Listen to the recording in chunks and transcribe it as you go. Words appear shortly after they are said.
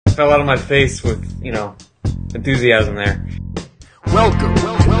fell out of my face with, enthusiasm there. Welcome to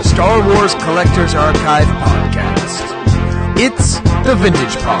the Star Wars Collectors Archive podcast. It's the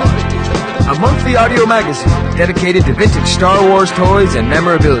Vintage Pod, a monthly audio magazine dedicated to vintage Star Wars toys and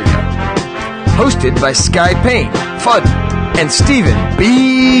memorabilia. Hosted by Skye Payne, Fudd, and Stephen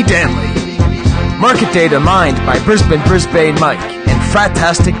B. Danley. Market data mined by Brisbane Mike and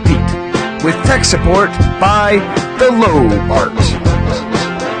Fratastic Pete. With tech support by the LoBarth.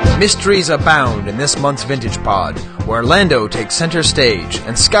 Mysteries abound in this month's Vintage Pod, where Lando takes center stage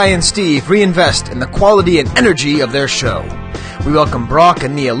and Skye and Steve reinvest in the quality and energy of their show. We welcome Broc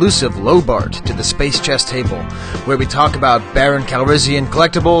and the elusive LoBarth to the Space Chess table, where we talk about Baron Calrissian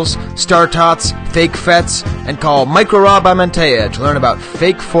collectibles, Star Tots, fake Fetts, and call Micro Rob Amantea to learn about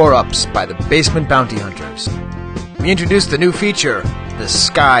fake 4-ups by the basement bounty hunters. We introduce the new feature, the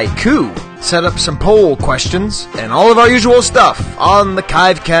Skye-Ku, set up some poll questions, and all of our usual stuff on the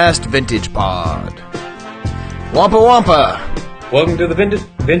Chivecast Vintage Pod. Wampa Wampa! Welcome to the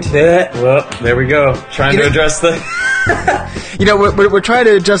vintage. Well, there we go. Trying to address the. We're trying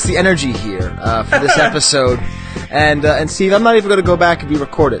to adjust the energy here for this episode, and Steve, I'm not even going to go back and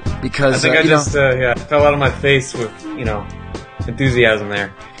re-record it because I think fell out of my face with enthusiasm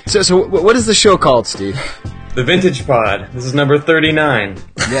there. So what is the show called, Steve? The Vintage Pod. This is number 39.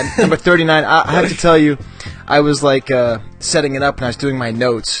 Yeah, number 39. I have to tell you, I was setting it up and I was doing my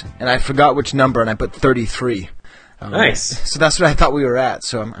notes, and I forgot which number, and I put 33. Nice. So that's what I thought we were at.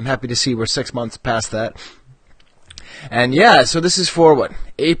 So I'm happy to see we're 6 months past that. And yeah, so this is for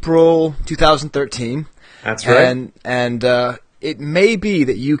April 2013. That's right. And it may be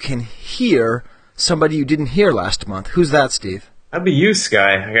that you can hear somebody you didn't hear last month. Who's that, Steve? That'd be you,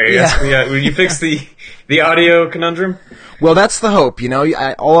 Skye. I guess. Yeah. Will you fix the audio conundrum? Well, that's the hope.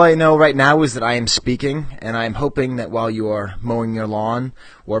 All I know right now is that I am speaking, and I am hoping that while you are mowing your lawn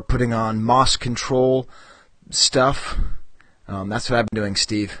or putting on moss control stuff, that's what I've been doing,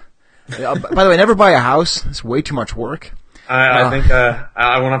 Steve. By the way, never buy a house. It's way too much work. I think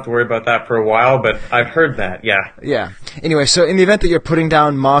I won't have to worry about that for a while, but I've heard that, yeah. Yeah. Anyway, so in the event that you're putting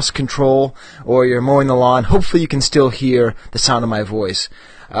down moss control or you're mowing the lawn, hopefully you can still hear the sound of my voice.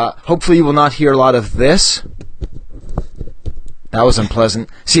 Hopefully you will not hear a lot of this. That was unpleasant.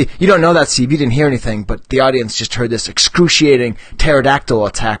 See, you don't know that, Steve. You didn't hear anything, but the audience just heard this excruciating pterodactyl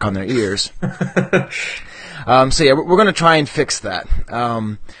attack on their ears. We're going to try and fix that.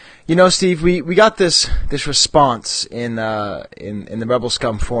 Steve, we got this response in the Rebel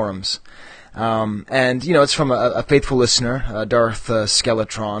Scum forums, and it's from a faithful listener, Darth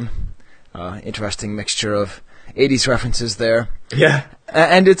Skeletron. Interesting mixture of 80s references there. Yeah,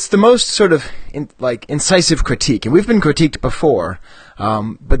 and it's the most sort of incisive critique, and we've been critiqued before,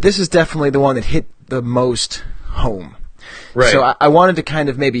 but this is definitely the one that hit the most home. Right. So I wanted to kind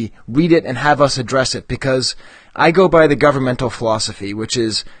of maybe read it and have us address it, because I go by the governmental philosophy, which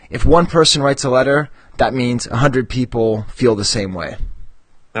is if one person writes a letter, that means 100 people feel the same way.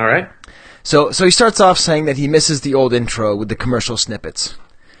 All right. So he starts off saying that he misses the old intro with the commercial snippets.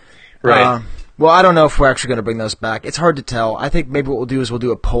 Right. Well, I don't know if we're actually going to bring those back. It's hard to tell. I think maybe what we'll do is we'll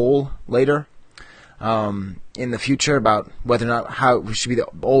do a poll later in the future about whether or not how it should be the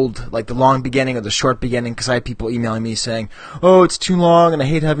old, the long beginning or the short beginning, because I have people emailing me saying, oh, it's too long and I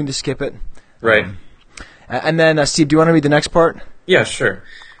hate having to skip it. Right. And then, Steve, do you want to read the next part? Yeah, sure.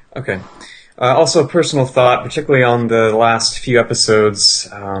 Okay. Also, a personal thought, particularly on the last few episodes,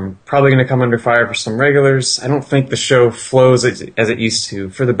 probably going to come under fire for some regulars. I don't think the show flows as it used to.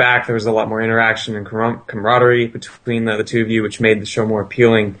 Further back, there was a lot more interaction and camaraderie between the two of you, which made the show more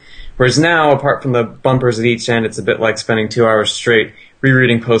appealing. Whereas now, apart from the bumpers at each end, it's a bit like spending 2 hours straight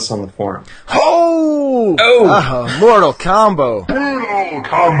rereading posts on the forum. Oh! Mortal combo. Mortal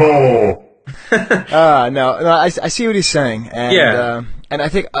combo! No, I see what he's saying, and and I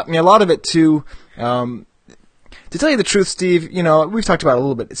think a lot of it too. To tell you the truth, Steve, we've talked about it a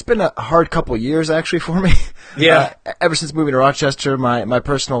little bit. It's been a hard couple of years actually for me. Yeah. Ever since moving to Rochester, my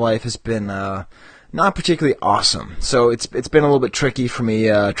personal life has been not particularly awesome. So it's been a little bit tricky for me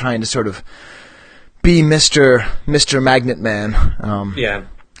trying to sort of be Mr. Magnet Man. Yeah.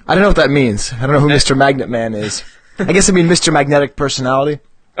 I don't know what that means. I don't know who Mr. Magnet Man is. I guess I mean Mr. Magnetic Personality.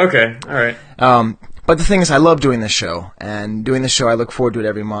 Okay, all right. But the thing is, I love doing this show, and doing this show, I look forward to it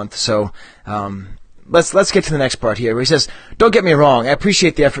every month. So let's get to the next part here, where he says, "Don't get me wrong, I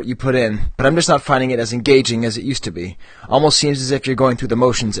appreciate the effort you put in, but I'm just not finding it as engaging as it used to be. Almost seems as if you're going through the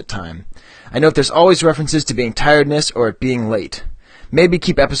motions at time. I know if there's always references to being tiredness or it being late. Maybe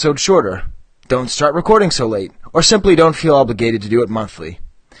keep episodes shorter. Don't start recording so late, or simply don't feel obligated to do it monthly."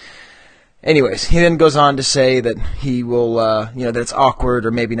 Anyways, he then goes on to say that he will, that it's awkward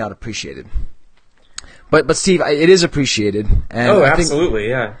or maybe not appreciated. But Steve, it is appreciated. And absolutely,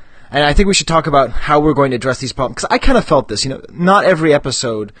 yeah. And I think we should talk about how we're going to address these problems. Because I kind of felt this, not every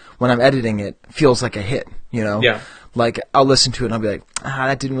episode when I'm editing it feels like a hit, Yeah. Like, I'll listen to it and I'll be like,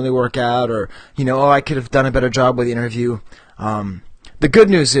 that didn't really work out, or, I could have done a better job with the interview. The good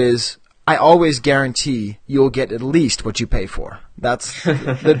news is, I always guarantee you'll get at least what you pay for. That's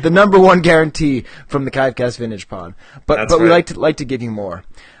the number one guarantee from the Chivecast Vintage Pod. But we like to give you more.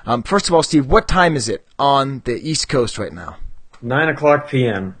 First of all, Steve, what time is it on the East Coast right now? 9:00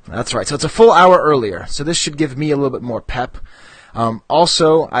 p.m. That's right. So it's a full hour earlier. So this should give me a little bit more pep.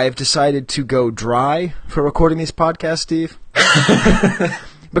 Also, I've decided to go dry for recording these podcasts, Steve.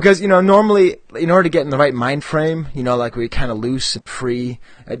 Because, normally, in order to get in the right mind frame, like we're kind of loose and free,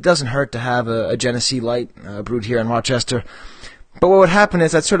 it doesn't hurt to have a Genesee Light brewed here in Rochester. But what would happen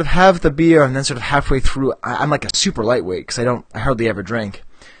is I'd sort of have the beer, and then sort of halfway through, I'm like a super lightweight, because I hardly ever drink.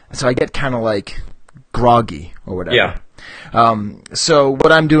 So I get kind of like groggy or whatever. Yeah. So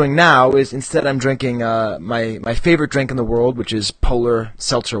what I'm doing now is instead I'm drinking my favorite drink in the world, which is Polar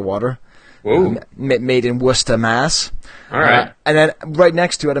Seltzer Water. Made in Worcester, Mass. All right. And then right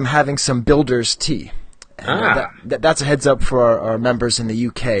next to it, I'm having some Builder's tea. That's a heads up for our members in the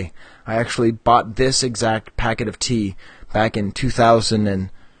UK. I actually bought this exact packet of tea back in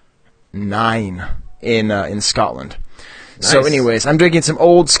 2009 in Scotland. Nice. So anyways, I'm drinking some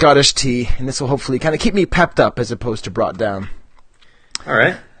old Scottish tea, and this will hopefully kind of keep me pepped up as opposed to brought down. All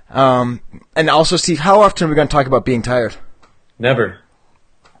right. And also, Steve, how often are we going to talk about being tired? Never.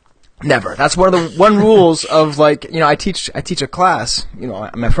 That's one of the rules of, like, I teach a class,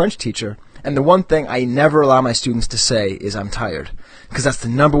 I'm a French teacher, and the one thing I never allow my students to say is I'm tired. Because that's the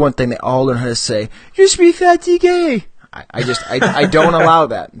number one thing they all learn how to say. Je suis fatigué. I don't allow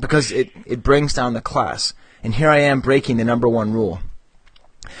that because it brings down the class. And here I am breaking the number one rule.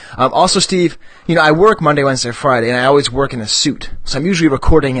 Also, Steve, I work Monday, Wednesday, Friday, and I always work in a suit. So I'm usually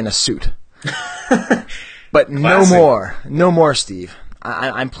recording in a suit. But no more, Steve.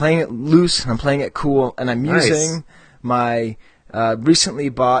 I'm playing it loose, and I'm playing it cool, and I'm using my recently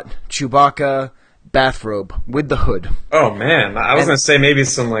bought Chewbacca bathrobe with the hood. Oh man, I was gonna say maybe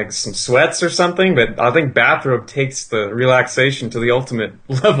some sweats or something, but I think bathrobe takes the relaxation to the ultimate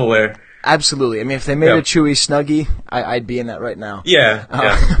level there. Absolutely. I mean, if they made a Chewy Snuggie, I'd be in that right now. Yeah.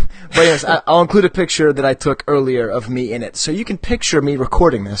 But anyways, I'll include a picture that I took earlier of me in it. So you can picture me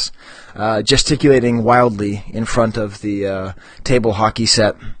recording this, gesticulating wildly in front of the table hockey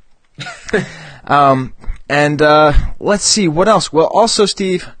set. And let's see, what else? Well, also,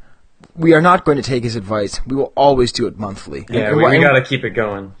 Steve, we are not going to take his advice. We will always do it monthly. Yeah, we got to keep it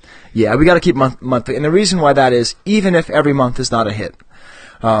going. Yeah, we got to keep monthly. And the reason why that is, even if every month is not a hit,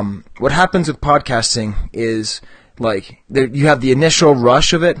 what happens with podcasting is, like, you have the initial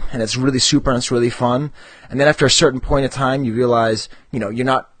rush of it, and it's really super and it's really fun. And then after a certain point of time, you realize, you're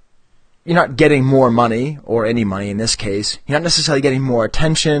not getting more money, or any money in this case. You're not necessarily getting more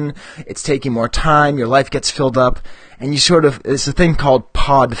attention. It's taking more time. Your life gets filled up. And it's a thing called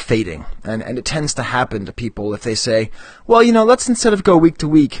pod fading. And it tends to happen to people if they say, well, let's, instead of go week to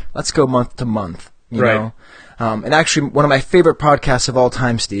week, let's go month to month. You know? And actually, one of my favorite podcasts of all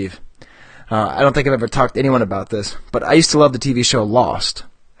time, Steve, I don't think I've ever talked to anyone about this, but I used to love the TV show Lost.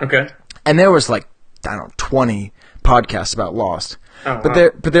 Okay. And there was 20 podcasts about Lost. Oh, but wow.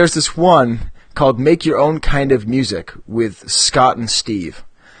 there's this one called Make Your Own Kind of Music with Scott and Steve.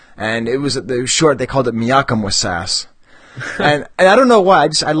 And it was short, they called it Miyakamwasass. and I don't know why,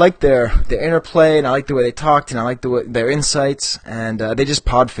 I like their interplay, and I like the way they talked, and I like their insights, and they just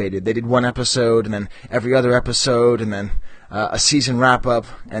pod faded. They did one episode, and then every other episode, and then a season wrap up,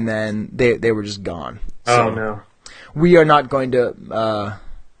 and then they were just gone. So oh no. We are not going to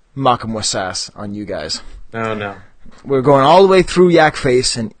Miyakamwasass on you guys. Oh no. We're going all the way through Yak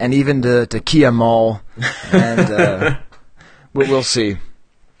Face and even to Kia Mall, and we'll see.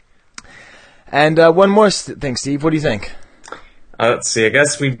 And one more thing, Steve. What do you think? Let's see. I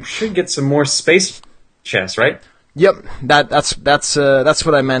guess we should get some more space chess, right? Yep. That's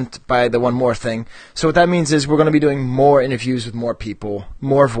what I meant by the one more thing. So what that means is we're going to be doing more interviews with more people,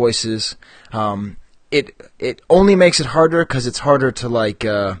 more voices. It only makes it harder because it's harder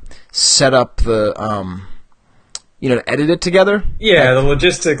to set up the to edit it together. Yeah, the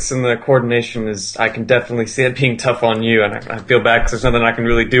logistics and the coordination I can definitely see it being tough on you, and I feel bad because there's nothing I can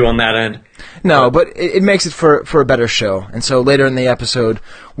really do on that end. No, but it makes it for a better show. And so later in the episode,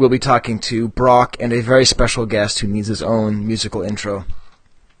 we'll be talking to Broc and a very special guest who needs his own musical intro.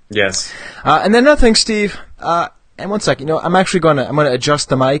 Yes. And then another thing, Steve, And one second, I'm actually I'm going to adjust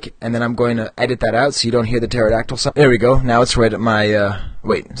the mic, and then I'm going to edit that out so you don't hear the pterodactyl sound. There we go. Now it's right at my,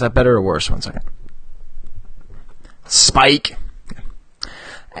 wait, is that better or worse? One second. Spike.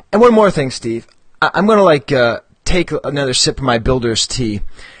 And one more thing, Steve. I'm going to, take another sip of my builder's tea,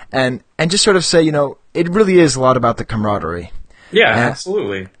 and just sort of say, it really is a lot about the camaraderie. Yeah,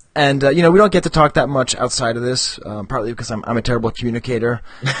 absolutely. And, we don't get to talk that much outside of this, partly because I'm a terrible communicator,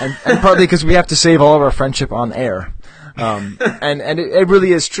 and partly because we have to save all of our friendship on air. And it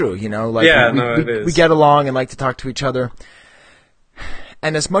really is true, it is. We get along and like to talk to each other.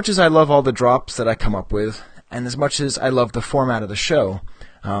 And as much as I love all the drops that I come up with, and as much as I love the format of the show,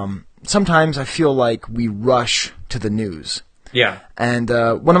 sometimes I feel like we rush to the news. Yeah. And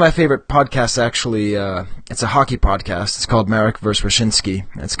one of my favorite podcasts, actually, it's a hockey podcast. It's called Marek vs. Wyszynski.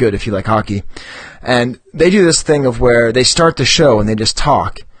 It's good if you like hockey. And they do this thing of where they start the show and they just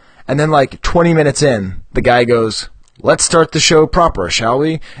talk. And then 20 minutes in, the guy goes, "Let's start the show proper, shall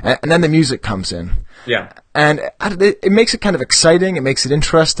we?" And then the music comes in. Yeah. And it makes it kind of exciting. It makes it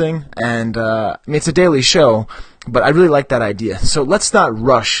interesting. And it's a daily show, but I really like that idea. So let's not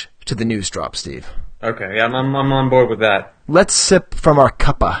rush to the news drop, Steve. Okay, yeah, I'm on board with that. Let's sip from our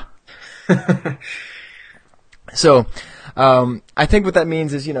cuppa. So, I think what that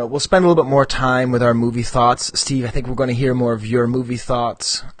means is, we'll spend a little bit more time with our movie thoughts. Steve, I think we're going to hear more of your movie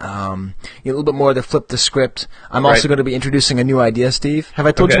thoughts. A little bit more to flip the script. I'm also going to be introducing a new idea, Steve. Have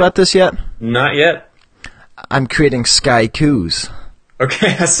I told you about this yet? Not yet. I'm creating Skye-Kus.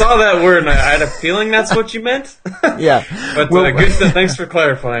 Okay, I saw that word and I had a feeling that's what you meant. Yeah. But good, thanks for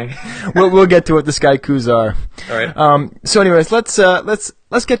clarifying. We'll get to what the Skye-Kus are. All right. So anyways, let's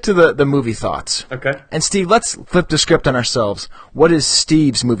get to the movie thoughts. Okay. And Steve, let's flip the script on ourselves. What is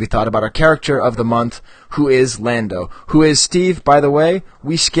Steve's movie thought about our character of the month, who is Lando? Who is Steve, by the way?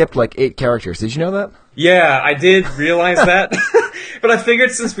 We skipped 8 characters. Did you know that? Yeah, I did realize that. But I figured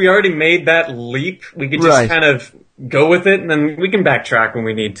since we already made that leap, we could just kind of go with it, and then we can backtrack when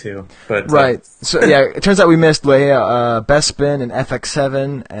we need to. But right. So yeah, it turns out we missed Leia, Bespin, and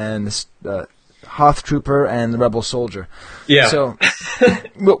FX7, and Hoth Trooper, and the Rebel Soldier. Yeah. So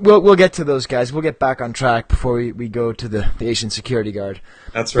we'll get to those guys. We'll get back on track before we go to the Asian security guard.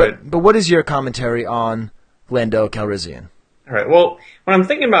 That's right. But what is your commentary on Lando Calrissian? All right. Well, when I'm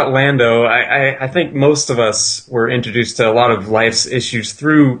thinking about Lando, I think most of us were introduced to a lot of life's issues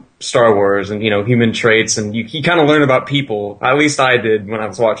through Star Wars and, human traits, and you kind of learn about people. At least I did when I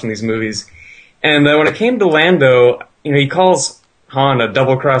was watching these movies. And when it came to Lando, he calls Han a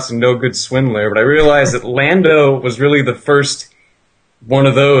double-crossing, no-good swindler, but I realized that Lando was really the first one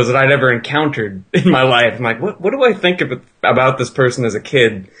of those that I'd ever encountered in my life. I'm like, what do I think about this person as a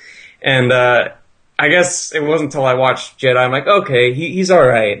kid? And I guess it wasn't until I watched Jedi, I'm like, okay, he's all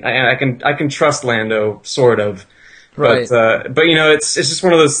right. I can trust Lando, sort of. Right. But it's just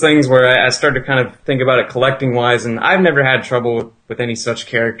one of those things where I started to kind of think about it collecting wise, and I've never had trouble with any such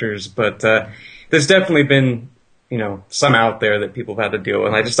characters, but there's definitely been some out there that people have had to deal with.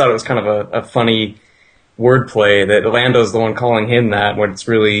 And I just thought it was kind of a funny wordplay that Lando's the one calling him that, when it's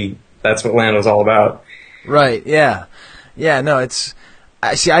really that's what Lando's all about. Right. Yeah. Yeah. No, it's.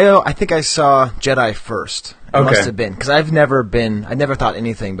 I think I saw Jedi first. It must have been, because I never thought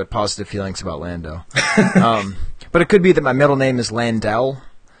anything but positive feelings about Lando. But it could be that my middle name is Landell,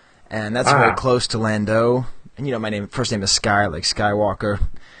 and that's very close to Lando. And my first name is Skye, like Skywalker.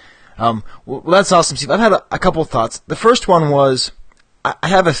 Well, that's awesome, Steve. I've had a couple thoughts. The first one was, I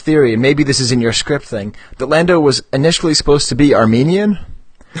have a theory, and maybe this is in your script thing, that Lando was initially supposed to be Armenian.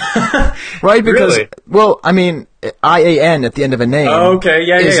 Right? Because, really? Well, I mean, IAN at the end of a name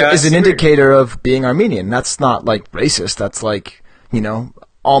is an indicator of being Armenian. That's not, racist. That's,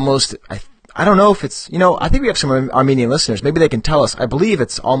 almost... I don't know if it's... I think we have some Armenian listeners. Maybe they can tell us. I believe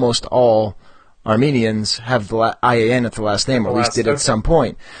it's almost all Armenians have the IAN at the last name, or at least did at some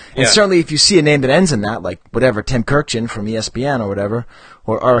point. And certainly if you see a name that ends in that, whatever, Tim Kirkchin from ESPN or whatever,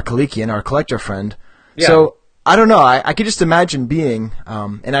 or Ara Kalikian, our collector friend. Yeah. So... I don't know. I could just imagine being,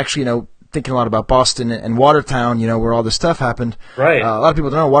 and actually, thinking a lot about Boston and Watertown, where all this stuff happened. Right. A lot of people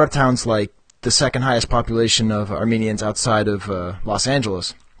don't know Watertown's the second highest population of Armenians outside of Los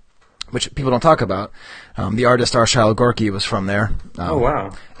Angeles, which people don't talk about. The artist Arshile Gorky was from there. Oh,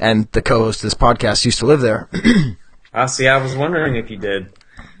 wow. And the co-host of this podcast used to live there. See, I was wondering if you did.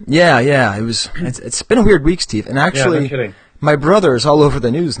 Yeah. It's been a weird week, Steve. And actually, no kidding. My brother is all over the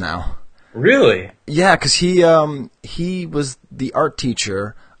news now. Really? Yeah, because he was the art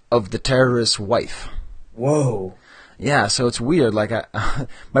teacher of the terrorist's wife. Whoa. Yeah, so it's weird. Like,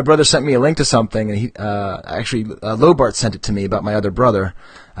 my brother sent me a link to something, and LoBarth sent it to me about my other brother,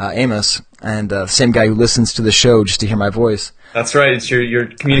 Amos, and same guy who listens to the show just to hear my voice. That's right. It's your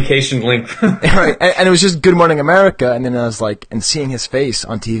communication link. Right, and it was just Good Morning America, and then I was like, and seeing his face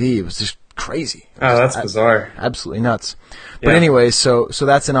on TV, it was just crazy. Oh, that's bizarre. Absolutely nuts. But anyway, so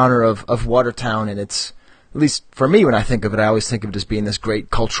that's in honor of Watertown, and it's, at least for me, when I think of it, I always think of it as being this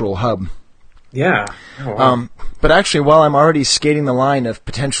great cultural hub. Yeah. Oh, wow. But actually, while I'm already skating the line of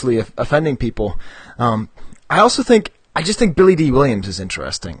potentially offending people, I just think Billy D. Williams is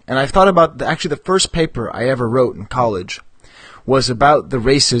interesting. And I've thought about, the first paper I ever wrote in college was about the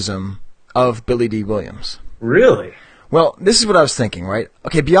racism of Billy D. Williams. Really? Well, this is what I was thinking, right?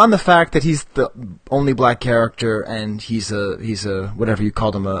 Okay, beyond the fact that he's the only black character and he's a whatever you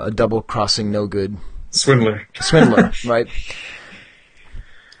called him, a double-crossing no-good... Swindler, right?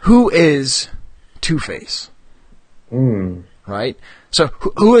 Who is Two-Face? Right? So,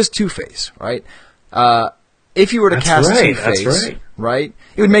 who is Two-Face, right? If you were to cast Two-Face, right,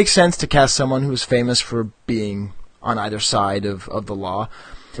 it would make sense to cast someone who's famous for being on either side of the law.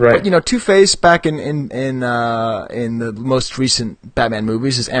 Right. But, Two-Face back in the most recent Batman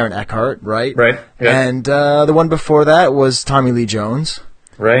movies is Aaron Eckhart, right? Right. Yeah. And the one before that was Tommy Lee Jones.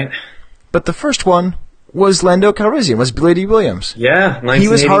 Right. But the first one was Lando Calrissian, was Billy D. Williams. Yeah, 1989. He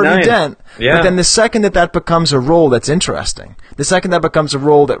was Harvey Dent. Yeah. But then the second that becomes a role that's interesting, the second that becomes a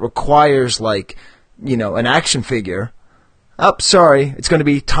role that requires, like, an action figure, it's going to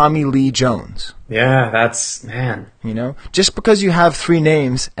be Tommy Lee Jones. Yeah, that's, man. Just because you have three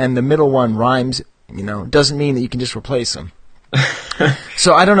names and the middle one rhymes, doesn't mean that you can just replace them.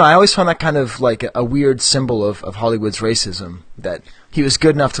 So I don't know. I always found that kind of like a weird symbol of Hollywood's racism, that he was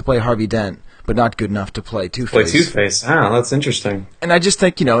good enough to play Harvey Dent, but not good enough to play Two-Face. That's interesting. And I just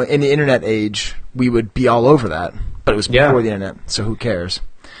think, in the internet age, we would be all over that. But it was before the internet, so who cares?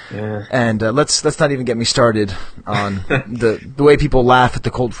 Yeah. And let's not even get me started on the way people laugh at the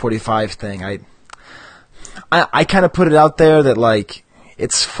Colt 45 thing. I kind of put it out there that, like,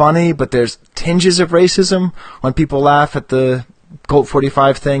 it's funny, but there's tinges of racism when people laugh at the Colt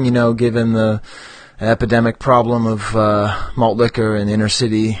 45 thing, given the epidemic problem of malt liquor in the inner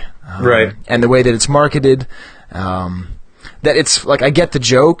city. Right. And the way that it's marketed. That it's, like, I get the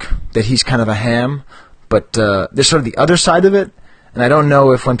joke that he's kind of a ham, but there's sort of the other side of it, and I don't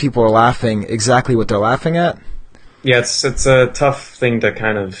know if when people are laughing, exactly what they're laughing at. Yeah, it's a tough thing to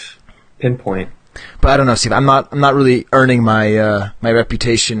kind of pinpoint. But I don't know, Steve. I'm not really earning my my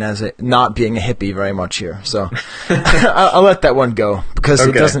reputation as not being a hippie very much here. So I'll let that one go, because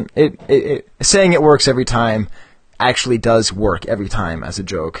it doesn't. It saying it works every time actually does work every time as a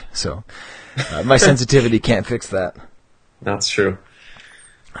joke. So my sensitivity can't fix that. That's true.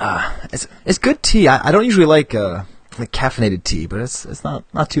 It's good tea. I don't usually like caffeinated tea, but it's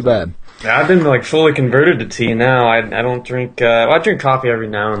not too bad. Yeah, I've been like fully converted to tea now. I don't drink. I drink coffee every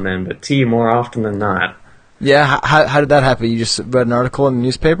now and then, but tea more often than not. Yeah, how did that happen? You just read an article in the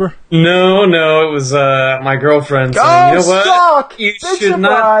newspaper? No, it was my girlfriend saying, you know what? You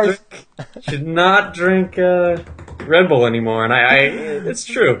should not drink Red Bull anymore, and it's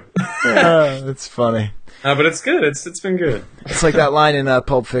true. It's funny. But it's good. It's been good. It's like that line in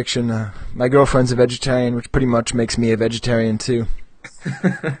Pulp Fiction, my girlfriend's a vegetarian, which pretty much makes me a vegetarian too.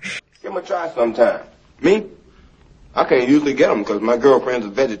 Give them a try sometime. Me? I can't usually get them because my girlfriend's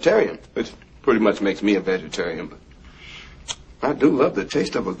a vegetarian, which pretty much makes me a vegetarian. But I do love the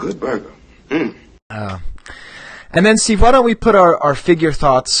taste of a good burger. And then, Steve, why don't we put our figure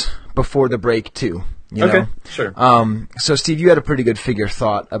thoughts before the break too? Okay, sure. So, Steve, you had a pretty good figure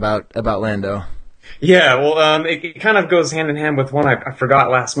thought about Lando. Yeah, well, it kind of goes hand in hand with one I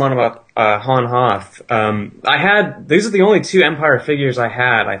forgot last month about Han Hoth. These are the only two Empire figures I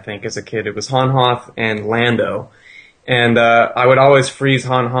had, I think, as a kid. It was Han Hoth and Lando. And I would always freeze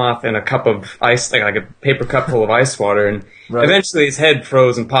Han Hoth in a cup of ice, like a paper cup full of ice water, and eventually his head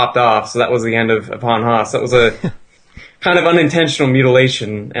froze and popped off, so that was the end of Han Hoth. So that was a kind of unintentional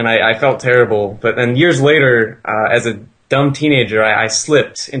mutilation, and I felt terrible. But then years later, as a dumb teenager, I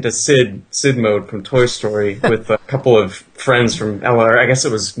slipped into Sid mode from Toy Story with a couple of friends from I guess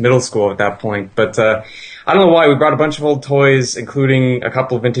it was middle school at that point. But I don't know why, we brought a bunch of old toys, including a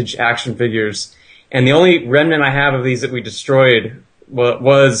couple of vintage action figures. And the only remnant I have of these that we destroyed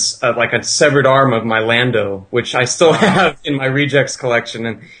was like a severed arm of my Lando, which I still have in my rejects collection.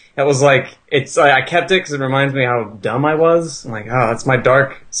 And that was like, I kept it because it reminds me how dumb I was. I'm like, oh, that's my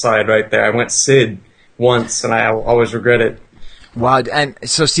dark side right there. I went Sid once, and I always regret it. Wow. And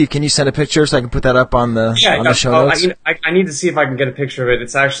so, Steve, can you send a picture so I can put that up on the show notes? I need to see if I can get a picture of it.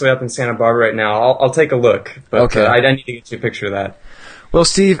 It's actually up in Santa Barbara right now. I'll take a look. But, okay. I need to get you a picture of that. Well,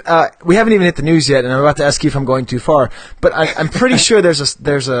 Steve, we haven't even hit the news yet, and I'm about to ask you if I'm going too far. But I'm pretty sure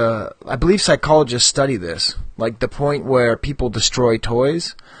there's a I believe psychologists study this, like the point where people destroy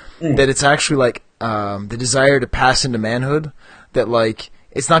toys, that it's actually like the desire to pass into manhood. That like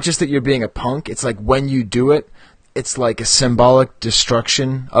it's not just that you're being a punk. It's like when you do it, it's like a symbolic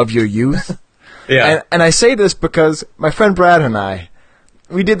destruction of your youth. Yeah. And I say this because my friend Brad and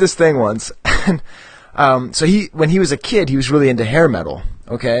we did this thing once. So when he was a kid, he was really into hair metal,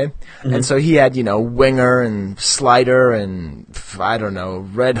 okay? Mm-hmm. And so he had, Winger and Slider and, I don't know,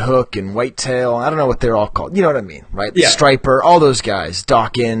 Red Hook and Whitetail. I don't know what they're all called. You know what I mean, right? Yeah. Striper, all those guys.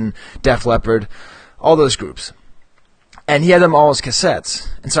 Dawkins, Def Leppard, all those groups. And he had them all as cassettes.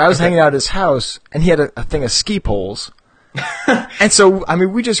 And so I was hanging out at his house, and he had a thing of ski poles. And so,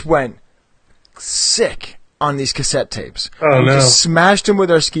 we just went sick on these cassette tapes. Oh, we no. just smashed them with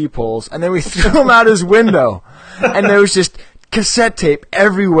our ski poles, and then we threw them out his window. And there was just cassette tape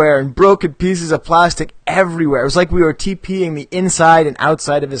everywhere and broken pieces of plastic everywhere. It was like we were TPing the inside and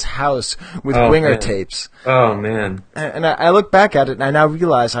outside of his house with Winger tapes. Oh, man. And I look back at it, and I now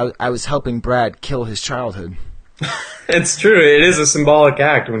realize I was helping Brad kill his childhood. It's true. It is a symbolic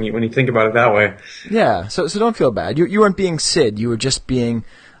act when you think about it that way. Yeah, so don't feel bad. You weren't being Sid. You were just being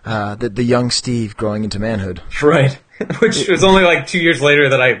the young Steve growing into manhood. Right. Which was only like 2 years later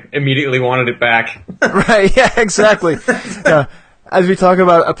that I immediately wanted it back. Right, yeah, exactly. As we talk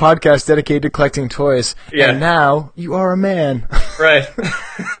about a podcast dedicated to collecting toys, and now you are a man. Right.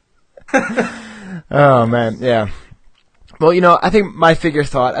 Oh, man, yeah. Well, I think my figure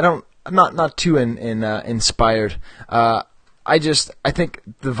thought, I'm not too inspired. I think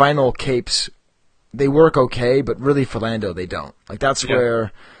the vinyl capes, they work okay, but really for Lando, they don't. Like, that's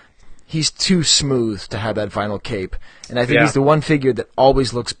where he's too smooth to have that vinyl cape. And I think he's the one figure that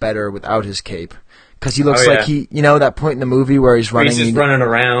always looks better without his cape. Because he looks like he, that point in the movie where he's running. He's just running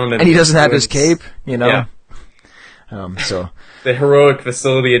around. And he doesn't have his cape, Yeah. So. The heroic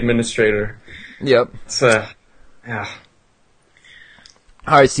facility administrator. Yep. It's, yeah.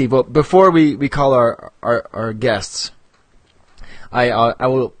 All right, Steve. Well, before we call our guests, I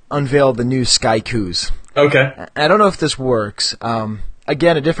will unveil the new Skye-Kus. Okay. I don't know if this works.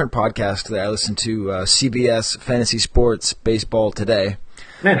 Again, a different podcast that I listen to, CBS Fantasy Sports Baseball Today.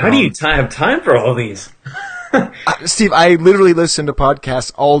 Man, how do you have time for all these? Steve, I literally listen to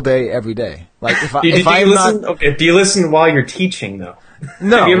podcasts all day, every day. Like do you listen while you're teaching though?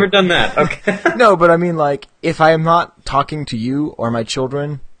 No. Have you ever done that? Okay. No, but I mean, like, if I am not talking to you or my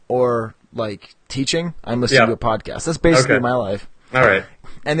children or like teaching, I'm listening to a podcast. That's basically my life. All right.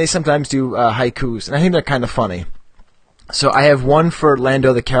 And they sometimes do haikus, and I think they're kind of funny. So I have one for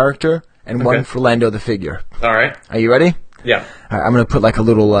Lando the character and one for Lando the figure. All right. Are you ready? Yeah. All right, I'm gonna put like a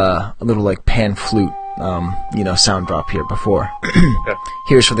little like pan flute, sound drop here before. Okay.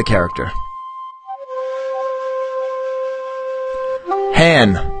 Here's for the character.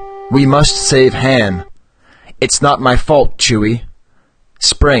 Han, we must save Han. It's not my fault, Chewie.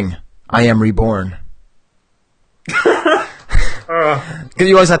 Spring, I am reborn. Because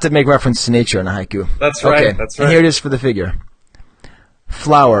you always have to make reference to nature in a haiku. That's right. Okay, that's right. And here it is for the figure.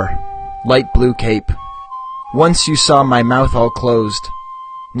 Flower, light blue cape. Once you saw my mouth all closed.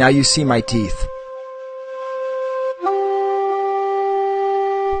 Now you see my teeth.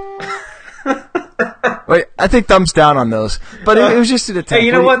 Wait, I think thumbs down on those. But it was just an attempt. Hey,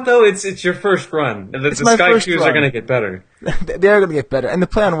 you know what, though? It's your first run. The Skye-Kus are going to get better. They are going to get better. And the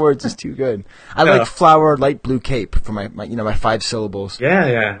play on words is too good. I like flower, light blue cape for my 5 syllables.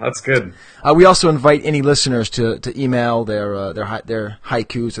 Yeah, that's good. We also invite any listeners to email their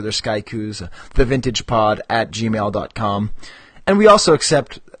haikus or their Skye-Kus, thevintagepod@gmail.com. And we also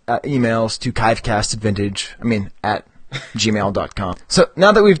accept emails to kivecast@gmail.com. So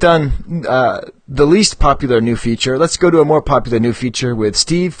now that we've done the least popular new feature, let's go to a more popular new feature with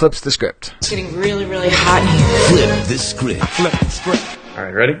Steve Flips the Script. It's getting really, really hot in here. Flip the script. Flip the script. All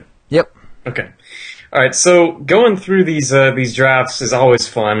right, ready? Yep. Okay. All right, so going through these drafts is always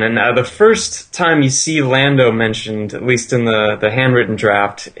fun, and the first time you see Lando mentioned, at least in the handwritten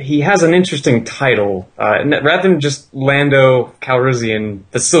draft, he has an interesting title. Rather than just Lando Calrissian,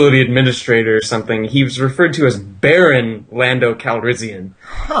 Facility Administrator or something, he was referred to as Baron Lando Calrissian.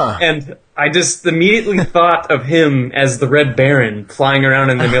 Huh. And I just immediately thought of him as the Red Baron, flying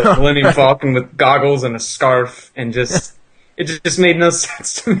around in the Millennium Falcon with goggles and a scarf, and just... It just made no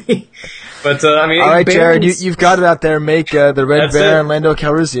sense to me. But, all right, Jared, you've got it out there. Make the Red Baron Lando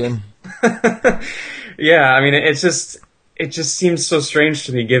Calrissian. Yeah, it's it just seems so strange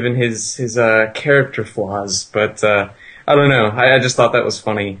to me given his character flaws. But I don't know. I just thought that was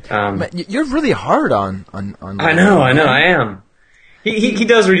funny. You're really hard on I know, I am. He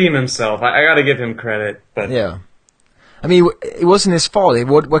does redeem himself. I got to give him credit. But yeah. I mean, it wasn't his fault.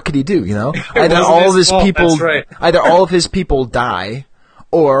 What could he do? You know, Either all of his people die,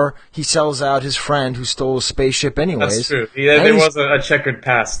 or he sells out his friend who stole his spaceship anyways. That's true. There was a checkered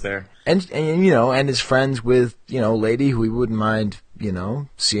past there. And his friends with lady who he wouldn't mind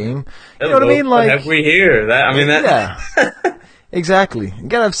seeing. You know what I mean? Like, have we here? Yeah. Exactly. You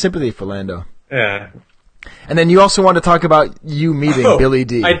gotta have sympathy for Lando. Yeah. And then you also want to talk about you meeting Billy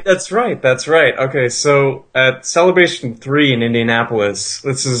D. That's right. Okay, so at Celebration 3 in Indianapolis,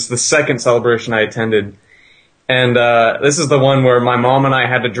 this is the second celebration I attended, and this is the one where my mom and I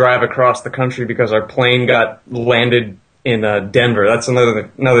had to drive across the country because our plane got landed in Denver. That's another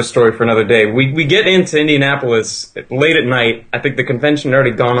story for another day. We get into Indianapolis late at night. I think the convention had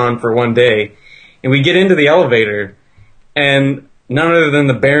already gone on for one day, and we get into the elevator, and none other than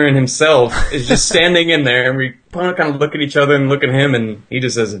the Baron himself is just standing in there, and we kind of look at each other and look at him, and he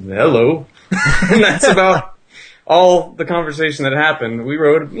just says, "Hello." And that's about all the conversation that happened. We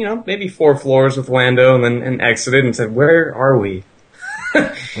rode, maybe 4 floors with Lando and exited and said, "Where are we?"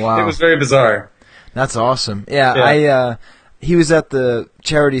 Wow. It was very bizarre. That's awesome. Yeah. He was at the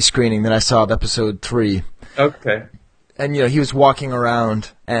charity screening that I saw of episode 3. Okay. And, he was walking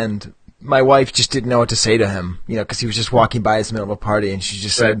around, and my wife just didn't know what to say to him, because he was just walking by us in the middle of a party, and she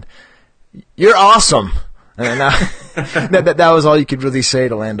just said, "You're awesome." And that was all you could really say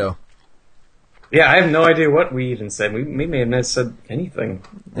to Lando. Yeah, I have no idea what we even said. We may have not said anything.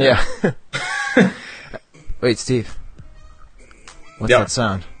 Yeah. Wait, Steve. What's that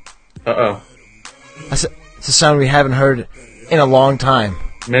sound? Uh-oh. It's a sound we haven't heard in a long time.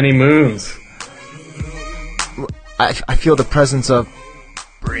 Many moons. I feel the presence of...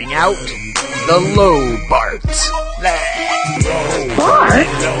 Bring out the LoBarth. Bart?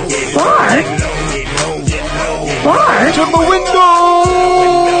 To the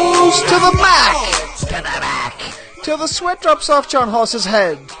windows! To the Mac! Till the sweat drops off John Hoss's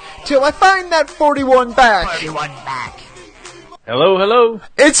head. Till I find that 41 back. Hello.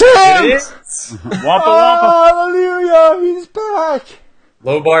 It's him! It is. Wampa wampa. Hallelujah! He's back!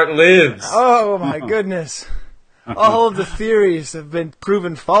 LoBarth lives. Oh my goodness. All of the theories have been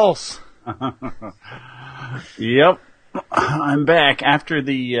proven false. Yep. I'm back after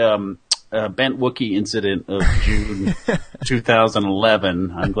the Bent Wookiee incident of June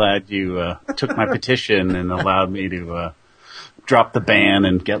 2011. I'm glad you took my petition and allowed me to drop the ban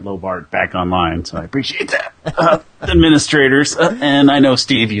and get LoBarth back online. So I appreciate that, administrators. And I know,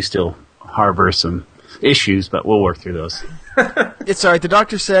 Steve, you still harbor some issues, but we'll work through those. It's alright. The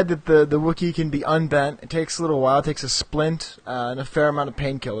doctor said that the Wookiee can be unbent. It takes a little while. It takes a splint and a fair amount of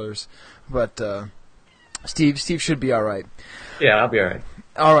painkillers. But Steve should be alright. Yeah, I'll be alright.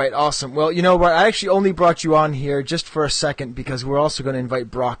 Alright, awesome. Well, you know what? I actually only brought you on here just for a second because we're also going to invite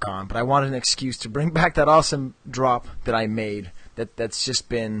Broc on. But I wanted an excuse to bring back that awesome drop that I made that's just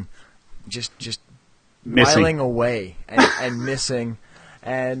been just whiling away and missing.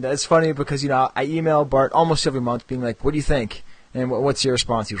 And it's funny because, I email Bart almost every month being like, "What do you think?" And what's your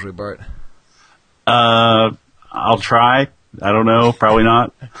response usually, Bart? I'll try. I don't know. Probably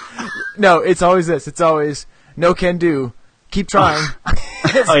not. No, it's always this. It's always, "No can do. Keep trying."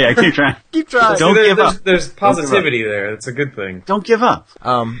 Oh, yeah, keep trying. Keep trying. Don't give up. There's positivity there. It's a good thing. Don't give up.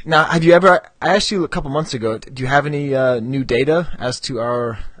 Now, have you ever, I asked you a couple months ago, do you have any new data as to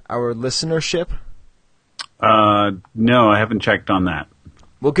our listenership? No, I haven't checked on that.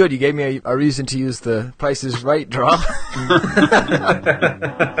 Well, good. You gave me a reason to use the Price is Right draw.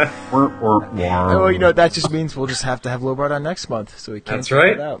 Well, that just means we'll just have to have LoBarth on next month, so we can't. That's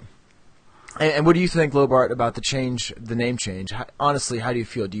right. It out. And what do you think, LoBarth, about the name change? Honestly, how do you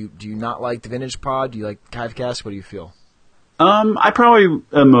feel? Do you not like the Vintage Pod? Do you like Chivecast? What do you feel? I probably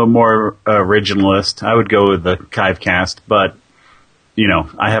am a more originalist. I would go with the Chivecast, but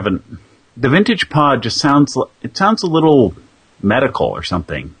I haven't. The Vintage Pod just sounds a little medical or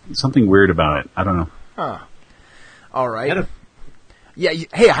something. Something weird about it. I don't know. Huh. All right. Yeah.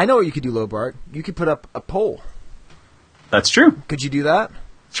 Hey, I know what you could do, LoBarth. You could put up a poll. That's true. Could you do that?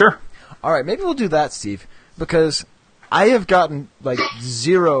 Sure. All right. Maybe we'll do that, Steve, because I have gotten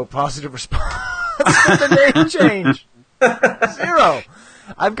 0 positive response to the name change. 0.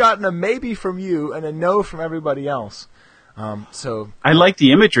 I've gotten a maybe from you and a no from everybody else. So I like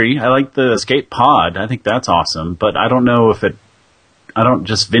the imagery. I like the escape pod. I think that's awesome. But I don't know if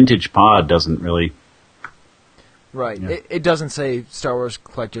just Vintage Pod doesn't really. Right. Yeah. It doesn't say Star Wars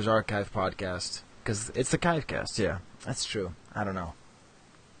Collectors Archive Podcast. because it's the Chivecast. Yeah, that's true. I don't know.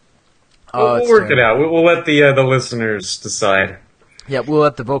 We'll work it out. We'll let the listeners decide. Yeah, we'll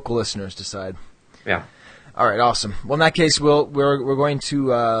let the vocal listeners decide. Yeah. All right, awesome. Well, in that case, we're going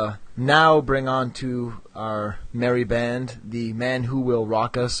to now bring on to our merry band the man who will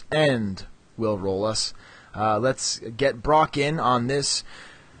rock us and will roll us. Let's get Broc in on this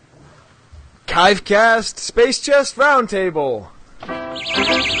Chivecast Space Chest Roundtable.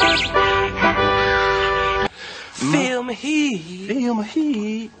 Feel my heat. Feel my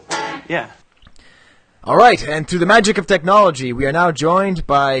heat. Yeah. All right, and through the magic of technology, we are now joined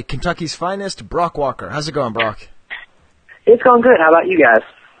by Kentucky's finest, Broc Walker. How's it going, Broc? It's going good. How about you guys?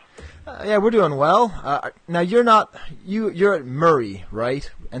 Yeah, we're doing well. Now, you're at Murray, right?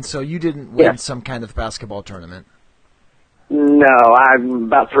 And so you didn't win some kind of basketball tournament. No, I'm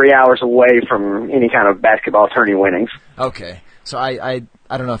about 3 hours away from any kind of basketball tourney winnings. Okay, so I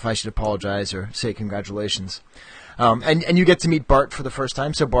don't know if I should apologize or say congratulations. And you get to meet Bart for the first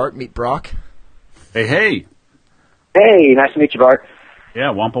time. So Bart, meet Broc. Hey, hey. Hey, nice to meet you, Bart.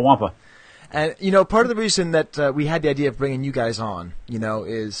 Yeah, wampa wampa. And, part of the reason that we had the idea of bringing you guys on,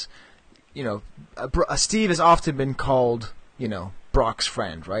 is, Steve has often been called, Broc's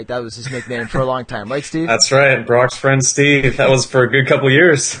friend, right? That was his nickname for a long time, right, Steve? That's right, Broc's friend Steve. That was for a good couple of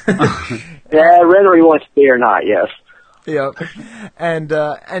years. Yeah, whether he wants to be or not, yes. Yeah, and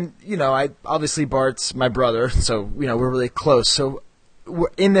obviously Bart's my brother, so we're really close. So we're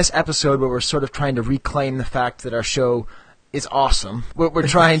in this episode where we're sort of trying to reclaim the fact that our show is awesome. We're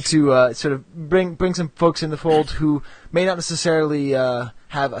trying to sort of bring some folks in the fold who may not necessarily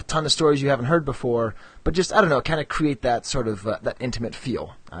have a ton of stories you haven't heard before, but just kind of create that sort of that intimate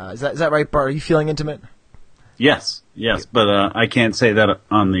feel. Is that right, Bart? Are you feeling intimate? Yes, but I can't say that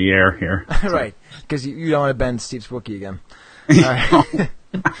on the air here. Right, because you don't want to bend Steve's Wookiee again. All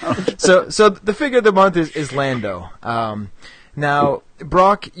right. So the figure of the month is Lando. Now,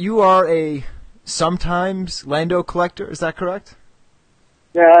 Broc, you are a sometimes Lando collector, is that correct?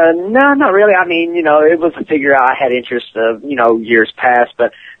 No, not really. I mean, it was a figure I had interest of, years past,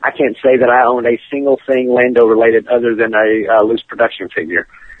 but I can't say that I owned a single thing Lando related other than a loose production figure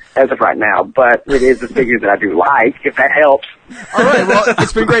as of right now. But it is a figure that I do like, if that helps. All right, well,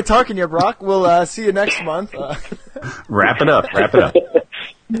 it's been great talking to you, Broc. We'll see you next month. Wrap it up.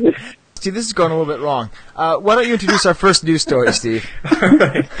 Steve, this is going a little bit wrong. Why don't you introduce our first news story, Steve? All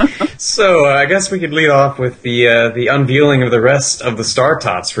right. So I guess we could lead off with the unveiling of the rest of the Star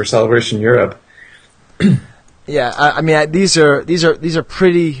Tots for Celebration Europe. Yeah, I mean these are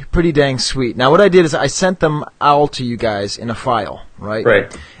pretty dang sweet. Now what I did is I sent them all to you guys in a file, right?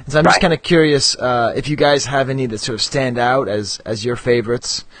 Right. And so I'm just kind of curious if you guys have any that sort of stand out as your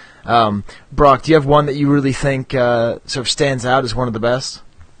favorites. Broc, do you have one that you really think sort of stands out as one of the best?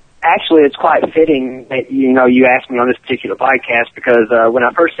 Actually, it's quite fitting that, you asked me on this particular podcast because when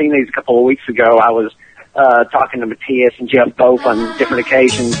I first seen these a couple of weeks ago, I was talking to Matthias and Jeff both on different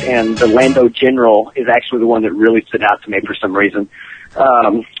occasions, and the Lando General is actually the one that really stood out to me for some reason.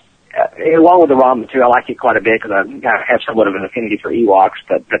 Along with the Rama, too, I like it quite a bit because I have somewhat of an affinity for Ewoks,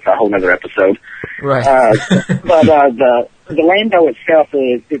 but that's a whole other episode. Right. But the Lando itself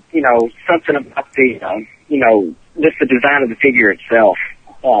is, something about the, just the design of the figure itself.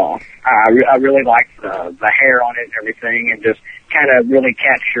 I really like the hair on it and everything, and just kind of really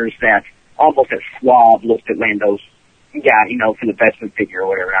captures that almost that suave look that Lando's got, for the Vestment figure or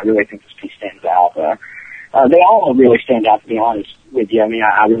whatever. I really think this piece stands out. They all really stand out, to be honest with you. I mean,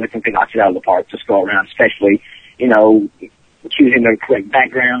 I really think they knocked it out of the park this go around, especially, choosing the correct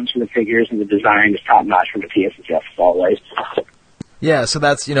backgrounds for the figures, and the design is top notch for Matthias and Jeff as always. Yeah, so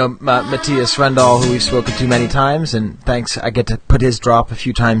that's, Matthias Rendall, who we've spoken to many times, and thanks, I get to put his drop a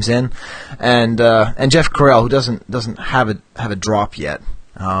few times in, and Jeff Carell, who doesn't have a drop yet.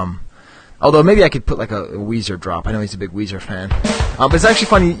 Although maybe I could put like a Weezer drop. I know he's a big Weezer fan. But it's actually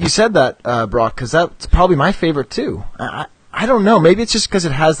funny you said that, Broc, because that's probably my favorite too. I don't know, maybe it's just because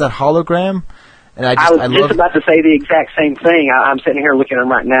it has that hologram. And I was just about to say the exact same thing. I'm sitting here looking at him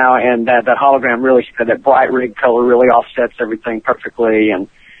right now, and that hologram really, that bright rig color really offsets everything perfectly. And,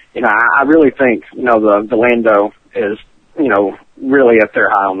 I really think, the Lando is, really up there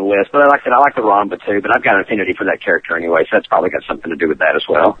high on the list. But like I said, I like the Ramba too, but I've got an affinity for that character anyway, so that's probably got something to do with that as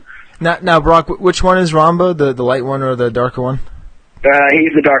well. Now, Broc, which one is Ramba, the light one or the darker one?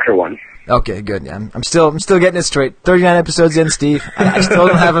 He's the darker one. Okay, good. Yeah, I'm still getting it straight. 39 episodes in, Steve. I still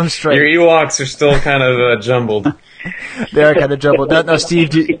don't have them straight. Your Ewoks are still kind of jumbled. They are kind of jumbled. Now,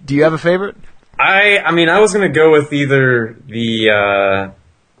 Steve, do you have a favorite? I mean, I was going to go with either the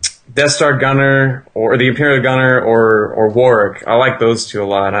Death Star Gunner or the Imperial Gunner or Warwick. I like those two a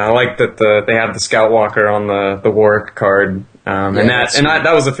lot. I like that they have the Scout Walker on the Warwick card.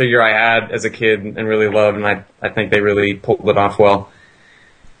 That was a figure I had as a kid and really loved, and I think they really pulled it off well.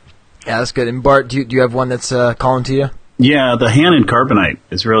 Yeah, that's good. And Bart, do you have one that's calling to you? Yeah, the Hanon Carbonite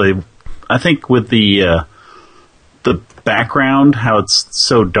is really, I think with the background, how it's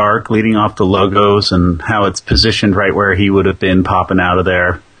so dark leading off the logos and how it's positioned right where he would have been popping out of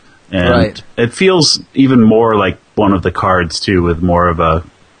there. And it feels even more like one of the cards, too, with more of a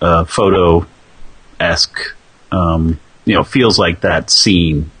photo-esque, feels like that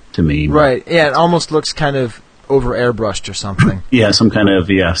scene to me. Right, yeah, it almost looks kind of over airbrushed or something. Yeah, some kind of,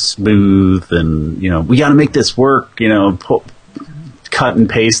 smooth and, we got to make this work, cut and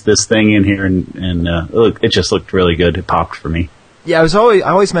paste this thing in here, and look, it just looked really good. It popped for me. Yeah, I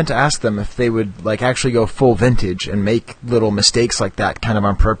always meant to ask them if they would like actually go full vintage and make little mistakes like that kind of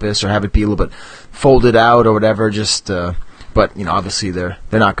on purpose, or have it be a little bit folded out or whatever. But obviously they're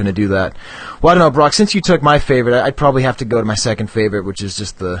not going to do that. Well, I don't know, Brock. Since you took my favorite, I'd probably have to go to my second favorite, which is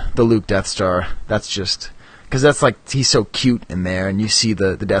just the Luke Death Star. That's just because that's like he's so cute in there, and you see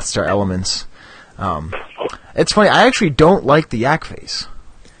the Death Star elements. It's funny. I actually don't like the yak face.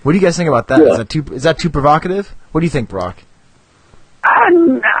 What do you guys think about that? Yeah. Is that too provocative? What do you think, Brock?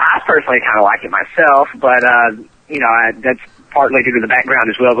 I personally kind of like it myself, but that's partly due to the background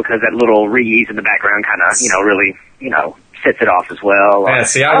as well, because that little reuse in the background kind of really sets it off as well. Yeah,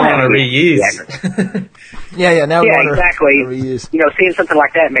 see, I want to reuse. Now exactly. Reuse. Seeing something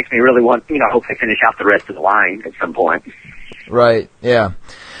like that makes me really want hopefully finish out the rest of the line at some point. Right. Yeah.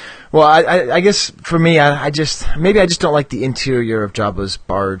 Well, I guess for me, I just don't like the interior of Jabba's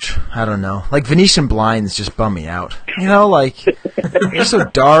barge. I don't know. Like, Venetian blinds just bum me out. They're so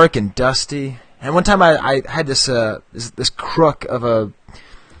dark and dusty. And one time I had this crook of a...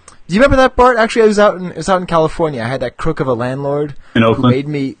 Do you remember that, Bart? Actually, it was out in California. I had that crook of a landlord. In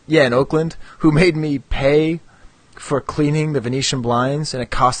Oakland? In Oakland, who made me pay for cleaning the Venetian blinds, and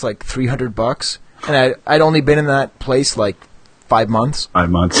it cost like $300. And I'd only been in that place like 5 months. 5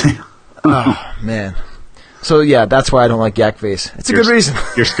 months. Oh, man. So, yeah, that's why I don't like yak face. It's a good reason.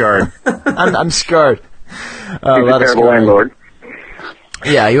 You're scarred. I'm scarred. He's a terrible landlord.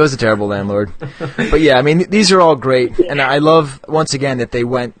 Yeah, he was a terrible landlord. But, yeah, I mean, these are all great. And I love, once again, that they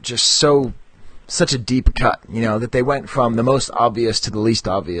went just such a deep cut, that they went from the most obvious to the least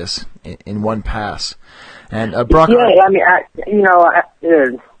obvious in one pass. And Broc... Yeah, I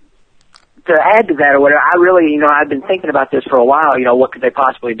mean, to add to that or whatever, I really, I've been thinking about this for a while, what could they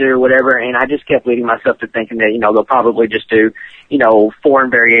possibly do or whatever, and I just kept leading myself to thinking that, they'll probably just do, foreign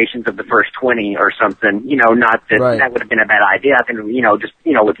variations of the first 20 or something, not that that would have been a bad idea. I think, just,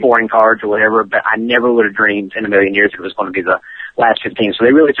 with foreign cards or whatever, but I never would have dreamed in a million years it was going to be the last 15. So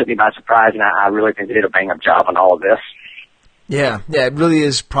they really took me by surprise, and I really think they did a bang-up job on all of this. Yeah, it really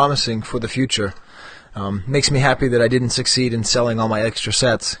is promising for the future. Makes me happy that I didn't succeed in selling all my extra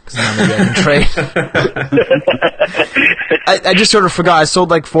sets, because now maybe I can trade. I just sort of forgot. I sold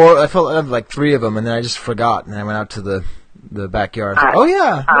like 4. I felt like 3 of them, and then I just forgot, and I went out to the backyard.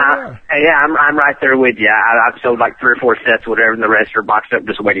 Yeah, I'm right there with you. I've sold like 3 or 4 sets, whatever, and the rest are boxed up,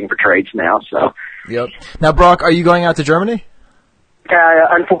 just waiting for trades now. So. Yep. Now, Brock, are you going out to Germany?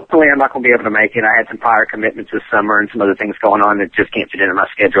 Unfortunately, I'm not going to be able to make it. I had some prior commitments this summer and some other things going on that just can't fit into my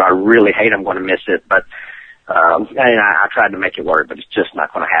schedule. I really hate I'm going to miss it, but I tried to make it work, but it's just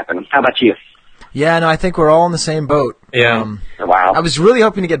not going to happen. How about you? Yeah, no, I think we're all in the same boat. Yeah. Wow. I was really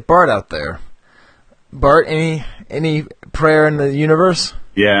hoping to get Bart out there. Bart, any prayer in the universe?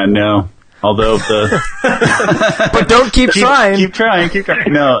 Yeah, no. Although but don't keep trying. Keep trying.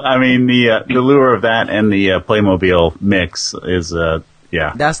 No, I mean the lure of that and the Playmobil mix is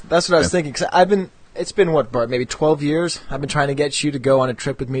yeah. That's what I was thinking. Cause it's been what, Bart, maybe 12 years. I've been trying to get you to go on a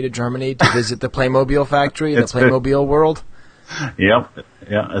trip with me to Germany to visit the Playmobil factory and the Playmobil world. Yep.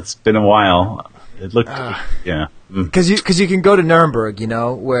 Yeah, it's been a while. It looked yeah. Because you can go to Nuremberg,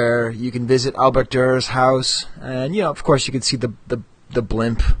 where you can visit Albert Durer's house, and of course you can see the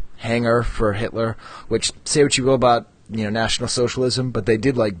blimp hangar for Hitler, which, say what you will about National Socialism, but they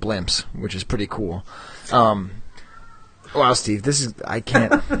did like blimps, which is pretty cool. Wow, Steve, I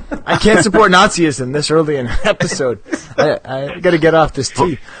can't support Nazism this early in an episode. I got to get off this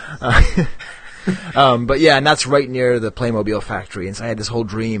tea. But yeah, and that's right near the Playmobil factory, and so I had this whole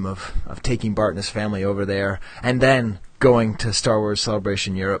dream of taking Bart and his family over there, and then going to Star Wars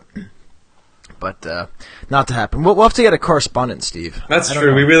Celebration Europe. But not to happen. We'll have to get a correspondent, Steve. That's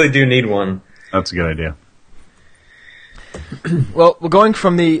true. We really do need one. That's a good idea. Well, we're going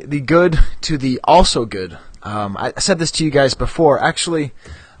from the good to the also good. I said this to you guys before. Actually,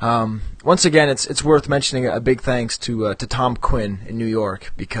 Once again, it's worth mentioning a big thanks to Tom Quinn in New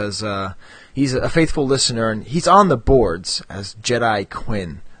York, because he's a faithful listener, and he's on the boards as Jedi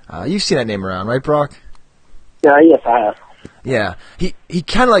Quinn. You've seen that name around, right, Broc? Yes, I have. Yeah. He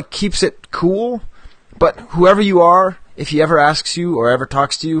kind of like keeps it cool, but whoever you are, if he ever asks you or ever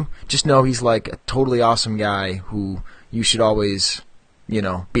talks to you, just know he's like a totally awesome guy who you should always,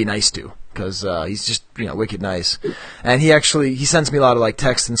 be nice to. Because he's just, wicked nice. And he sends me a lot of, like,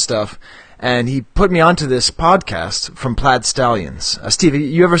 texts and stuff. And he put me onto this podcast from Plaid Stallions. Steve,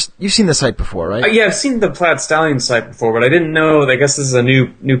 you've seen the site before, right? Yeah, I've seen the Plaid Stallions site before, but I didn't know, I guess this is a new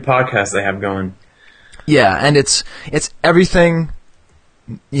podcast they have going. Yeah, and it's everything,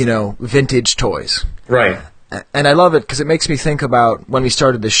 vintage toys. Right. And I love it because it makes me think about when we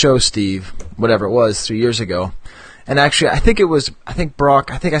started the show, Steve, whatever it was, 3 years ago. And actually, I think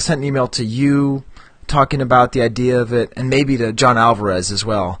Broc, I sent an email to you talking about the idea of it, and maybe to John Alvarez as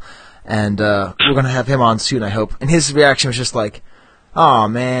well. And we're going to have him on soon, I hope. And his reaction was just like, "Oh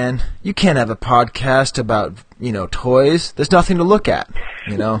man, you can't have a podcast about, toys. There's nothing to look at,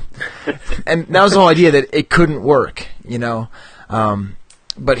 And that was the whole idea, that it couldn't work,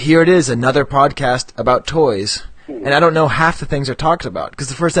 But here it is, another podcast about toys. And I don't know half the things they're talking about. Because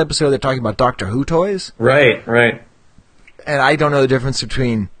the first episode, they're talking about Doctor Who toys. Right. And I don't know the difference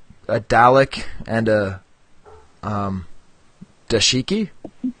between a Dalek and a dashiki.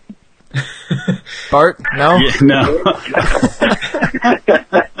 Bart, no? Yeah, no.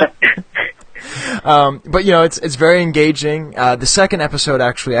 But it's very engaging. The second episode,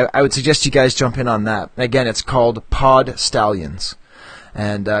 actually, I would suggest you guys jump in on that. Again, it's called Pod Stallions,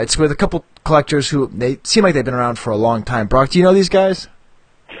 and it's with a couple collectors who they seem like they've been around for a long time. Broc, do you know these guys?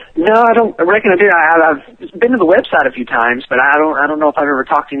 No, I don't. I reckon I do. I've been to the website a few times, but I don't know if I've ever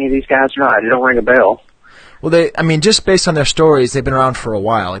talked to any of these guys or not. It don't ring a bell. Well, just based on their stories, they've been around for a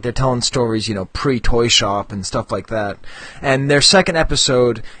while. Like, they're telling stories, pre-Toy Shop and stuff like that. And their second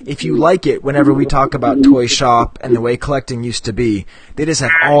episode, if you like it, whenever we talk about Toy Shop and the way collecting used to be, they just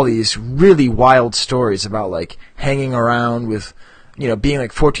have all these really wild stories about, like, hanging around with, being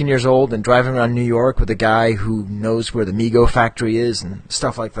like 14 years old and driving around New York with a guy who knows where the Mego factory is and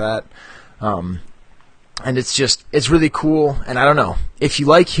stuff like that. And it's really cool. And I don't know, if you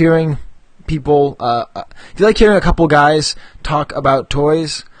like hearing people, if you like hearing a couple guys talk about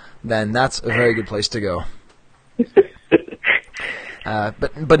toys, then that's a very good place to go.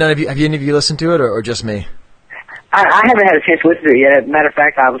 But none of you, have any of you listened to it, or just me? I haven't had a chance to listen to it yet. As a matter of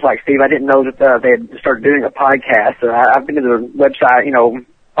fact, I was like Steve, I didn't know that they had started doing a podcast. I've been to the website,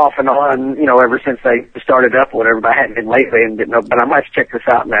 off and on, ever since they started up or whatever, but I hadn't been lately and didn't know. But I might check this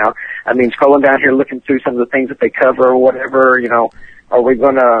out now. I mean, scrolling down here, looking through some of the things that they cover or whatever, are we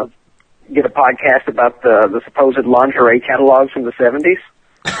going to get a podcast about the supposed lingerie catalogs from the 70s?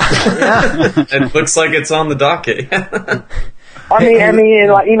 Yeah. It looks like it's on the docket. I mean,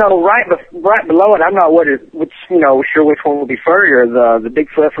 like, right below it, I'm not sure which one will be furrier, the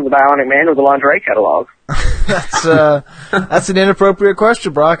Bigfoot from the Bionic Man or the lingerie catalog. That's an inappropriate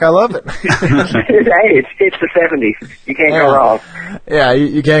question, Broc. I love it. Hey, it's the 70s. You can't go wrong. Yeah,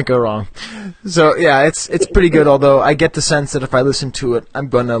 you can't go wrong. So yeah, it's pretty good. Although I get the sense that if I listen to it, I'm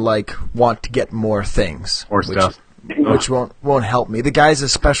gonna want to get more things, stuff, which won't help me. The guy's a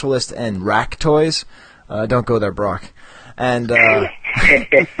specialist in rack toys. Don't go there, Broc. And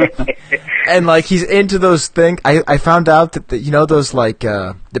and like he's into those things. I found out that those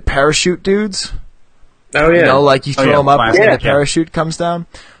the parachute dudes. Oh yeah. Like you throw them up and the parachute comes down.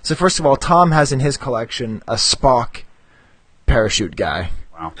 So first of all, Tom has in his collection a Spock parachute guy.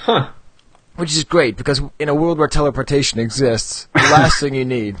 Wow. Huh. Which is great, because in a world where teleportation exists, the last thing you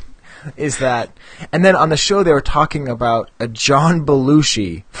need is that. And then on the show they were talking about a John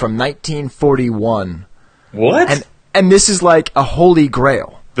Belushi from 1941. What? And this is like a holy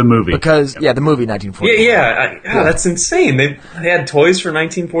grail. The movie. Because, the movie 1941. Yeah. That's insane. They had toys for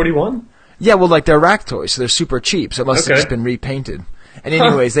 1941? Yeah, well, they're rack toys, so they're super cheap, so it must have just been repainted. And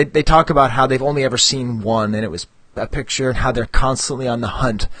anyways, they talk about how they've only ever seen one, and it was a picture, and how they're constantly on the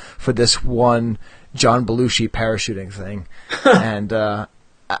hunt for this one John Belushi parachuting thing. And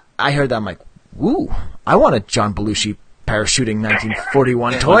I heard that, I'm like, ooh, I want a John Belushi parachuting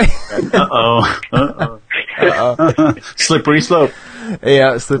 1941 toy. Slippery slope.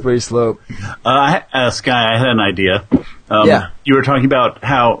 Yeah, slippery slope. Skye, I had an idea. Yeah. You were talking about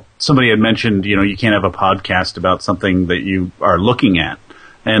how somebody had mentioned, you can't have a podcast about something that you are looking at.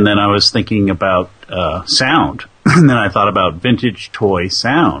 And then I was thinking about sound. And then I thought about vintage toy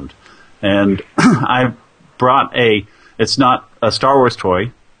sound. And I brought it's not a Star Wars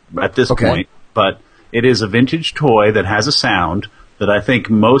toy at this point, but it is a vintage toy that has a sound that I think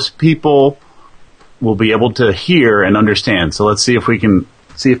most people will be able to hear and understand. So let's see if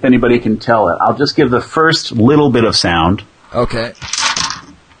anybody can tell it. I'll just give the first little bit of sound. Okay.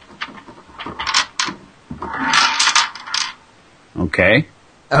 Okay.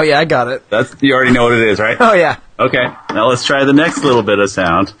 Oh yeah, I got it. You already know what it is, right? Oh yeah. Okay. Now let's try the next little bit of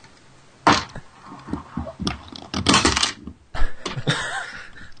sound.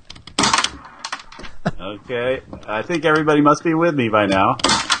 Okay. I think everybody must be with me by now.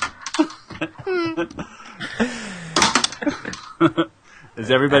 Does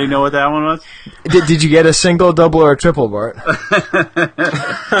everybody know what that one was? Did you get a single, double, or a triple, Bart?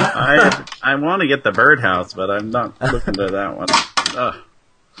 I want to get the birdhouse, but I'm not looking to that one.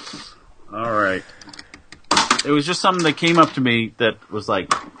 All right. It was just something that came up to me that was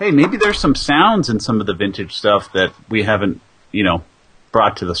like, hey, maybe there's some sounds in some of the vintage stuff that we haven't,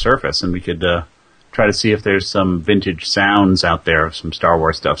 brought to the surface, and we could try to see if there's some vintage sounds out there of some Star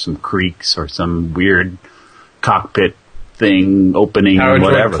Wars stuff, some creaks or some weird cockpit thing opening Power or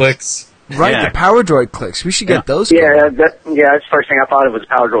whatever. droid clicks. Right, Yeah. the power droid clicks. We should get those. Yeah, that's the first thing I thought of was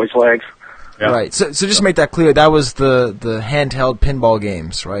Power Droid's legs. Yeah. Right. So just to make that clear, that was the handheld pinball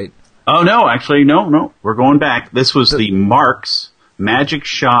games, right? Oh, no, actually, no. We're going back. This was the Marks Magic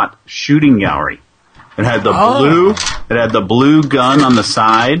Shot Shooting Gallery. It had the blue gun on the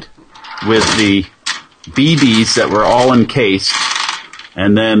side with the BBs that were all encased,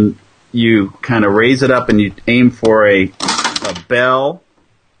 and then you kind of raise it up and you aim for a bell.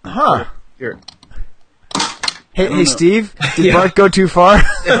 Huh. Here. Hey, Steve, did Bart go too far?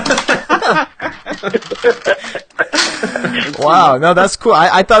 Wow, no, that's cool.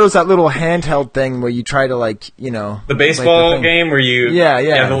 I thought it was that little handheld thing where you try to, The baseball game where you...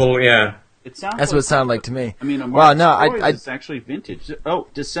 Yeah. The little, It sounds That's what it sounded like to me. I mean, wow, no, it's actually vintage. Oh,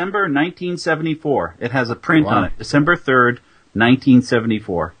 December 1974. It has a print on it. December 3rd,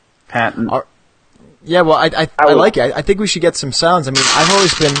 1974. Patent. Yeah, well, I like it. I think we should get some sounds. I mean, I've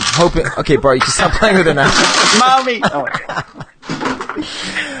always been hoping... Okay, Bart, you can stop playing with it now. Mommy!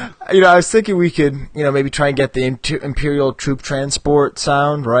 I was thinking we could, maybe try and get the Imperial Troop Transport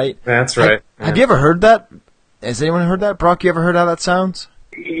sound, right? That's right. Have you ever heard that? Has anyone heard that? Brock, you ever heard how that sounds?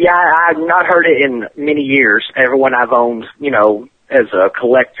 Yeah, I've not heard it in many years. Everyone I've owned, as a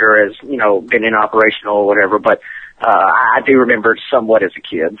collector, has, been in operational or whatever, but I do remember it somewhat as a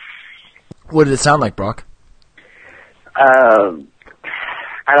kid. What did it sound like, Brock? I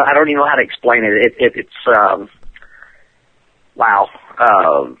don't even know how to explain it. It's wow,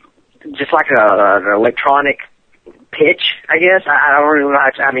 just like an electronic pitch, I guess. I don't really know how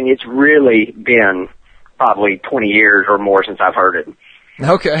to, I mean, it's really been probably 20 years or more since I've heard it.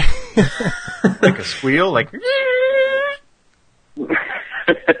 Okay. Like a squeal, like...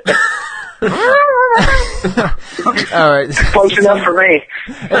 All right. Close enough for me.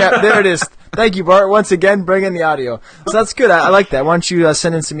 Yeah, there it is. Thank you, Bart. Once again, bring in the audio. So that's good. I like that. Why don't you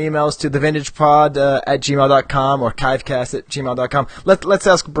send in some emails to thevintagepod at gmail.com or chivecast at gmail.com. Let's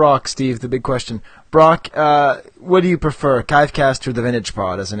ask Broc, Steve, the big question. Broc, what do you prefer, Chivecast or the Vintage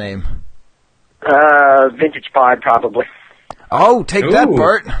Pod as a name? Vintage Pod, probably. Oh, take that,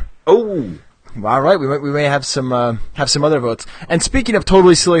 Bart. Oh. All right, we may have some other votes. And speaking of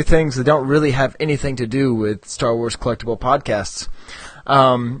totally silly things that don't really have anything to do with Star Wars collectible podcasts,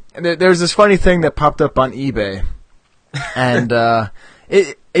 there's this funny thing that popped up on eBay, and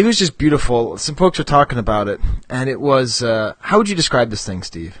it was just beautiful. Some folks were talking about it, and it was how would you describe this thing,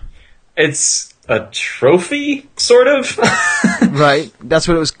 Steve? It's a trophy, sort of. Right, that's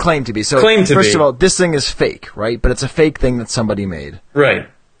what it was claimed to be. So first of all, this thing is fake, right? But it's a fake thing that somebody made. Right.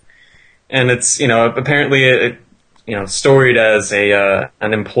 And it's, apparently storied as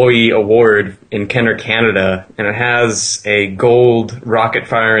an employee award in Kenner, Canada, and it has a gold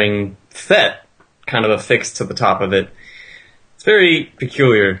rocket-firing Fett kind of affixed to the top of it. It's very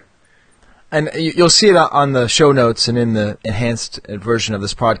peculiar. And you'll see it on the show notes and in the enhanced version of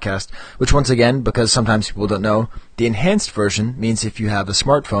this podcast, which once again, because sometimes people don't know, the enhanced version means if you have a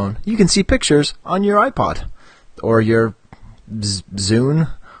smartphone, you can see pictures on your iPod or your Zune.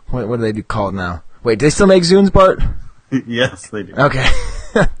 What do they call it now? Wait, do they still make Zunes, Bart? Yes, they do. Okay.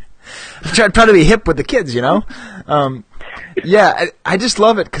 Try to be hip with the kids, Yeah, I just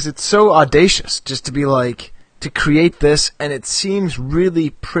love it because it's so audacious just to be like, to create this, and it seems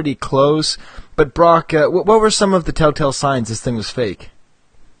really pretty close. But Broc, what were some of the telltale signs this thing was fake?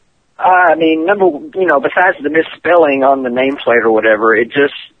 I mean, besides the misspelling on the nameplate or whatever,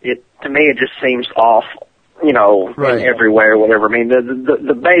 to me it just seems off. Right. Everywhere, whatever. I mean,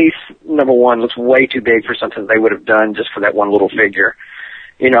 the base, number one, looks way too big for something they would have done just for that one little figure.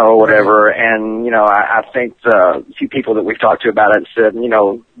 or whatever. And, I think the few people that we've talked to about it said,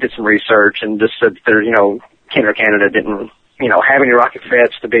 did some research and just said that, Kenner Canada didn't, have any rocket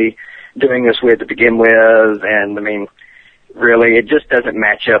Fetts to be doing this with to begin with. And, I mean, really, it just doesn't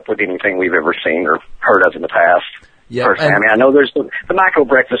match up with anything we've ever seen or heard of in the past. Yeah, personally. I mean, I know there's the Micro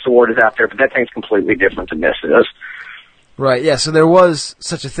Breakfast Award is out there, but that thing's completely different than this is. Right, yeah, so there was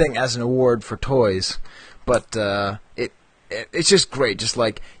such a thing as an award for toys, but it's just great. Just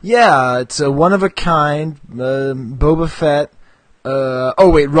like, yeah, it's a one-of-a-kind Boba Fett.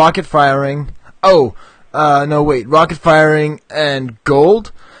 Rocket firing. Rocket firing and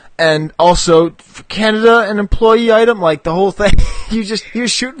gold. And also, for Canada, an employee item, like the whole thing. You're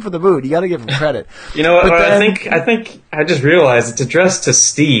shooting for the moon. You got to give him credit. You know what? I think I just realized it's addressed to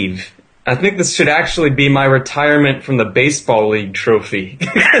Steve. I think this should actually be my retirement from the baseball league trophy.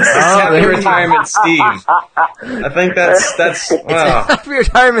 Happy retirement, Steve. I think that's wow. Happy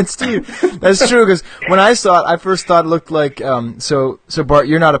retirement, Steve. That's true, because when I saw it, I first thought it looked like so Bart,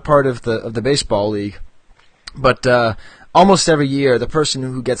 you're not a part of the baseball league, but almost every year the person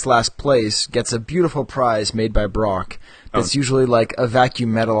who gets last place gets a beautiful prize made by Broc. That's usually like a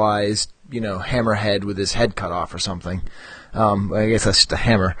vacuum metallized, hammerhead with his head cut off or something. I guess that's just a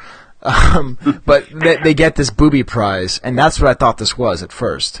hammer. But they get this booby prize, and that's what I thought this was at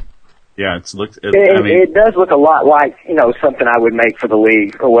first. Yeah, it does look a lot like, something I would make for the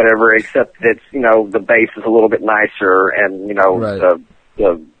league or whatever, except that it's, the base is a little bit nicer and, right.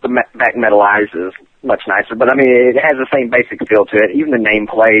 the back metallized is much nicer. But, I mean, it has the same basic feel to it, even the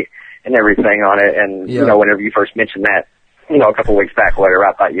nameplate and everything on it. And, whenever you first mentioned that, a couple of weeks back or whatever,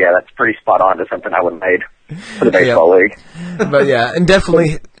 I thought, yeah, that's pretty spot on to something I would have made for the baseball league. But yeah, and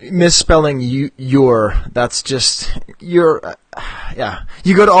definitely misspelling that's just, you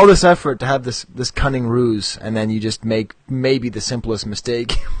go to all this effort to have this cunning ruse, and then you just make maybe the simplest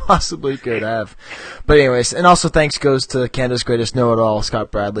mistake you possibly could have. But anyways, and also thanks goes to Canada's greatest know-it-all,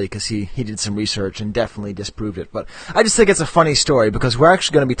 Scott Bradley, because he did some research and definitely disproved it. But I just think it's a funny story, because we're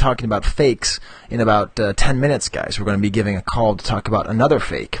actually going to be talking about fakes in about 10 minutes, guys. We're going to be giving a call to talk about another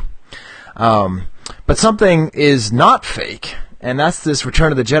fake. But something is not fake, and that's this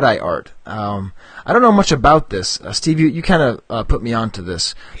Return of the Jedi art. I don't know much about this. Steve, you kind of put me onto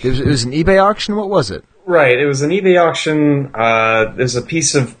this. It was an eBay auction? What was it? Right, it was an eBay auction. There's a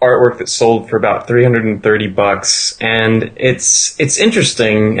piece of artwork that sold for about $330, and it's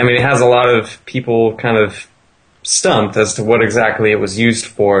interesting. I mean, it has a lot of people kind of stumped as to what exactly it was used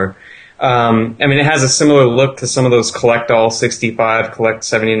for. I mean, it has a similar look to some of those Collect All 65, Collect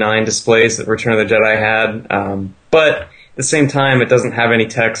 79 displays that Return of the Jedi had, but at the same time, it doesn't have any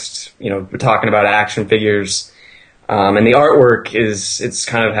text. We're talking about action figures, and the artwork it's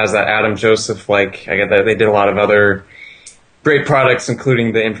kind of has that Adam Joseph like. I get that they did a lot of other great products,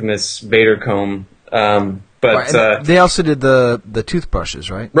 including the infamous Vader comb. But right, they also did the toothbrushes,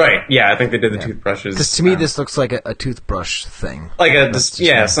 right? Right. Yeah, I think they did the toothbrushes. Because to me, this looks like a toothbrush thing. Like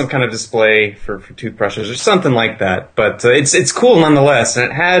some kind of display for toothbrushes or something like that. But it's cool nonetheless,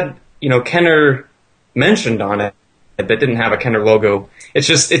 and it had Kenner mentioned on it. That didn't have a Kenner logo. It's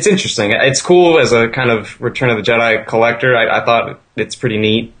interesting. It's cool as a kind of Return of the Jedi collector. I thought it's pretty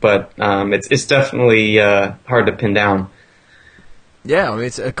neat, but it's definitely hard to pin down. Yeah, I mean,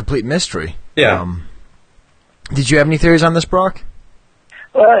 it's a complete mystery. Yeah. Did you have any theories on this, Broc?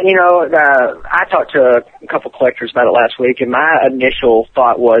 Well, I talked to a couple collectors about it last week, and my initial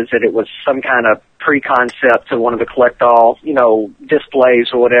thought was that it was some kind of pre-concept to one of the collect-all, displays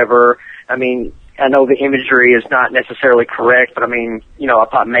or whatever. I mean, I know the imagery is not necessarily correct, but I mean, I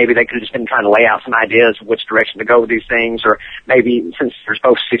thought maybe they could have just been trying to lay out some ideas of which direction to go with these things, or maybe since there's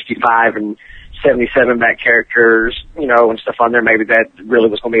both 65 and 77 back characters, and stuff on there, maybe that really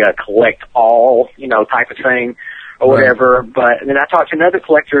was going to be a collect all, type of thing or whatever. Right. But then I talked to another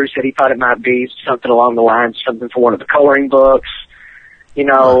collector who said he thought it might be something along the lines, something for one of the coloring books,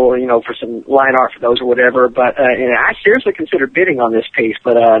 for some line art for those or whatever. But, and I seriously considered bidding on this piece,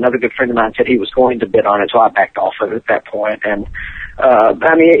 but, another good friend of mine said he was going to bid on it, so I backed off of it at that point. And,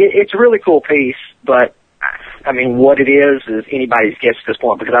 I mean, it's a really cool piece, but, I mean, what it is anybody's guess at this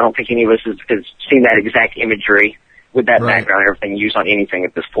point, because I don't think any of us has seen that exact imagery with that background and everything used on anything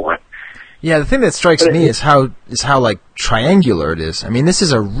at this point. Yeah, the thing that strikes me is how like triangular it is. I mean, this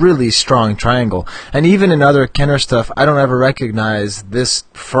is a really strong triangle, and even in other Kenner stuff, I don't ever recognize this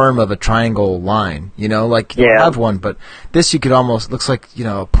firm of a triangle line. You don't have one, but this you could almost looks like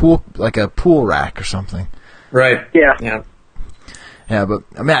a pool rack or something. Right. Yeah. Yeah, but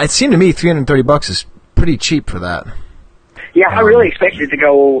I mean, it seemed to me $330 is pretty cheap for that. Yeah, I really expected it to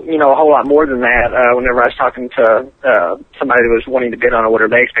go, a whole lot more than that. Whenever I was talking to somebody that was wanting to bid on it, whatever,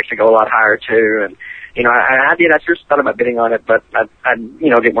 they expected to go a lot higher too. And I did. I just thought about bidding on it, but I didn't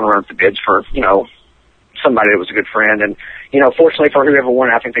want to run up the bids for somebody that was a good friend. And fortunately for whoever won,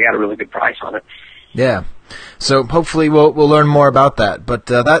 I think they got a really good price on it. Yeah. So hopefully we'll learn more about that. But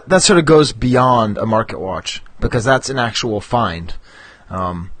that sort of goes beyond a market watch, because that's an actual find,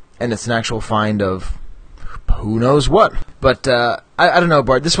 and it's an actual find of who knows what. But I don't know,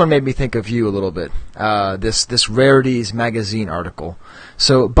 Bart. This one made me think of you a little bit. This Rarities magazine article.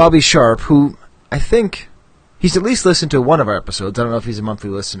 So Bobby Sharp, who I think he's at least listened to one of our episodes. I don't know if he's a monthly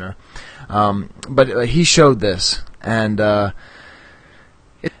listener, but he showed this. And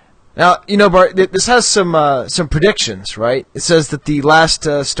now, Bart, this has some predictions, right? It says that the last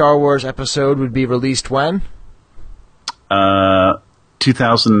Star Wars episode would be released when?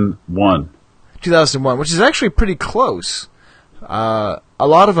 2001. 2001, which is actually pretty close. A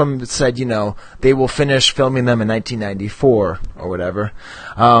lot of them said, they will finish filming them in 1994 or whatever.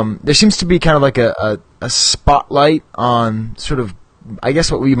 There seems to be kind of like a spotlight on sort of, I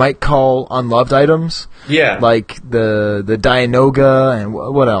guess, what we might call unloved items. Yeah. Like the Dianoga and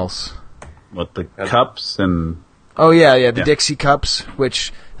what else? What, the cups and... Oh, yeah, the Dixie cups,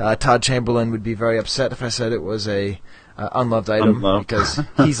 which Todd Chamberlain would be very upset if I said it was a unloved item. Because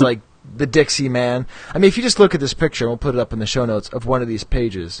he's like the Dixie man. I mean, if you just look at this picture, we'll put it up in the show notes of one of these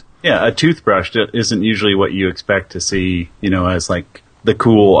pages. Yeah, a toothbrush isn't usually what you expect to see, as like the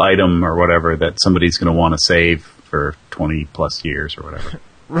cool item or whatever that somebody's going to want to save for 20 plus years or whatever.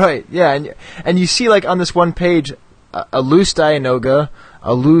 Right, yeah, and you see like on this one page a loose Dianoga,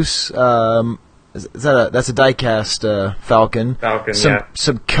 a loose that's a die-cast Falcon,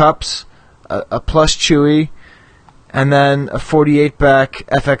 some cups, a plush Chewie, and then a 48-back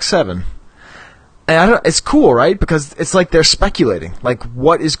FX7. And it's cool, right? Because it's like they're speculating, like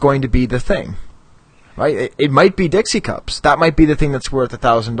what is going to be the thing, right? It might be Dixie cups. That might be the thing that's worth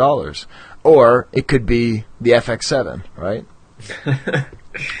 $1,000, or it could be the FX7, right? But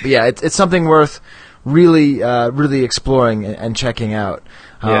yeah, it's something worth really exploring and checking out.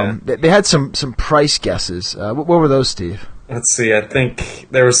 They had some price guesses. What were those, Steve? Let's see. I think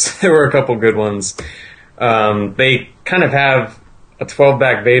there were a couple good ones. They kind of have a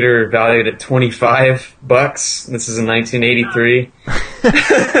 12-back Vader valued at $25. This is in 1983.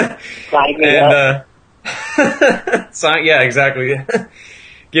 And yeah, exactly.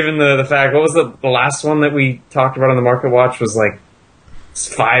 Given the fact, what was the last one that we talked about on the Market Watch was like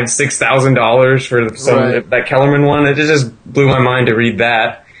 $5,000-$6,000 for that Kellerman one. It just blew my mind to read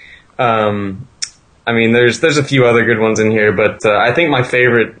that. I mean, there's a few other good ones in here, but I think my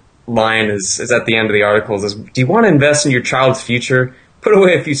favorite line is at the end of the article. Is, do you want to invest in your child's future? Put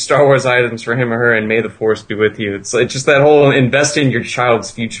away a few Star Wars items for him or her, and may the Force be with you. It's just that whole invest in your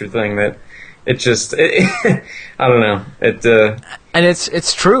child's future thing that I don't know. And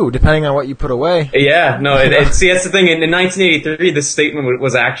it's true, depending on what you put away. Yeah, no, see, that's the thing. In 1983, this statement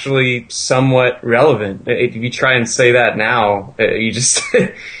was actually somewhat relevant. If you try and say that now, you just...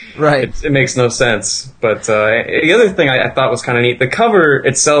 Right. It makes no sense. But the other thing I thought was kind of neat, the cover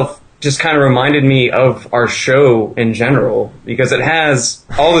itself just kind of reminded me of our show in general, because it has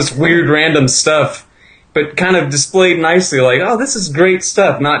all this weird random stuff, but kind of displayed nicely, like, oh, this is great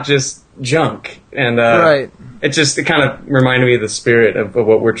stuff, not just junk. And right. It kind of reminded me of the spirit of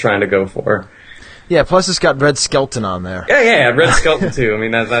what we're trying to go for. Yeah, plus it's got Red Skelton on there. Yeah, Red Skelton too. I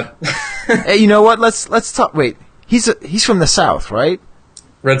mean, that. Hey, you know what? Let's talk. Wait, he's from the South, right?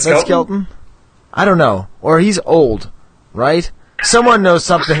 Red Skelton? I don't know. Or he's old, right? Someone knows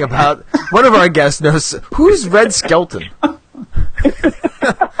something about... One of our guests knows... Who's Red Skelton?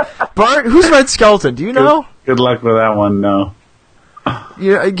 Bart, who's Red Skelton? Do you know? Good luck with that one, no.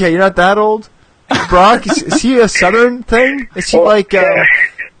 You're not that old? Broc, is he a Southern thing? Is he like...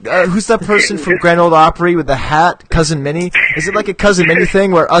 who's that person from Grand Ole Opry with the hat? Cousin Minnie? Is it like a Cousin Minnie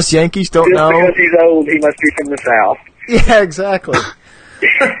thing where us Yankees don't know? Just because he's old, he must be from the South. Yeah, exactly.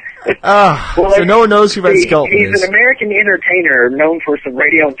 So no one knows who Red Skelton is. He's an American entertainer known for some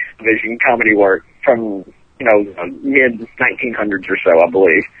radio and television comedy work from, mid-1900s or so, I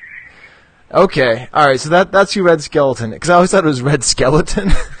believe. Okay, all right, so that's your Red Skeleton, because I always thought it was Red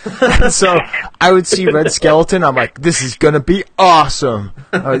Skeleton. So I would see Red Skeleton, I'm like, this is going to be awesome.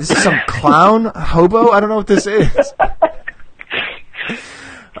 This is some clown hobo? I don't know what this is.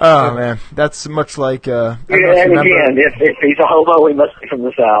 Oh, man, that's much like... and again, if he's a hobo, he must be from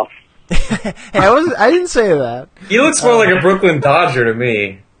the South. Hey, I didn't say that. He looks more like a Brooklyn Dodger to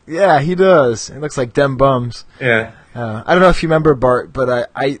me. Yeah, he does. It looks like dem bums. Yeah. I don't know if you remember, Bart,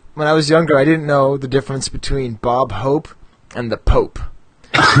 but I when I was younger, I didn't know the difference between Bob Hope and the Pope.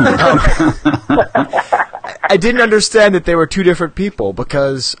 I didn't understand that they were two different people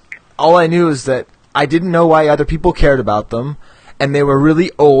because all I knew is that I didn't know why other people cared about them, and they were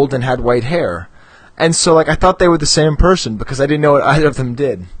really old and had white hair. And so, I thought they were the same person because I didn't know what either of them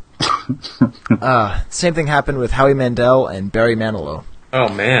did. Same thing happened with Howie Mandel and Barry Manilow. Oh,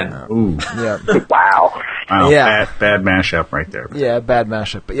 man. Ooh. Yeah. Wow. Yeah. Bad mashup right there. Yeah, bad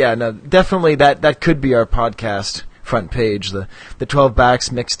mashup. But yeah, no, definitely that could be our podcast front page. The 12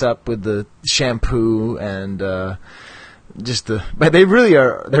 backs mixed up with the shampoo and but they're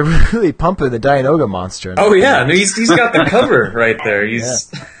really pumping the Dianoga monster. Oh yeah, no, he's got the cover right there. He's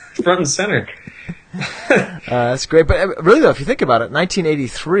front and center. That's great. But really though, if you think about it,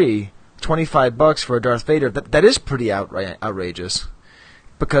 1983, $25 for a Darth Vader, that is pretty outrageous.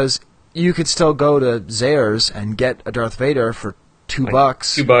 Because you could still go to Zayre's and get a Darth Vader for $2.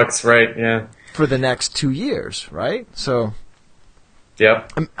 $2, right? Yeah. For the next 2 years, right? So.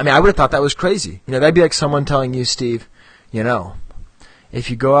 Yep. I mean, I would have thought that was crazy. That'd be like someone telling you, Steve, if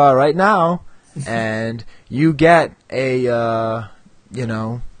you go out right now and you get a, I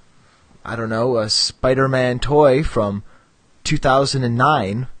don't know, a Spider-Man toy from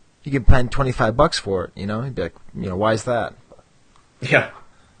 2009, you can spend $25 for it. You'd be like, why is that? Yeah.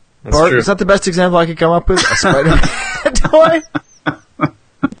 That's Bart, true. is that the best example I could come up with? A Spider-Man toy?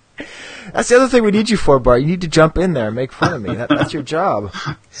 That's the other thing we need you for, Bart. You need to jump in there and make fun of me. That's your job.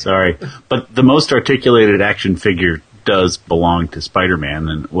 Sorry. But the most articulated action figure does belong to Spider-Man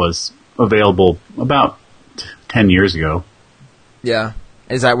and was available about 10 years ago. Yeah.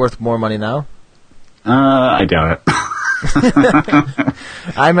 Is that worth more money now? I doubt it.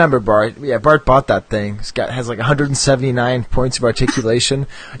 I remember Bart. Yeah, Bart bought that thing. Has 179 points of articulation.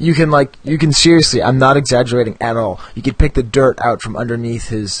 You can seriously, I'm not exaggerating at all. You could pick the dirt out from underneath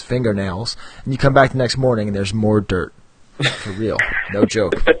his fingernails, and you come back the next morning and there's more dirt. For real. No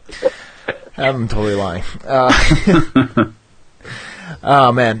joke. I'm totally lying.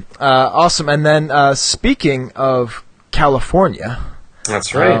 Oh, man. Awesome. And then, speaking of California.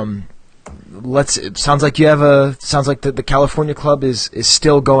 That's right. It sounds like the California Club is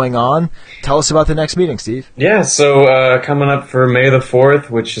still going on. Tell us about the next meeting, Steve. Yeah, so coming up for May the 4th,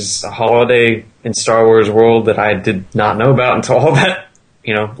 which is a holiday in Star Wars world that I did not know about until all that,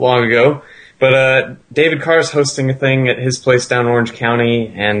 long ago. But David Carr's hosting a thing at his place down in Orange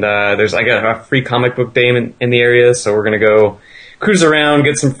County, and I got a free comic book day in the area, so we're going to go cruise around,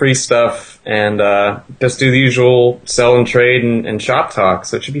 get some free stuff, and just do the usual sell and trade and shop talk,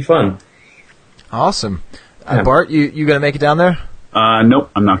 so it should be fun. Awesome. Bart, you going to make it down there?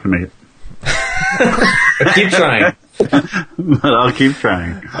 Nope, I'm not going to make it. Keep trying. But I'll keep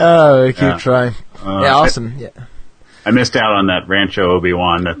trying. Oh, keep trying. Yeah, awesome. Yeah. I missed out on that Rancho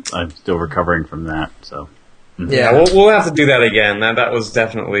Obi-Wan. I'm still recovering from that. So. Mm-hmm. Yeah, we'll have to do that again. That was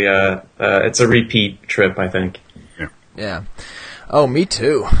definitely it's a repeat trip, I think. Yeah. Oh, me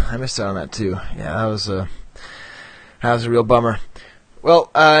too. I missed out on that too. Yeah, that was a real bummer.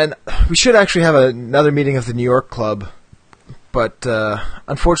 Well, we should actually have another meeting of the New York Club, but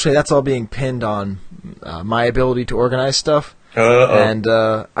unfortunately that's all being pinned on my ability to organize stuff. And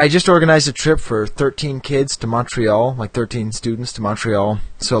I just organized a trip for 13 kids to Montreal, 13 students to Montreal.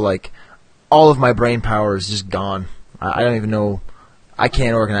 So, all of my brain power is just gone. I don't even know. I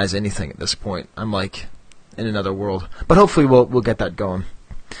can't organize anything at this point. I'm, in another world. But hopefully we'll get that going.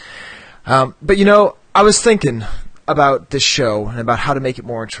 But, I was thinking about this show and about how to make it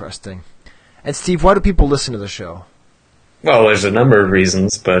more interesting. And Steve, why do people listen to the show? Well, there's a number of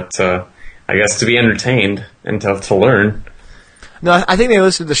reasons, but I guess to be entertained and to learn. No, I think they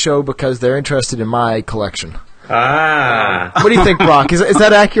listen to the show because they're interested in my collection. Ah. What do you think, Broc? Is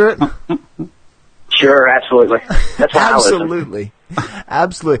that accurate? Sure, absolutely. That's why absolutely.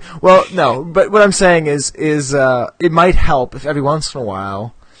 Absolutely. Well, no, but what I'm saying is it might help if every once in a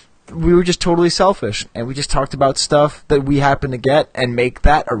while we were just totally selfish, and we just talked about stuff that we happen to get and make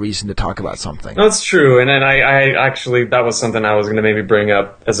that a reason to talk about something. That's true, and then I actually, that was something I was going to maybe bring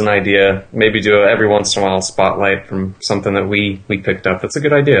up as an idea, maybe do every once in a while spotlight from something that we picked up. That's a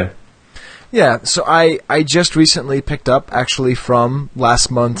good idea. Yeah, so I just recently picked up, actually from last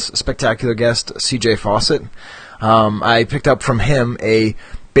month's spectacular guest, CJ Fawcett. I picked up from him a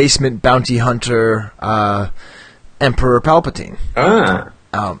Basement Bounty Hunter Emperor Palpatine. Ah.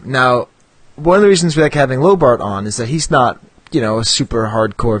 Now, one of the reasons we like having LoBarth on is that he's not, a super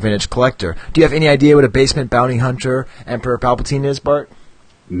hardcore vintage collector. Do you have any idea what a Basement Bounty Hunter Emperor Palpatine is, Bart?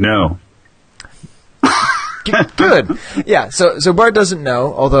 No. Good. Yeah, so Bart doesn't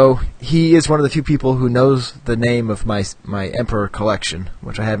know, although he is one of the few people who knows the name of my Emperor collection,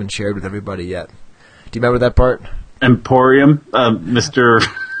 which I haven't shared with everybody yet. Do you remember that, Bart? Emporium, Mr.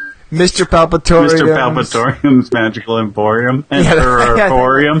 Palpatorium. Mr. Palpatorium's Magical Emporium.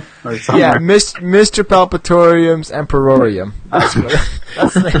 Emporium or something. Yeah, Mr. Palpatorium's Emperorium. That's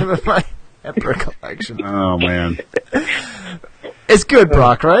the name of my Emperor collection. Oh, man. It's good,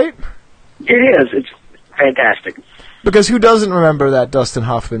 Broc, right? It is. It's fantastic. Because who doesn't remember that Dustin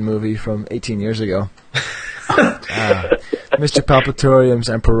Hoffman movie from 18 years ago? Mr. Palpatorium's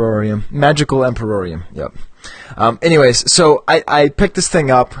Emperorium. Magical Emperorium. Yep. Anyways, so I picked this thing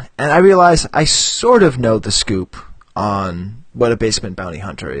up, and I realized I sort of know the scoop on what a basement bounty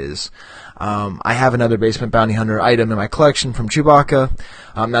hunter is. I have another basement bounty hunter item in my collection from Chewbacca.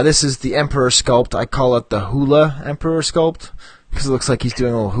 Now, this is the Emperor sculpt. I call it the Hula Emperor sculpt, because it looks like he's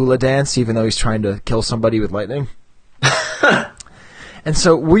doing a little hula dance, even though he's trying to kill somebody with lightning. And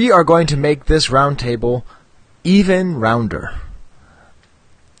so we are going to make this round table even rounder.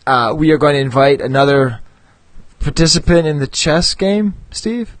 We are going to invite another participant in the chess game,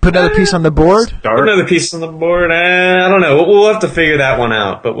 Steve? Put another piece on the board? Put another piece on the board? I don't know. We'll have to figure that one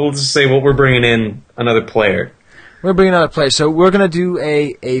out. But we'll just say we're bringing in another player. We're bringing another player. So we're going to do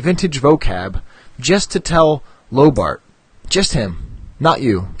a vintage vocab just to tell LoBarth. Just him. Not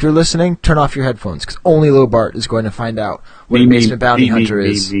you. If you're listening, turn off your headphones, because only LoBarth is going to find out what a basement bounty hunter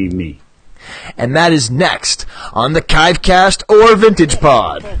is. Me. And that is next on the Chivecast or Vintage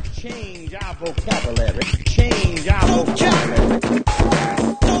Pod. Change our vocabulary. Change our vocabulary.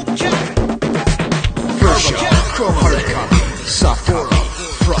 Sophora,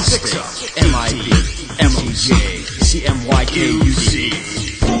 Frosty, MIB, MOJ, CMYKUC.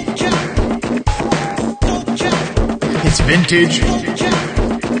 It's vintage.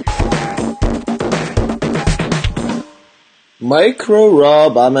 Micro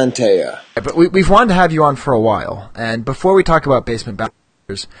Rob Amantea. But we've wanted to have you on for a while, and before we talk about basement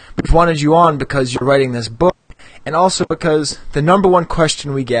bounties, we've wanted you on because you're writing this book, and also because the number one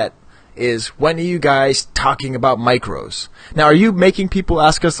question we get is, when are you guys talking about micros? Now, are you making people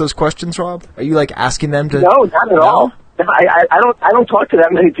ask us those questions, Rob? Are you like asking them to? No, not at all. I don't talk to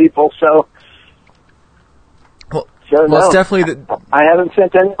that many people, so. Well, it's definitely I haven't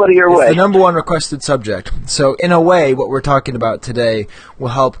sent anybody your way. It's the number one requested subject. So, in a way, what we're talking about today will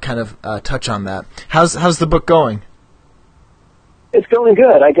help kind of touch on that. How's the book going? It's going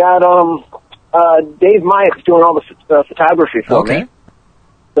good. I got Dave Myatt's doing all the photography for me.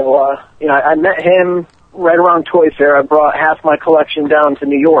 So, I met him right around Toy Fair. I brought half my collection down to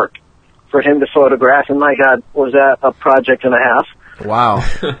New York for him to photograph, and my God, was that a project and a half. Wow.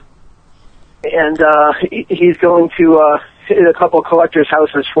 And he's going to hit a couple of collectors'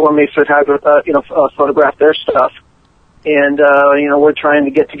 houses for me, photograph their stuff. And we're trying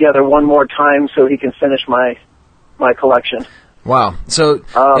to get together one more time so he can finish my collection. Wow. So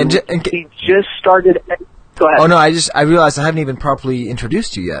he just started. Go ahead. Oh no, I realized I haven't even properly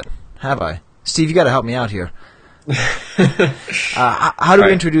introduced you yet, have I? Steve, you got to help me out here. How do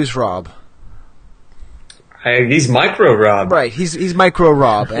we introduce Rob? He's Micro Rob. Right, he's Micro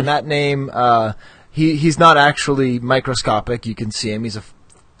Rob, and that name, he's not actually microscopic. You can see him; he's a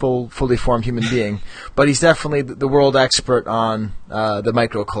fully formed human being, but he's definitely the world expert on the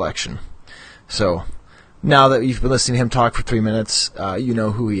micro collection. So now that you've been listening to him talk for 3 minutes, you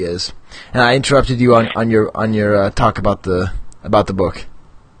know who he is. And I interrupted you on your talk about the book.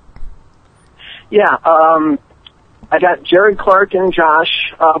 Yeah. I got Jared Clark and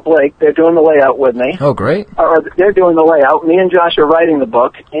Josh Blake. They're doing the layout with me. Oh, great. Or they're doing the layout. Me and Josh are writing the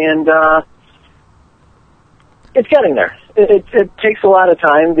book, and it's getting there. It takes a lot of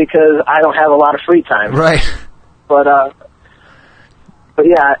time because I don't have a lot of free time. Right. But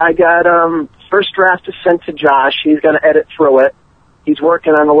yeah, I got first draft is sent to Josh. He's going to edit through it. He's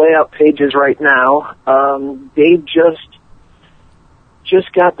working on the layout pages right now. Dave just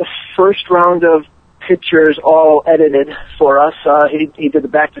got the first round of pictures all edited for us. He did the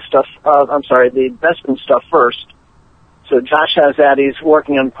the Bespin stuff first. So Josh has that. He's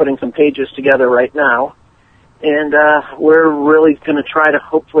working on putting some pages together right now. And we're really going to try to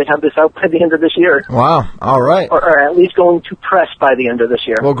hopefully have this out by the end of this year. Wow. All right. Or at least going to press by the end of this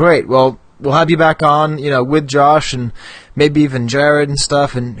year. Well, great. Well, we'll have you back on, with Josh and maybe even Jared and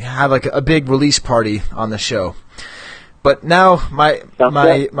stuff, and have like a big release party on the show. But now my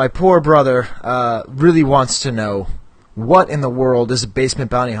poor brother really wants to know, what in the world is a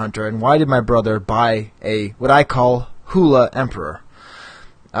basement bounty hunter, and why did my brother buy what I call Hula Emperor?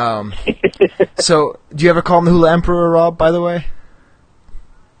 So, do you ever call him the Hula Emperor, Rob, by the way?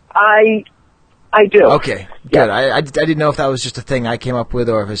 I do. Okay, good. Yeah. I didn't know if that was just a thing I came up with,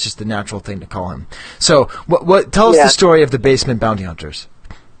 or if it's just a natural thing to call him. So, tell us the story of the basement bounty hunters.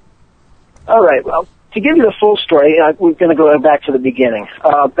 All right, well, to give you the full story, we're going to go back to the beginning.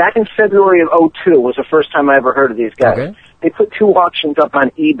 Back in February of 2002 was the first time I ever heard of these guys. Okay. They put 2 auctions up on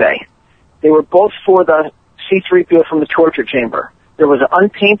eBay. They were both for the C-3PO from the torture chamber. There was an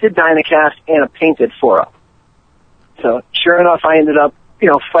unpainted Dynacast and a painted 4-up. So sure enough, I ended up,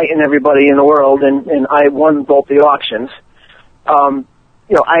 fighting everybody in the world, and I won both the auctions.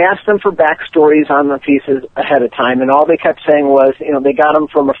 I asked them for backstories on the pieces ahead of time, and all they kept saying was, they got them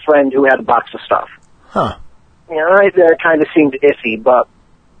from a friend who had a box of stuff. Huh. Right there kind of seemed iffy, but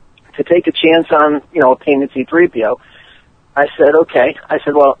to take a chance on, a painted C-3PO, I said, okay. I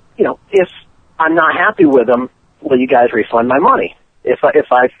said, well, if I'm not happy with them, will you guys refund my money if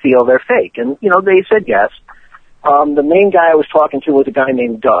I feel they're fake? And, they said yes. The main guy I was talking to was a guy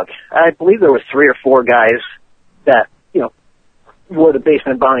named Doug. I believe there were 3 or 4 guys that, were the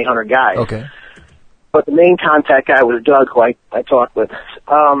Basement Bounty Hunter guys. Okay. But the main contact guy was Doug, who I talked with.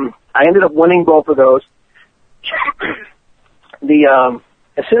 I ended up winning both of those.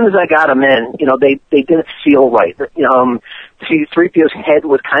 As soon as I got them in, they didn't feel right. The C-3PO's head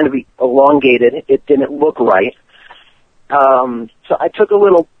was kind of elongated. It didn't look right. So I took a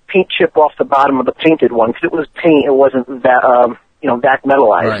little paint chip off the bottom of the painted one, because it was paint. It wasn't that, back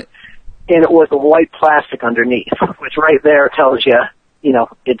metallized. Right. And it was a white plastic underneath, which right there tells you,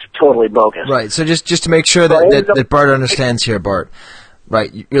 it's totally bogus. Right. So just to make sure that Bart understands here, Bart.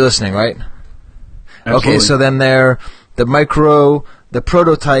 Right. You're listening, right? Absolutely. Okay. So then the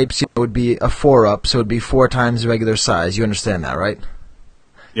prototypes would be a 4-up, so it would be 4 times the regular size. You understand that, right?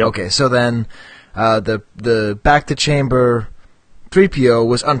 Yep. Okay. So then the back to chamber 3PO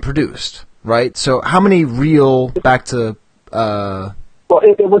was unproduced, right? So how many real back to well,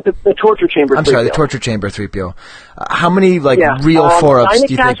 it was the torture chamber. I'm 3PO. sorry, the torture chamber 3PO. How many real 4-ups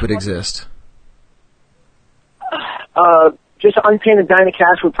do you think would exist? Just unpainted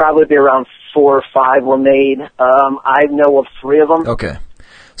Dynacast would probably be around 4 or 5 were made. I know of 3 of them. Okay,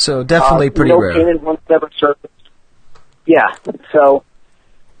 so definitely pretty rare. No painted ones never surfaced. Yeah, so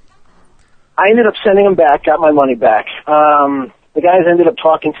I ended up sending them back, got my money back. The guys ended up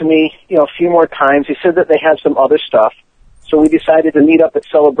talking to me, a few more times. He said that they had some other stuff. So we decided to meet up at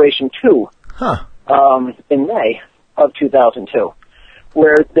Celebration 2 in May of 2002,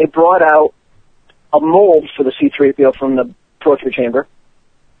 where they brought out a mold for the C-3PO from the torture chamber,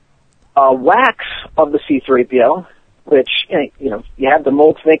 wax of the C-3PO, which, you have the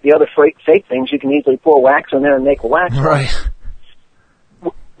mold to make the other fake things. You can easily pour wax in there and make a wax. Right.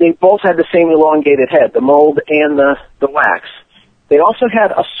 They both had the same elongated head, the mold and the wax. They also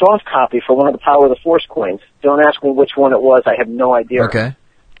had a soft copy for one of the Power of the Force coins. Don't ask me which one it was. I have no idea. Okay.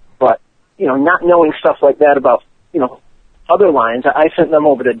 But, not knowing stuff like that about, other lines, I sent them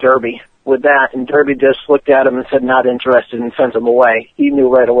over to Derby with that, and Derby just looked at them and said not interested and sent them away. He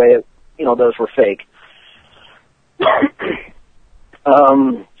knew right away, those were fake.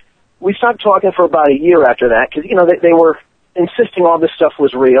 We stopped talking for about a year after that because, they were insisting all this stuff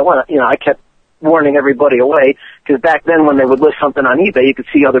was real, and, I kept warning everybody away, because back then when they would list something on eBay, you could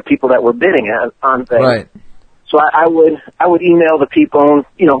see other people that were bidding on things. Right. So I would email the people and,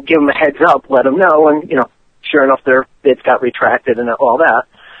 give them a heads up, let them know, and, sure enough, their bids got retracted and all that.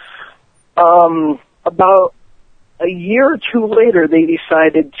 About a year or 2 later, they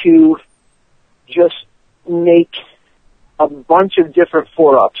decided to just make a bunch of different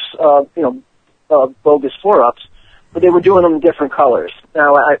 4-ups, bogus 4-ups, but they were doing them in different colors.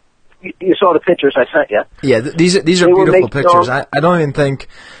 Now, you saw the pictures I sent you. Yeah, these are beautiful pictures. I don't even think...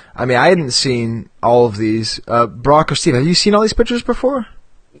 I hadn't seen all of these. Broc or Steve, have you seen all these pictures before?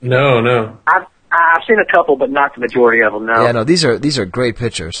 No. I've seen a couple, but not the majority of them, no. Yeah, no, these are great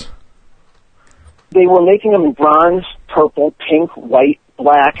pictures. They were making them in bronze, purple, pink, white,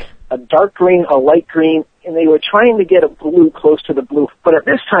 black, a dark green, a light green, and they were trying to get a blue close to the blue. But at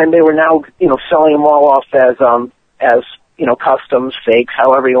this time, they were now, selling them all off as customs, fakes,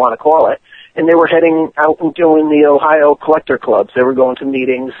 however you want to call it. And they were heading out and doing the Ohio collector clubs. They were going to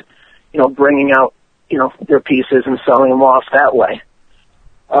meetings, bringing out, their pieces and selling them off that way.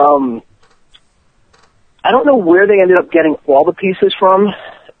 I don't know where they ended up getting all the pieces from.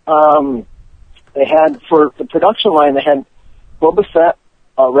 They had, for the production line, they had Boba Fett,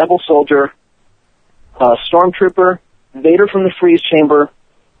 Rebel Soldier, Stormtrooper, Vader from the Freeze Chamber,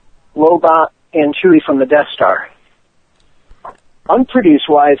 LoBarth, and Chewie from the Death Star.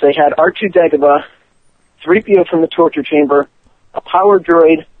 Unproduced-wise, they had R2 Dagobah, 3PO from the Torture Chamber, a Power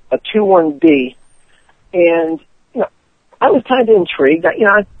Droid, a 2-1B, and, I was kind of intrigued.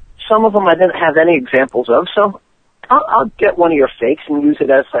 Some of them I didn't have any examples of, so I'll get one of your fakes and use it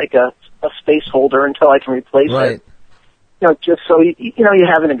as like a space holder until I can replace it. just so you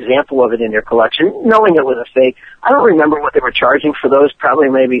have an example of it in your collection, knowing it was a fake. I don't remember what they were charging for those. Probably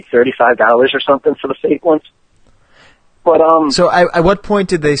maybe $35 or something for the fake ones. But So at what point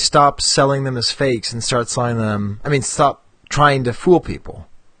did they stop selling them as fakes and start selling them? I mean, stop trying to fool people.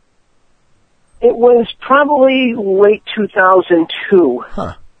 It was probably late 2002.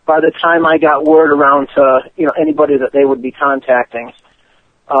 Huh. By the time I got word around to anybody that they would be contacting.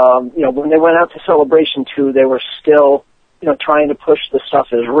 When they went out to Celebration 2, they were still trying to push the stuff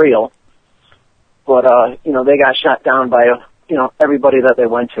as real. But they got shot down by everybody that they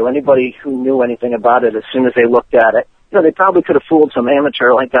went to. Anybody who knew anything about it, as soon as they looked at it, they probably could have fooled some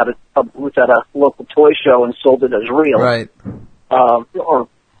amateur, like got a booth at a local toy show and sold it as real. Right. Or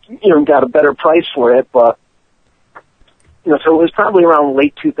got a better price for it, but so it was probably around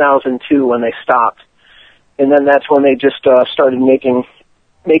late 2002 when they stopped, and then that's when they just started making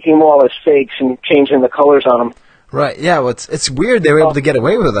them all as fakes and changing the colors on them. Right. Yeah. Well, it's weird they were able to get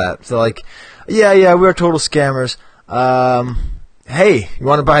away with that. So like, yeah, we're total scammers. Hey, you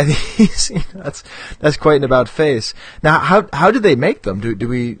want to buy these? That's quite an about face. Now, how did they make them? Do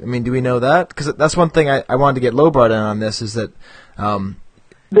we know that? Because that's one thing I wanted to get LoBarth in on this is that.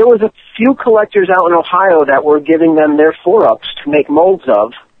 There was a few collectors out in Ohio that were giving them their 4-ups to make molds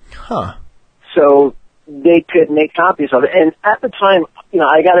of. Huh. So they could make copies of it. And at the time,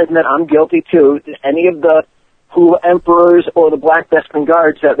 I got to admit, I'm guilty too. Any of the Hula Emperors or the Black Bespin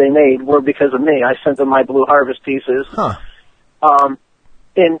Guards that they made were because of me. I sent them my Blue Harvest pieces. Huh.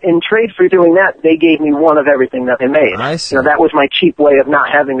 In trade for doing that, they gave me one of everything that they made. I see. That was my cheap way of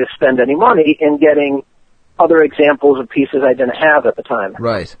not having to spend any money and getting other examples of pieces I didn't have at the time.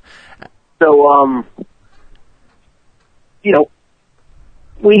 Right. So,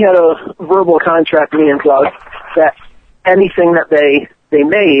 we had a verbal contract, me and Doug, that anything that they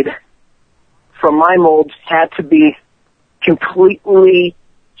made from my molds had to be completely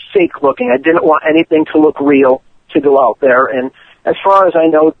fake looking. I didn't want anything to look real to go out there. And as far as I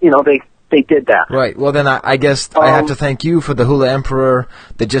know, they did that. Right. Well, then I guess I have to thank you for the Hula Emperor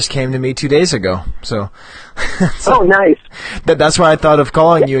that just came to me 2 days ago. So, oh, nice. That's why I thought of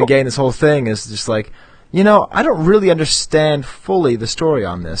calling you and getting this whole thing is just like, I don't really understand fully the story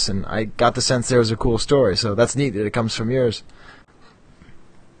on this, and I got the sense there was a cool story. So that's neat that it comes from yours.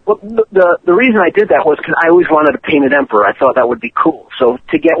 Well, the reason I did that was because I always wanted a painted Emperor. I thought that would be cool. So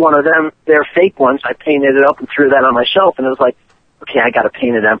to get one of them, their fake ones, I painted it up and threw that on my shelf, and it was like, okay, I got a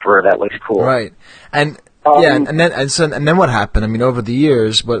painted Emperor. That looks cool. Right. And and then what happened? I mean, over the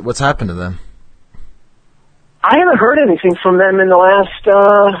years, what's happened to them? I haven't heard anything from them in the last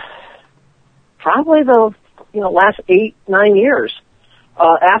probably the last 8-9 years.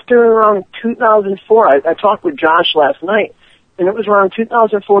 After around 2004, I talked with Josh last night, and it was around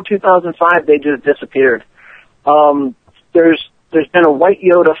 2004, 2005 they just disappeared. There's been a White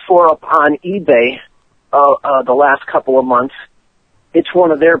Yoda 4-up on eBay the last couple of months. It's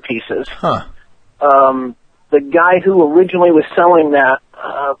one of their pieces. Huh. The guy who originally was selling that,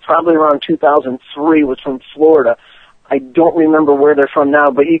 probably around 2003, was from Florida. I don't remember where they're from now,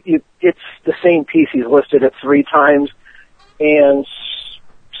 but it's the same piece. He's listed it 3 times and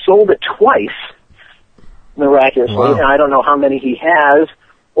sold it twice, miraculously. Wow. And I don't know how many he has,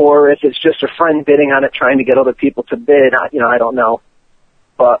 or if it's just a friend bidding on it, trying to get other people to bid. I don't know.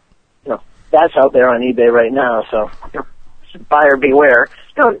 But, that's out there on eBay right now, so buyer beware.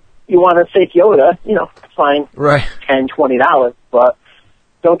 You want a fake Yoda, fine, right. $10, $20, but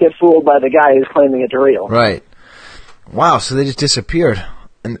don't get fooled by the guy who's claiming it's real. Right. Wow, so they just disappeared,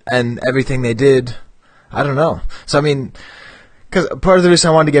 and everything they did, I don't know. So I mean, because part of the reason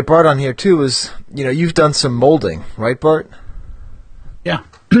I wanted to get Bart on here too is, you've done some molding, right, Bart? Yeah.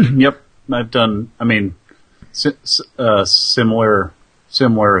 Yep. I've done. I mean, similar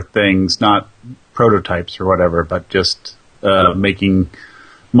things, not prototypes or whatever, but just making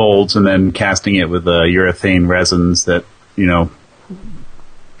molds and then casting it with urethane resins that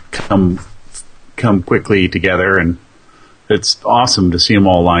come quickly together, and it's awesome to see them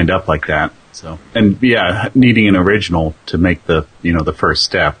all lined up like that. So, and yeah, needing an original to make the the first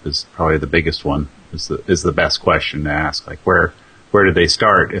step is probably the biggest one. Is the best question to ask. Like where do they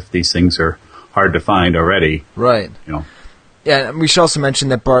start if these things are hard to find already? Right. Yeah, and we should also mention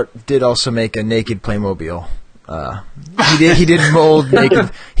that Bart did also make a naked Playmobil. He did mold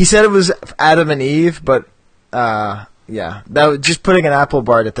naked. He said it was Adam and Eve, but yeah, just putting an apple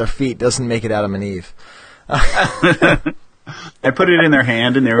Bart at their feet doesn't make it Adam and Eve. I put it in their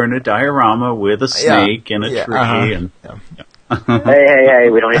hand, and they were in a diorama with a snake and a tree. And hey,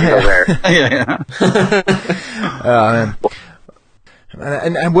 we don't need to go there. Yeah. Man.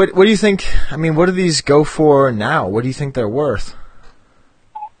 And what do you think? I mean, what do these go for now? What do you think they're worth?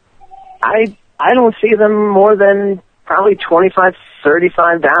 I don't see them more than probably $25,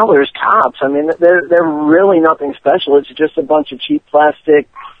 $35 tops. I mean, they're really nothing special. It's just a bunch of cheap plastic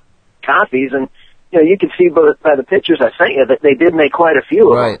copies, and you can see by the pictures I sent you that they did make quite a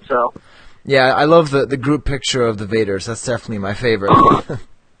few of them. So. Yeah, I love the group picture of the Vaders. That's definitely my favorite.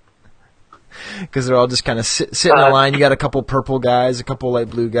 Because they're all just kind of sitting in a line. You got a couple purple guys, a couple light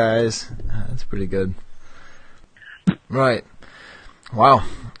blue guys. That's pretty good. Right. Wow.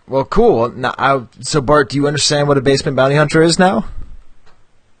 Well, cool. Now, so, Bart, do you understand what a basement bounty hunter is now?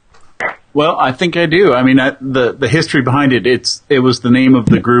 Well, I think I do. I mean, the history behind it, it was the name of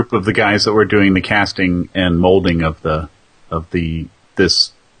the group of the guys that were doing the casting and molding of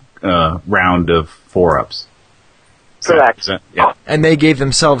this round of 4-ups. Correct. Yeah. And they gave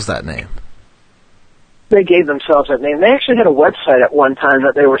themselves that name. They gave themselves that name. They actually had a website at one time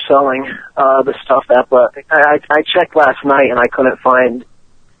that they were selling the stuff at, but I checked last night and I couldn't find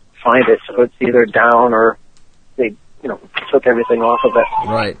it. So it's either down or they took everything off of it.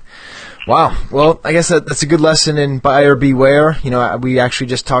 Right. Wow. Well, I guess that's a good lesson in buyer beware. We actually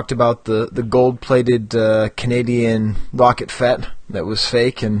just talked about the gold-plated Canadian rocket Fett that was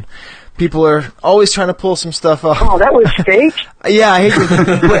fake, and people are always trying to pull some stuff off. Oh, that was fake? Yeah, I hate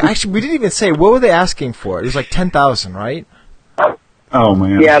to. Wait, actually, we didn't even say, what were they asking for? It was like $10,000, right? Oh,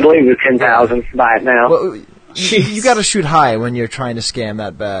 man. Yeah, I believe it was $10,000. Buy it now. Well, you got to shoot high when you're trying to scam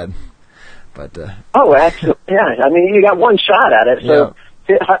that bad. But oh, actually, yeah. I mean, you got one shot at it, so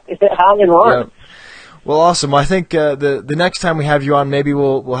hit high and run. Yeah. Well, awesome. I think the next time we have you on, maybe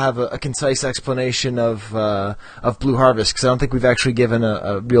we'll have a concise explanation of Blue Harvest, because I don't think we've actually given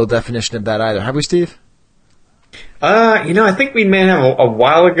a real definition of that either. Have we, Steve? I think we may have a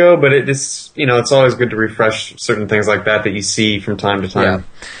while ago, but it's always good to refresh certain things like that you see from time to time. Yeah.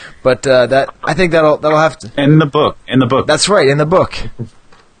 But I think that'll have to in the book. That's right, in the book.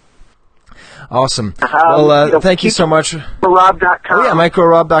 Awesome. Well, thank you so much. MicroRob.com. Oh yeah,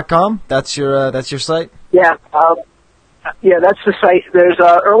 MicroRob.com. That's your site. Yeah. Yeah, that's the site. There's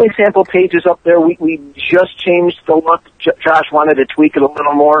early sample pages up there. We just changed the look. Josh wanted to tweak it a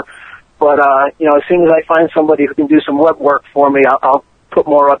little more, but as soon as I find somebody who can do some web work for me, I'll put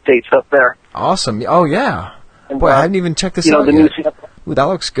more updates up there. Awesome. Oh yeah. And, boy, I haven't even checked this out the yet. new. Ooh, that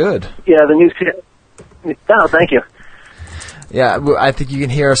looks good. Yeah, the new. Oh, thank you. Yeah, I think you can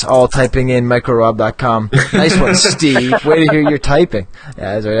hear us all typing in microrob.com. Nice one, Steve. Way to hear your typing.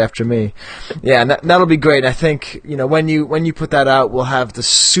 Yeah, that's right after me. Yeah, and that'll be great. I think, when you put that out, we'll have the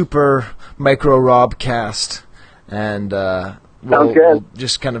super Micro Rob cast, and we'll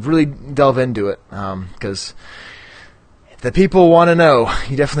just kind of really delve into it, because the people want to know.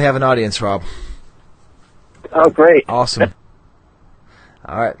 You definitely have an audience, Rob. Oh, great. Awesome.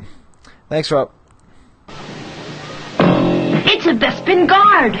 All right. Thanks, Rob. It's a Bespin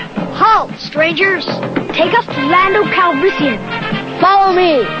guard! Halt, strangers! Take us to Lando Calrissian. Follow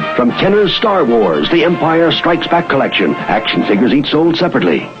me! From Kenner's Star Wars, The Empire Strikes Back collection. Action figures each sold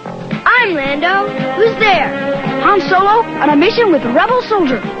separately. I'm Lando. Who's there? Han Solo on a mission with a rebel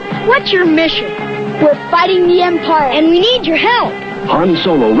soldier. What's your mission? We're fighting the Empire, and we need your help. Han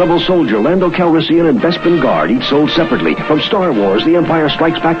Solo, Rebel Soldier, Lando Calrissian, and Bespin Guard, each sold separately. From Star Wars, The Empire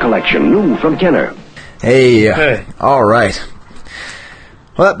Strikes Back collection. New from Kenner. Hey. All right.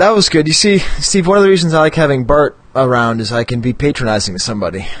 Well, that was good. You see, Steve, one of the reasons I like having Bart around is I can be patronizing to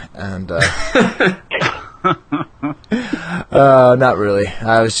somebody. And, not really.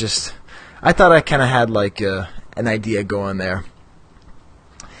 I thought I kind of had, an idea going there.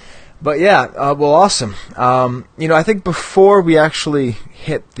 But yeah, well, awesome. I think before we actually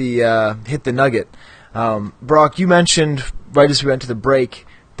hit the nugget, Broc, you mentioned, right as we went to the break,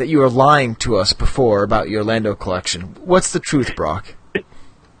 that you were lying to us before about your Lando collection. What's the truth, Broc?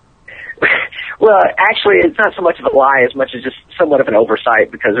 Well, actually, it's not so much of a lie as much as just somewhat of an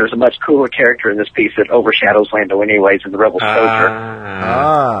oversight, because there's a much cooler character in this piece that overshadows Lando anyways in the Rebel Soldier.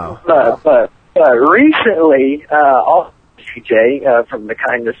 But recently, CJ, from the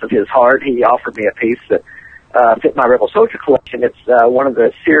kindness of his heart, he offered me a piece that fit my Rebel Soldier collection. It's one of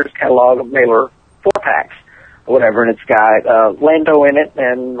the Sears catalog mailer 4-packs or whatever, and it's got Lando in it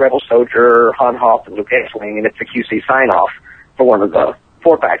and Rebel Soldier, Han Hoth, and Luke Esling, and it's a QC sign-off for one of the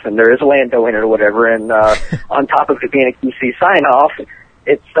 4-packs, and there is a Lando in it or whatever, and on top of it being a QC sign-off,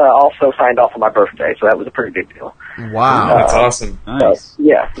 it's also signed off on my birthday, so that was a pretty big deal. Wow, that's awesome. Nice.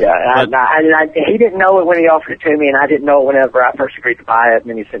 Yeah. He didn't know it when he offered it to me, and I didn't know it whenever I first agreed to buy it, and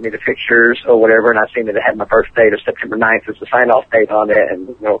then he sent me the pictures or whatever, and I seen that it had my birth date of September 9th as the sign-off date on it, and,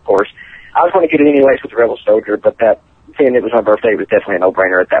 of course, I was going to get it anyways with the Rebel Soldier, but that seeing it was my birthday, it was definitely a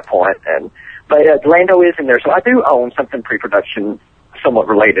no-brainer at that point. But Lando is in there, so I do own something pre-production, somewhat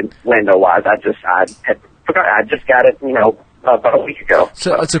related Lando-wise. I just got it, about a week ago.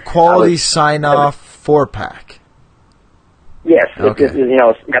 So it's a quality sign-off 4-pack. Yes, okay.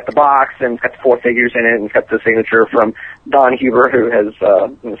 It's got the box, and it's got the 4 figures in it, and it's got the signature from Don Huber, who has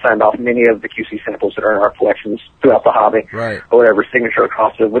signed off many of the QC samples that are in our collections throughout the hobby. Right. Or whatever signature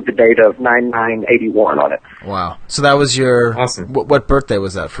across it, with the date of 9/9/81 on it. Wow. So that was your... Awesome. What birthday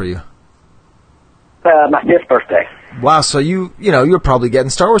was that for you? My 5th birthday. Wow, so you were probably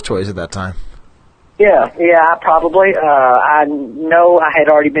getting Star Wars toys at that time. Yeah, probably. I know I had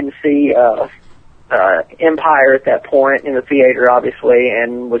already been to see Empire at that point in the theater, obviously,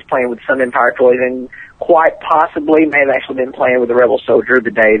 and was playing with some Empire toys, and quite possibly may have actually been playing with the Rebel Soldier the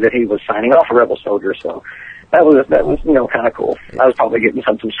day that he was signing off a Rebel Soldier. So that was kind of cool. I was probably getting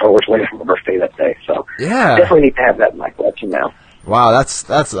something Star Wars later for my birthday that day. So yeah, definitely need to have that in my collection now. Wow,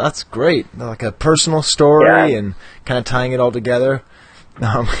 that's great. Like a personal story and kind of tying it all together.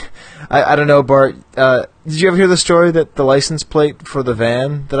 I don't know, Bart. Did you ever hear the story that the license plate for the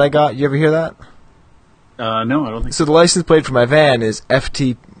van that I got? You ever hear that? No, I don't think so. So the license plate for my van is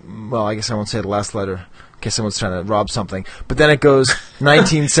FT. Well, I guess I won't say the last letter in case someone's trying to rob something. But then it goes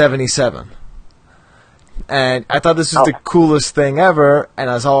 1977. And I thought this was the coolest thing ever, and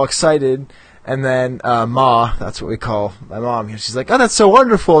I was all excited. And then Ma, that's what we call my mom here. She's like, "Oh, that's so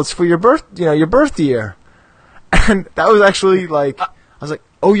wonderful! It's for your birth, your birth year." And that was actually like, I was like,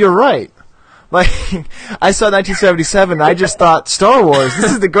 "Oh, you're right." Like, I saw 1977, and I just thought, Star Wars,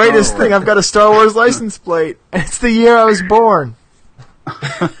 this is the greatest thing. I've got a Star Wars license plate, and it's the year I was born.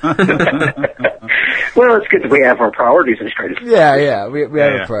 Well, it's good that we have our priorities in straight. Yeah, we have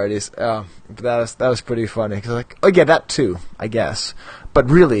our priorities. But that was pretty funny. Cause like, oh yeah, that too, I guess. But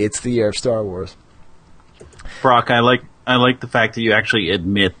really, it's the year of Star Wars. Broc, I like the fact that you actually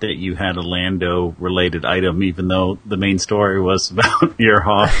admit that you had a Lando-related item, even though the main story was about your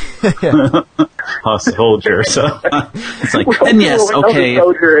Hoth soldier. So it's like, and yes, okay,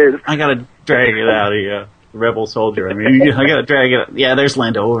 I gotta drag it out of you, Rebel Soldier. I mean, I gotta drag it. Yeah, there's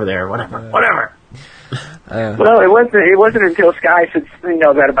Lando over there. Whatever. Well, it wasn't until Skye said,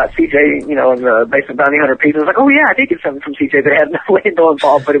 that about CJ, in the Basement Bounty Hunter piece. I was like, oh yeah, I did get something from CJ that had no Lando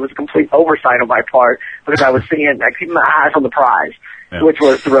involved, but it was a complete oversight on my part because I was keeping my eyes on the prize, which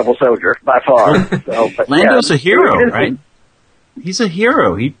was the Rebel Soldier by far. So, but, Lando's a hero, right? He's a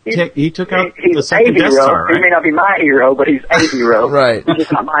hero. He took out the second Death Star, right? He may not be my hero, but he's a hero. Right. He's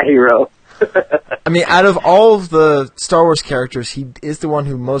just not my hero. I mean, out of all of the Star Wars characters, he is the one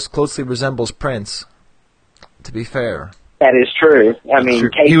who most closely resembles Prince. To be fair, that is true. I mean,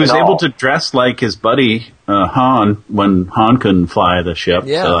 he was able to dress like his buddy Han when Han couldn't fly the ship.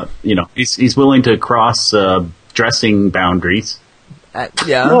 Yeah, he's willing to cross dressing boundaries.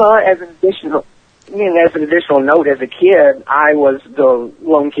 Well, as an additional note, as a kid, I was the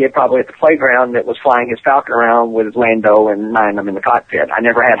lone kid probably at the playground that was flying his Falcon around with Lando and nine of them in the cockpit. I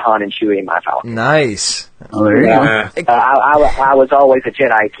never had Han and Chewie in my Falcon. Nice. Oh, there you go. I was always a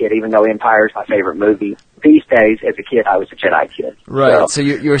Jedi kid, even though Empire is my favorite movie. These days, as a kid, I was a Jedi kid. Right, so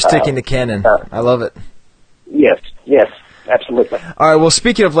you were sticking to canon. I love it. Yes, absolutely. All right, well,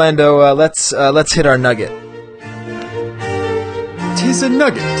 speaking of Lando, let's hit our nugget. 'Tis a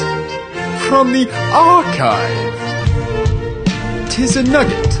nugget from the archive. 'Tis a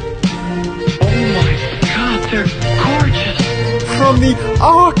nugget. Oh my God, they're gorgeous. From the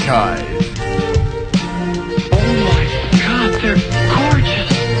archive. Oh my God, they're gorgeous.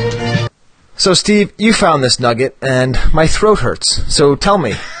 So, Steve, you found this nugget, and my throat hurts. So tell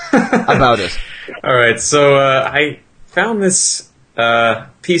me about it. All right, so I found this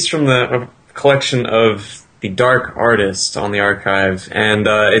piece from the collection of the Dark Artist on the archive, and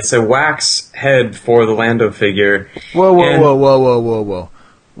it's a wax head for the Lando figure. Whoa.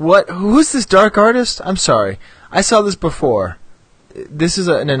 What? Who's this Dark Artist? I'm sorry. I saw this before. This is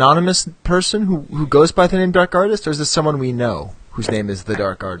an anonymous person who goes by the name Dark Artist, or is this someone we know whose name is the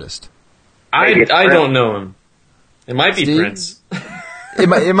Dark Artist? I don't know him. It might be Prince. It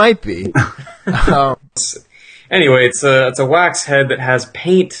might be. Anyway, it's a wax head that has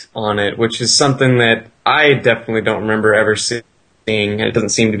paint on it, which is something that I definitely don't remember ever seeing. It doesn't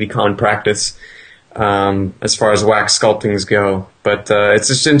seem to be common practice as far as wax sculptings go. But it's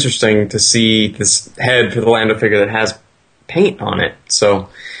just interesting to see this head for the Lando figure that has paint on it. So,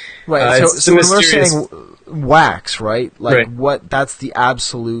 right. So when we're saying wax, right? Like right. What? That's the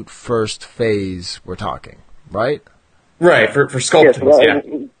absolute first phase we're talking, right? Right. For sculptings, yeah.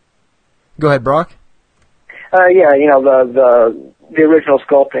 Go ahead, Broc. The original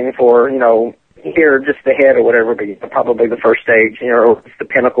sculpting for, here, just the head or whatever, but probably the first stage, or it's the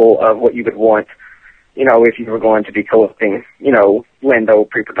pinnacle of what you would want, if you were going to be collecting, Lando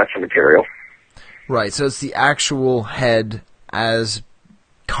pre-production material. Right, so it's the actual head as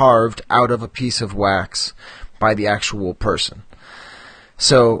carved out of a piece of wax by the actual person.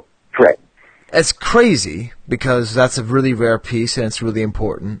 So, correct. It's crazy because that's a really rare piece and it's really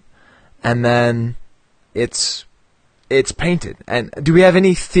important. And then it's painted. And do we have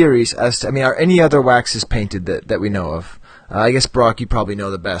any theories as to, are any other waxes painted that we know of? I guess, Broc, you probably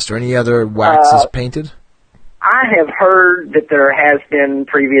know the best. Are any other waxes painted? I have heard that there has been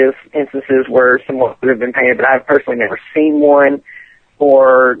previous instances where someone would have been painted, but I've personally never seen one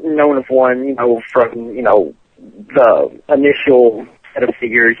or known of one, from, the initial set of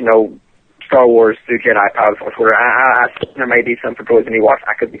figures, Star Wars through Jedi Power Force. I there may be some for Toys and Ewoks.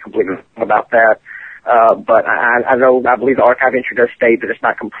 I could be completely wrong about that. But I believe the archive entry does state that it's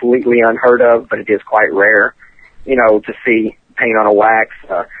not completely unheard of, but it is quite rare, to see paint on a wax.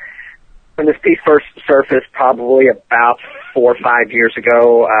 When this piece first surfaced, probably about 4 or 5 years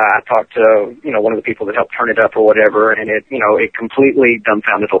ago, I talked to, one of the people that helped turn it up or whatever, and it completely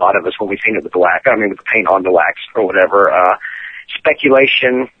dumbfounded a lot of us when we seen it with the wax. With the paint on the wax or whatever.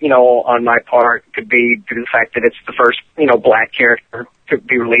 Speculation, on my part could be due to the fact that it's the first, black character to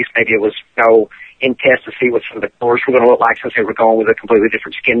be released. Maybe it was, in test to see what some of the colors were going to look like since they were going with a completely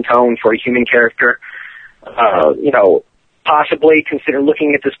different skin tone for a human character. Possibly consider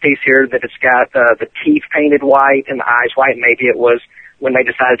looking at this piece here that it's got the teeth painted white and the eyes white. Maybe it was when they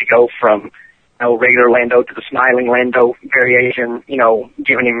decided to go from regular Lando to the smiling Lando variation,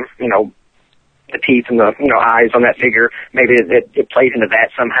 giving him, the teeth and the, eyes on that figure. Maybe it plays into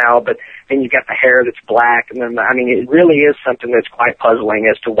that somehow, but then you've got the hair that's black, and then, it really is something that's quite puzzling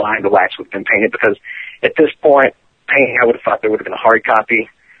as to why the wax would have been painted, because at this point, painting, I would have thought there would have been a hard copy,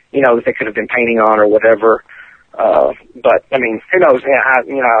 that they could have been painting on or whatever. But, who knows?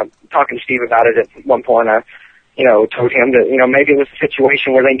 Talking to Steve about it at one point, I, told him that, maybe it was a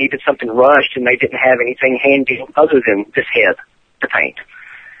situation where they needed something rushed and they didn't have anything handy other than this head to paint.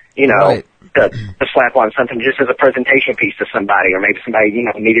 Right. To slap on something just as a presentation piece to somebody, or maybe somebody,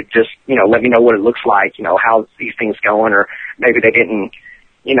 needed just, let me know what it looks like, how these things going, or maybe they didn't,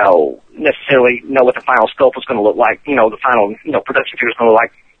 necessarily know what the final sculpt was going to look like, the final, production figure was going to look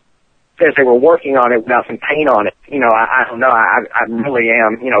like as they were working on it without some paint on it. I don't know. I really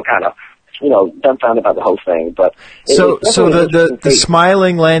am, kind of, dumbfounded by the whole thing. But so the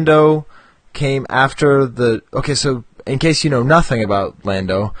smiling Lando came after the. Okay, so in case you know nothing about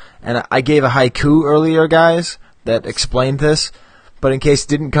Lando, and I gave a haiku earlier, guys, that explained this, but in case it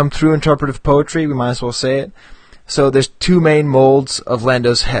didn't come through interpretive poetry, we might as well say it. So there's two main molds of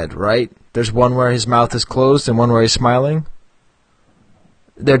Lando's head, right? There's one where his mouth is closed and one where he's smiling.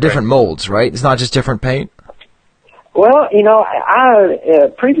 They're different molds, right? It's not just different paint? Well, I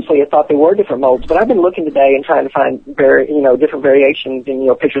previously had thought they were different molds, but I've been looking today and trying to find different variations in,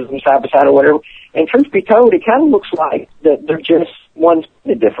 pictures of them side by side or whatever. And truth be told, it kind of looks like that they're just one's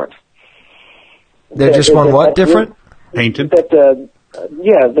different. They're just one what different? Painted? That the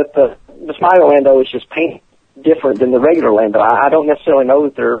Smile Lando is just painted different than the regular Lando. I don't necessarily know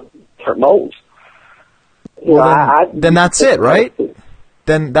that they're different molds. Well, then that's it, right?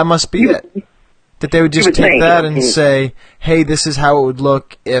 Then that must be it. That they would just take that and say, hey, this is how it would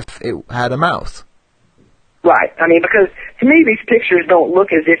look if it had a mouth. Right. Because to me, these pictures don't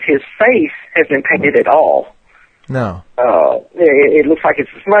look as if his face has been painted at all. No. It looks like it's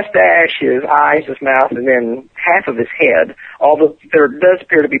his mustache, his eyes, his mouth, and then half of his head. Although there does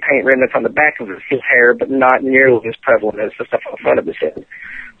appear to be paint remnants on the back of his hair, but not nearly as prevalent as the stuff on the front of his head.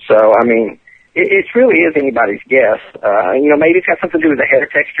 So, it really is anybody's guess. Maybe it's got something to do with the hair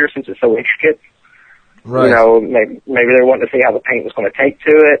texture since it's so intricate. Right. Maybe they're wanting to see how the paint was going to take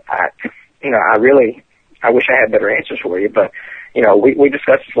to it. I wish I had better answers for you, but, we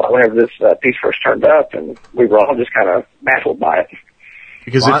discussed this a lot whenever this piece first turned up, and we were all just kind of baffled by it.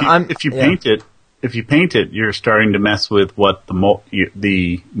 Because if you paint it, you're starting to mess with what the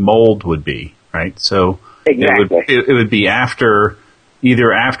mold would be, right? So exactly. it would be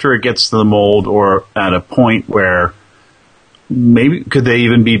either after it gets to the mold or at a point where maybe could they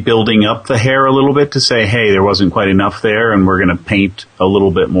even be building up the hair a little bit to say, hey, there wasn't quite enough there and we're going to paint a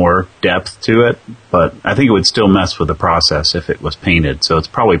little bit more depth to it. But I think it would still mess with the process if it was painted. So it's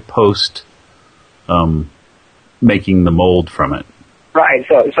probably post making the mold from it. Right.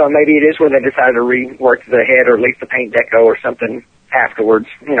 So maybe it is where they decided to rework the head or at least the paint deco or something afterwards,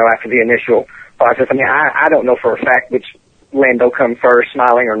 after the initial process. I don't know for a fact which Lando come first,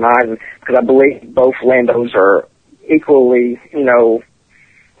 smiling or not, because I believe both Landos are equally,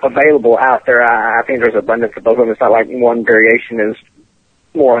 available out there. I think there's abundance of both of them. It's not like one variation is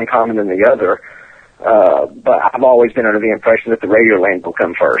more uncommon than the other. But I've always been under the impression that the regular Lando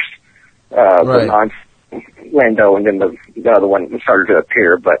come first. The non-Lando, and then the other one started to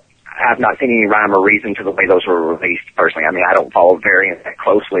appear. But I've not seen any rhyme or reason to the way those were released, personally. I mean, I don't follow variants that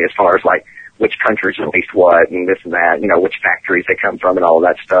closely as far as, like, which countries released what and this and that, which factories they come from and all of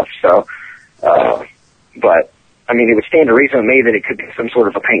that stuff. So, but, I mean, it would stand to reason to me that it could be some sort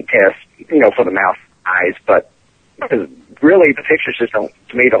of a paint test, for the mouth eyes, but because really the pictures just don't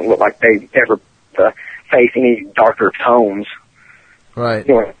look like they ever face any darker tones. Right.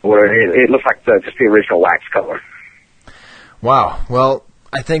 It looks like just the original wax color. Wow. Well,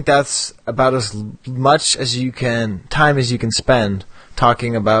 I think that's about as much time as you can spend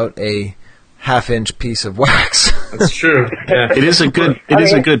talking about a half-inch piece of wax. That's true. Yeah. It is a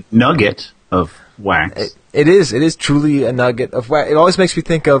good nugget of wax. It is truly a nugget of wax. It always makes me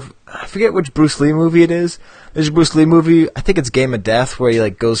think of, I forget which Bruce Lee movie it is. There's a Bruce Lee movie, I think it's Game of Death, where he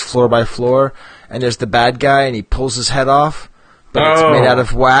goes floor by floor, and there's the bad guy, and he pulls his head off, but it's made out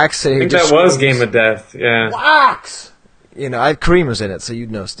of wax. And I think that was Game of Death, yeah. Wax! Kareem was in it, so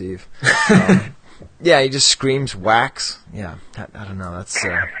you'd know, Steve. Yeah, he just screams wax. Yeah, I don't know, that's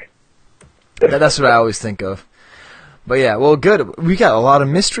what I always think of. But yeah, well, good. We got a lot of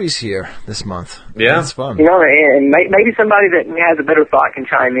mysteries here this month. Yeah, that's fun. And maybe somebody that has a better thought can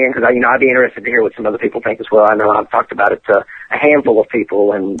chime in, because I'd be interested to hear what some other people think as well. I know I've talked about it to a handful of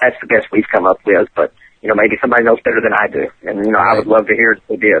people, and that's the best we've come up with. But maybe somebody knows better than I do, and I would love to hear if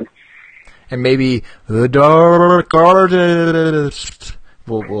they did. And maybe the dark artist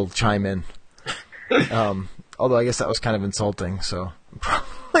will chime in. Although I guess that was kind of insulting, so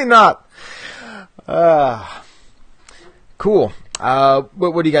probably not. Cool.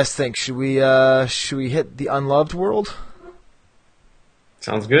 What do you guys think? Should we hit the unloved world?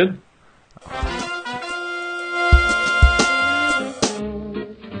 Sounds good.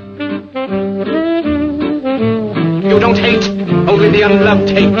 You don't hate, only the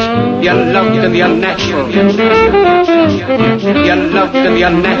unloved hate. The unloved and the unnatural. The unloved and the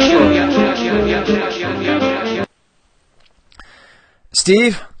unnatural.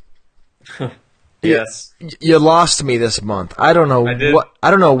 Steve? Yes. You lost me this month. I don't know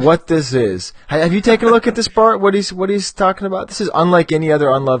what this is. Have you taken a look at this part? What he's talking about? This is unlike any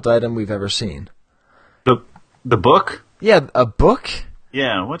other unloved item we've ever seen. The book? Yeah, a book?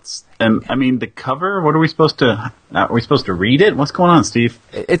 Yeah, the cover? What are we supposed to read it? What's going on, Steve?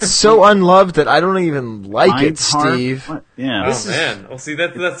 It's so unloved that I don't even like it, Steve. Yeah. Man. Well, see,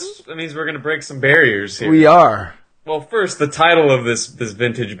 that means we're going to break some barriers here. We are. Well, first, the title of this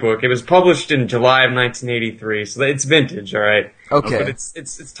vintage book. It was published in July of 1983, so it's vintage, all right? Okay. But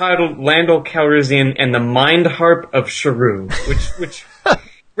it's titled Lando Calrissian and the Mind Harp of Sharu, which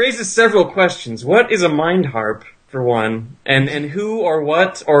raises several questions. What is a mind harp, for one? And who or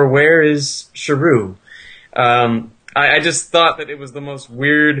what or where is Sharu? I just thought that it was the most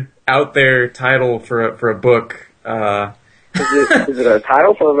weird, out there title for a book. Is it a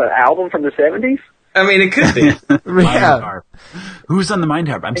title for an album from the 70s? I mean, it could be. Mind harp. Who's on the mind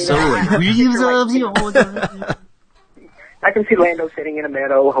harp? I'm so I can see Lando sitting in a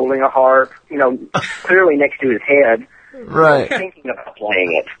meadow holding a harp, clearly next to his head. Right. Thinking about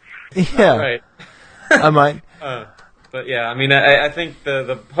playing it. Yeah. Right. I might. But yeah, I mean, I think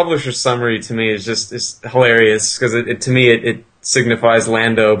the publisher's summary to me is hilarious, because it signifies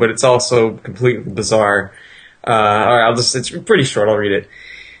Lando, but it's also completely bizarre. Alright, it's pretty short, I'll read it.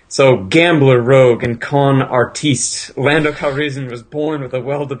 So, gambler, rogue, and con artiste, Lando Calrissian was born with a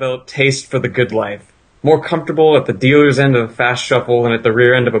well-developed taste for the good life. More comfortable at the dealer's end of a fast shuffle than at the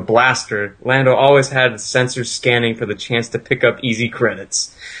rear end of a blaster, Lando always had his sensors scanning for the chance to pick up easy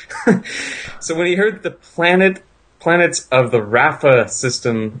credits. So when he heard that the planets of the Rafa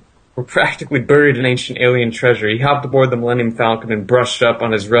system were practically buried in ancient alien treasure, he hopped aboard the Millennium Falcon and brushed up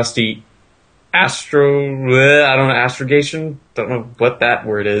on his rusty astrogation? Don't know what that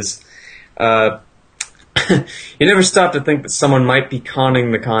word is. He never stopped to think that someone might be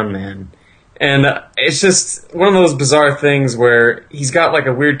conning the con man. And it's just one of those bizarre things where he's got like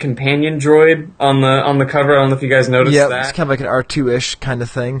a weird companion droid on the cover. I don't know if you guys noticed that. Yeah, it's kind of like an R2-ish kind of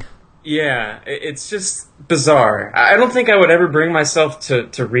thing. Yeah, it's just bizarre. I don't think I would ever bring myself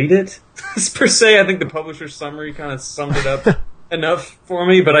to read it, per se. I think the publisher's summary kind of summed it up enough for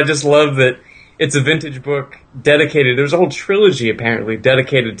me, but I just love that it's a vintage book dedicated. There's a whole trilogy apparently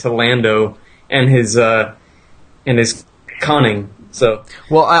dedicated to Lando and his conning. So,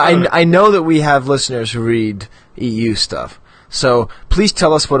 well, I know that we have listeners who read EU stuff. So please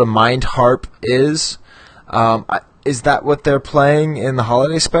tell us what a mind harp is. is that what they're playing in the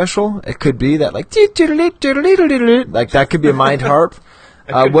holiday special? It could be that, like that could be a mind harp.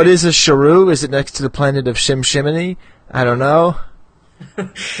 What is a shrew? Is it next to the planet of Shim Shiminy? I don't know.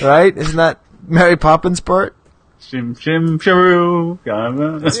 Right? Isn't that Mary Poppins part? Shim shim shrew.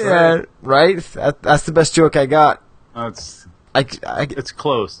 That's right. Right? That's the best joke I got. It's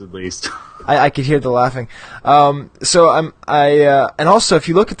close, at least. I could hear the laughing. And also, if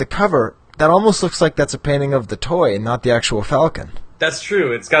you look at the cover, that almost looks like that's a painting of the toy and not the actual Falcon. That's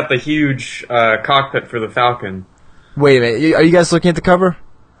true. It's got the huge cockpit for the Falcon. Wait a minute. Are you guys looking at the cover?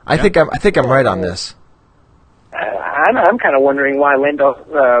 I think I'm right on this. I'm kind of wondering why Lando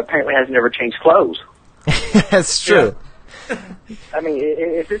apparently hasn't ever changed clothes. That's true. I mean,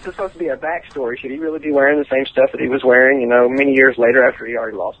 if this is supposed to be a backstory, should he really be wearing the same stuff that he was wearing, many years later after he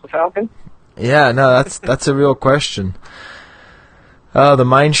already lost the Falcon? Yeah, no, that's a real question. Oh, the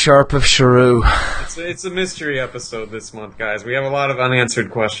mind sharp of Shrew. It's a mystery episode this month, guys. We have a lot of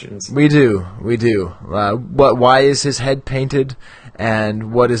unanswered questions. We do. Why is his head painted,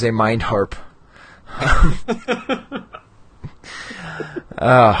 and what is a mind harp?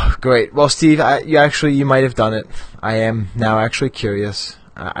 Oh, great. Well, Steve, you might have done it. I am now actually curious.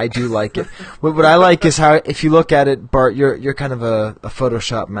 I do like it. What I like is how, if you look at it, Bart, you're kind of a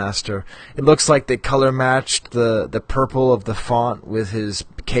Photoshop master. It looks like they color matched the purple of the font with his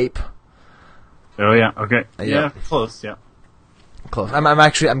cape. Oh yeah, okay, yeah, close, yeah, close.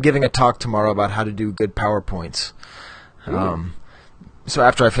 I'm giving a talk tomorrow about how to do good PowerPoints. So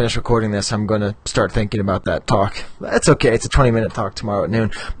after I finish recording this, I'm going to start thinking about that talk. That's okay. It's a 20-minute talk tomorrow at noon.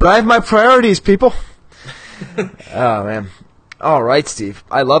 But I have my priorities, people. Oh, man. All right, Steve.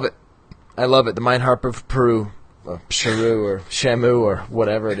 I love it. The Mind Harp of Peru, or Sharu, or Shamu, or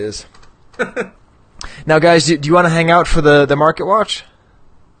whatever it is. Now, guys, do you want to hang out for the Market Watch?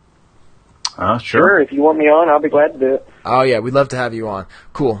 Sure. If you want me on, I'll be glad to do it. Oh, yeah. We'd love to have you on.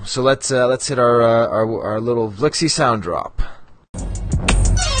 Cool. So let's hit our little Vlixie sound drop.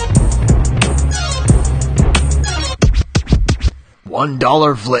 $1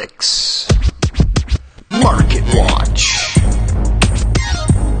 Vlix. Market Watch.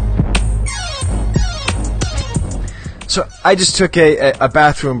 So I just took a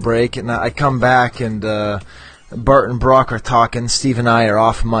bathroom break, and I come back, and Bart and Broc are talking. Steve and I are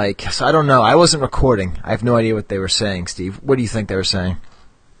off mic. So I don't know. I wasn't recording. I have no idea what they were saying, Steve. What do you think they were saying?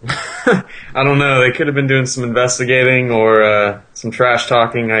 I don't know. They could have been doing some investigating or some trash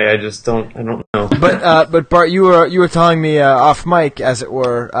talking. I don't know. But Bart, you were telling me off mic, as it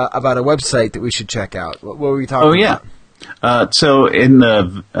were, about a website that we should check out. What were you talking about? So in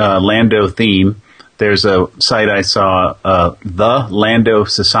the Lando theme, there's a site I saw,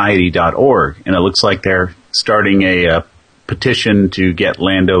 thelandosociety.org, and it looks like they're starting a petition to get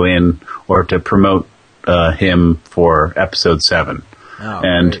Lando in, or to promote him for episode 7. Oh,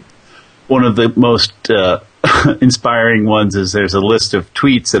 and great. One of the most inspiring ones is there's a list of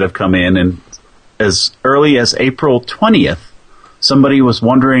tweets that have come in, and as early as April 20th, somebody was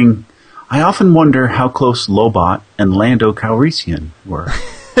wondering, I often wonder how close LoBarth and Lando Calrissian were.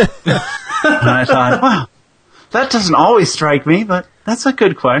 And I thought, wow, that doesn't always strike me, but that's a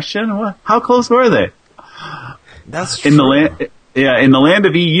good question. How close were they? That's true. In the land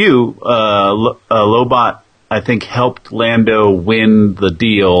of EU, LoBarth, I think, helped Lando win the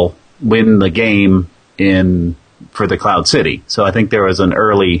game for the Cloud City. So I think there was an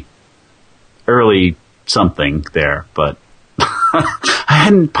early something there, but I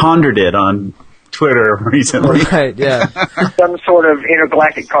hadn't pondered it on Twitter recently. Right, yeah. Some sort of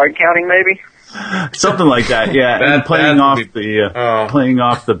intergalactic card counting, maybe? Something like that, yeah. And playing off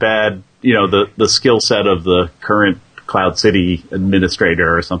the bad, the skill set of the current Cloud City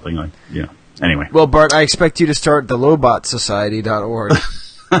administrator or something like, Anyway. Well, Bart, I expect you to start the LoBarthSociety.org.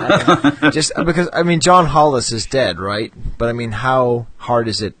 Just because, John Hollis is dead, right? But, how hard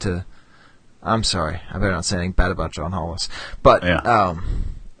is it to... I'm sorry. I better not say anything bad about John Hollis. But,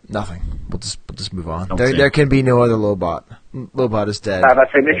 nothing. We'll just move on. There can be no other LoBarth. LoBarth is dead. I was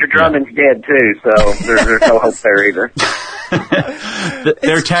about to say, Mr. Drummond's dead, too, so there's no hope there either.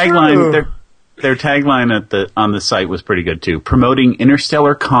 Their tagline on the site was pretty good, too. Promoting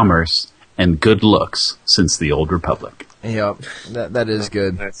interstellar commerce and good looks since the Old Republic. Yep, that is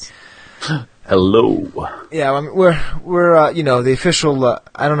good. Nice. Hello. Yeah, we're the official.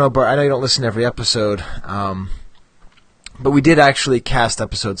 I don't know, Bart. I know you don't listen to every episode, but we did actually cast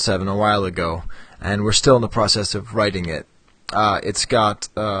episode 7 a while ago, and we're still in the process of writing it. It's got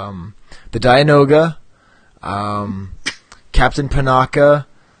the Dianoga, Captain Panaka,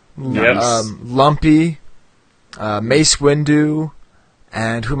 Lumpy, Mace Windu.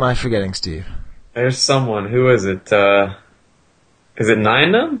 And who am I forgetting, Steve? There's someone. Who is it? Is it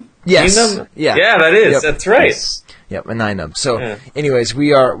Ninum? Yes. Ninum? Yeah. Yeah, that is. Yep. That's right. Yes. Yep, a 9-up. So, anyways,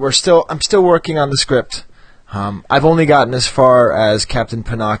 I'm still working on the script. I've only gotten as far as Captain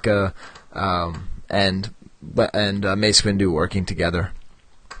Panaka and Mace Windu working together.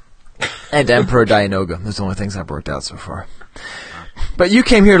 And Emperor Dianoga. Those are the only things I've worked out so far. But you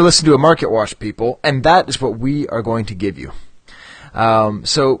came here to listen to a Market Watch, people, and that is what we are going to give you.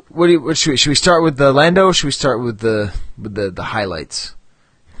 So, what should we start with the Lando, or should we start with the highlights?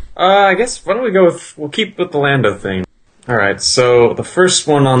 I guess, why don't we we'll keep with the Lando thing. Alright, so the first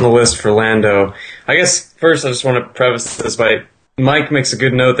one on the list for Lando, I guess first I just want to preface this by, Mike makes a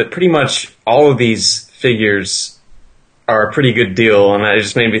good note that pretty much all of these figures are a pretty good deal, and that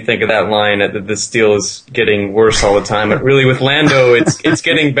just made me think of that line that this deal is getting worse all the time, but really with Lando, it's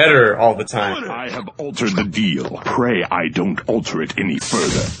getting better all the time. I have altered the deal. Pray I don't alter it any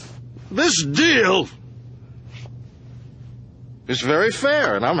further. This deal is very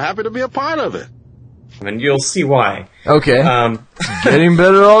fair, and I'm happy to be a part of it. And you'll see why. Okay. Getting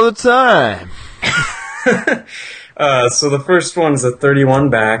better all the time. So the first one is a 31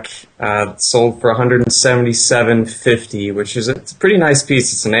 back, sold for $177.50, which is a pretty nice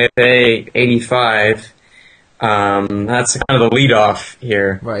piece. It's an AFA 85. That's kind of the lead off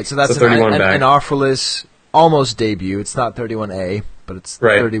here. Right. So that's a 31 back. An offerless, almost debut. It's not 31A, but it's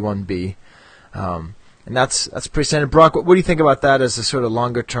 31B. And that's pretty standard. Brock, what do you think about that as a sort of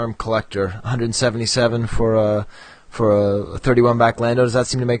longer term collector? 177 for a 31 back Lando. Does that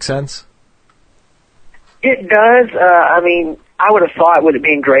seem to make sense? It does. I mean, I would have thought with it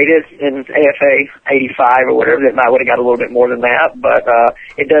being graded in AFA 85 or whatever, that might would have got a little bit more than that. But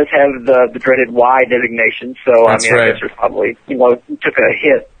it does have the dreaded Y designation, so I guess there's probably took a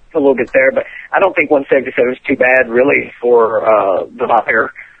hit a little bit there. But I don't think 177 is too bad really for the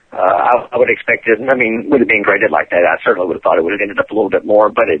buyer. I would expect it. I mean, with it being graded like that, I certainly would have thought it would have ended up a little bit more,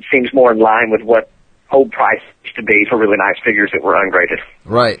 but it seems more in line with what old price used to be for really nice figures that were ungraded.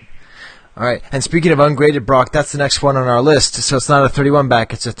 Right. All right. And speaking of ungraded, Brock, that's the next one on our list. So it's not a 31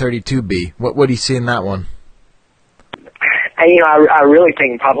 back, it's a 32B. What do you see in that one? I really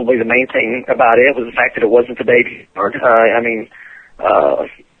think probably the main thing about it was the fact that it wasn't the debut card.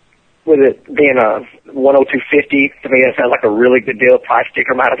 With it being a 102.50, to me that sounds like a really good deal. Price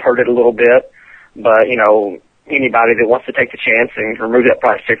sticker might have hurt it a little bit, but anybody that wants to take the chance and remove that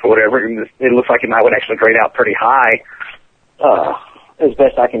price sticker or whatever, it looks like it would actually grade out pretty high, as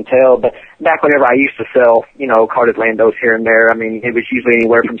best I can tell. But back whenever I used to sell, carded Landos here and there, I mean, it was usually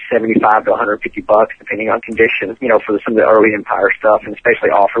anywhere from $75 to $150, depending on condition. For some of the early Empire stuff, and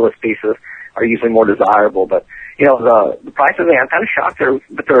especially offerless pieces are usually more desirable. But the prices, I'm kind of shocked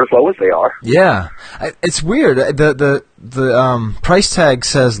that they're as low as they are. Yeah, it's weird. The price tag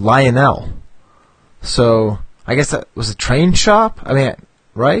says Lionel, so I guess that was a train shop. I mean,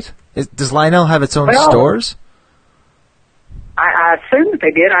 right? Does Lionel have its own stores? I assume that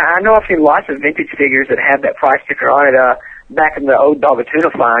they did. I know I've seen lots of vintage figures that have that price sticker on it. Back in the old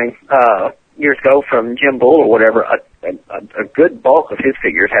Dogatuna find years ago from Jim Bull or whatever, a good bulk of his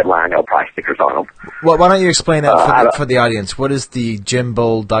figures had Lionel price stickers on them. Well, why don't you explain that for the audience? What is the Jim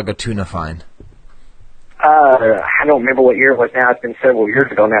Bull Dogatuna find? I don't remember what year it was now. It's been several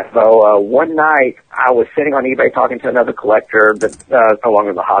years ago now, though. One night, I was sitting on eBay talking to another collector that's no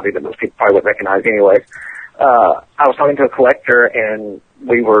longer in the hobby, that most people probably would recognize anyways. I was talking to a collector, and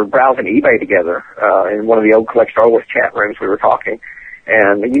we were browsing eBay together in one of the old Collect Star Wars chat rooms. We were talking,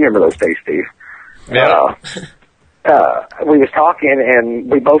 and you remember those days, Steve. Yeah. We was talking,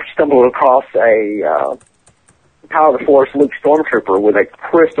 and we both stumbled across a Power of the Force Luke Stormtrooper with a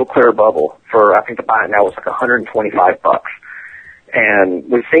crystal clear bubble for, I think the buy it now was like $125. And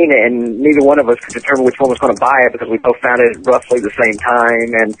we've seen it, and neither one of us could determine which one was going to buy it because we both found it at roughly the same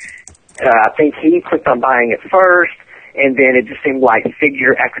time. And I think he clicked on buying it first, and then it just seemed like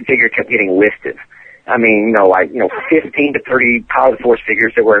figure after figure kept getting listed. I mean, 15 to 30 Power of the Force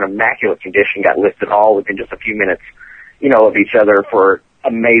figures that were in immaculate condition got listed all within just a few minutes, of each other for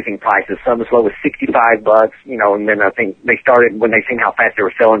amazing prices. Some as low as $65, and then I think they started, when they seen how fast they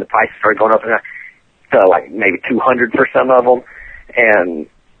were selling, the prices started going up to like maybe $200 for some of them. And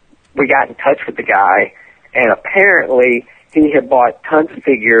we got in touch with the guy, and apparently he had bought tons of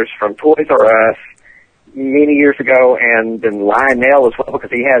figures from Toys R Us many years ago, and then Lionel as well, because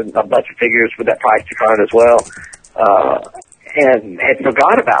he had a bunch of figures with that price to on it as well, and had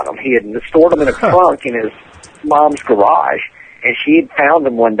forgot about them. He had stored them in a trunk in his mom's garage, and she had found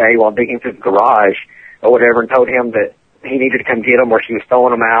them one day while digging through the garage or whatever, and told him that he needed to come get them, or she was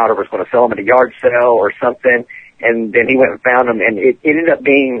throwing them out, or was going to sell them at a yard sale or something. And then he went and found them, and it ended up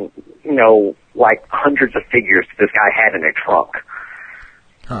being, like hundreds of figures that this guy had in a trunk.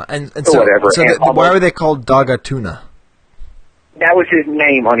 And or so, whatever. so why were they called Dogatuna? That was his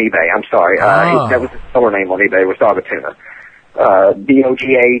name on eBay. I'm sorry. That was his seller name on eBay, was Dogatuna.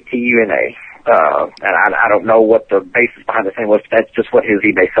 Dogatuna. And I don't know what the basis behind the name was, but that's just what his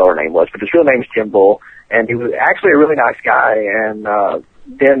eBay seller name was. But his real name is Tim Bull, and he was actually a really nice guy, and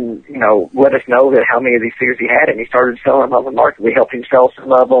then, let us know that how many of these figures he had, and he started selling them on the market. We helped him sell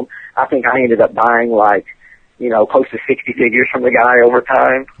some of them. I think I ended up buying close to 60 figures from the guy over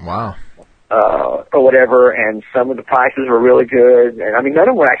time. Wow. Or whatever, and some of the prices were really good. And I mean, none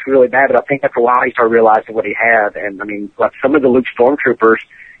of them were actually really bad, but I think after a while he started realizing what he had. And I mean, like some of the Luke Stormtroopers,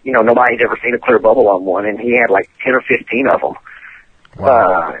 nobody's ever seen a clear bubble on one, and he had like 10 or 15 of them.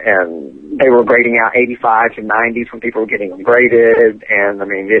 Wow. And they were grading out 85s and 90s when people were getting them graded. And I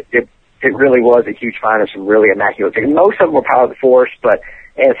mean, it really was a huge find of some really immaculate things. Most of them were Power of the Force, but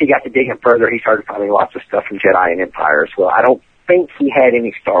as he got to digging further, he started finding lots of stuff from Jedi and Empire as well. I don't think he had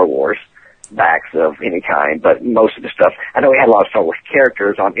any Star Wars backs of any kind, but most of the stuff, I know he had a lot of Star Wars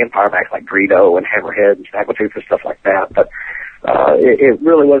characters on Empire backs like Greedo and Hammerhead and Snaggletooth and stuff like that, but it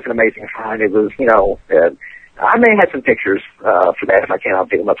really was an amazing find. It was, I may have some pictures for that. If I can, I'll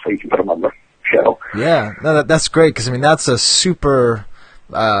dig them up so you can put them on the show. Yeah, no, that's great, because I mean, that's a super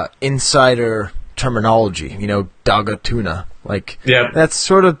insider terminology, Dogatuna. That's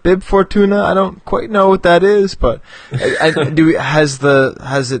sort of Bib Fortuna. I don't quite know what that is, but have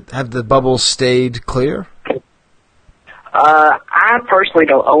the bubbles stayed clear? I personally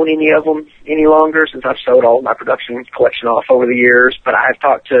don't own any of them any longer since I've sold all my production collection off over the years, but I've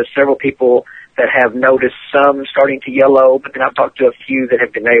talked to several people that have noticed some starting to yellow, but then I've talked to a few that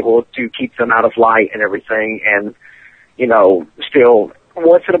have been able to keep them out of light and everything, and, still,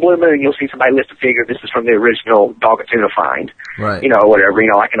 once in a blue moon, you'll see somebody list a figure. This is from the original Dogatuna find. Right. Whatever,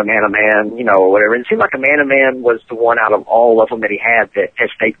 like in a Man-O-Man, or whatever. And it seemed like a Man-O-Man was the one out of all of them that he had that has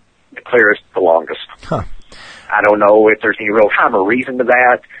stayed the clearest the longest. Huh. I don't know if there's any real rhyme or reason to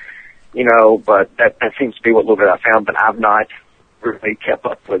that, but that seems to be what little bit I found, but I've not really kept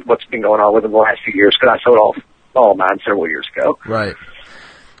up with what's been going on with them the last few years, because I sold off all of mine several years ago. Right.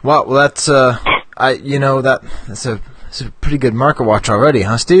 Well, that's, that's a pretty good market watch already,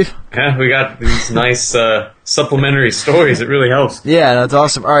 huh, Steve? Yeah, we got these nice supplementary stories. It really helps. Yeah, that's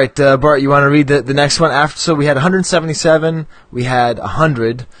awesome. All right, Bart, you want to read the next one? So we had 177, we had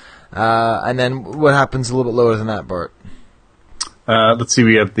 100, and then what happens a little bit lower than that, Bart? Let's see,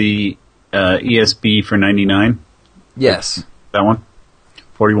 we have the ESB for 99. Yes. That one?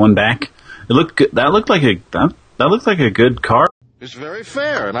 41 back. That looked like a good card. It's very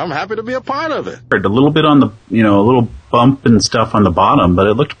fair, and I'm happy to be a part of it. A little bit on the, a little bump and stuff on the bottom, but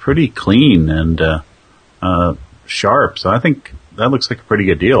it looked pretty clean and sharp. So I think that looks like a pretty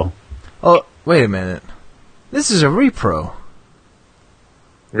good deal. Oh, wait a minute. This is a repro.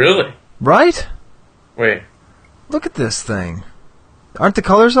 Really? Right? Wait. Look at this thing. Aren't the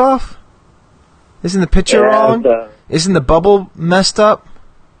colors off? Isn't the picture wrong? Isn't the bubble messed up?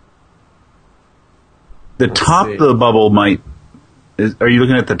 The top of the bubble might... Are you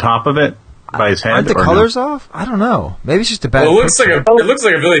looking at the top of it by his head? Aren't the colors off? I don't know. Maybe it's just a bad it looks like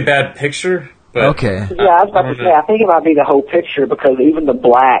a really bad picture. But okay. Yeah, I was about to say, I think it might be the whole picture, because even the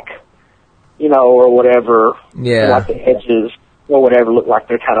black, or whatever, like the edges or whatever, look like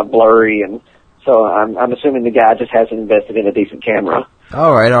they're kind of blurry, and so I'm assuming the guy just hasn't invested in a decent camera.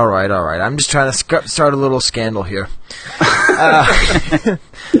 All right. I'm just trying to start a little scandal here.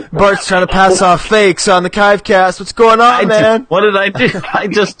 Bart's trying to pass off fakes on the Chivecast. What's going on, man? What did I do?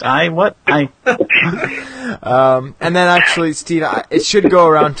 And then actually, Steve, it should go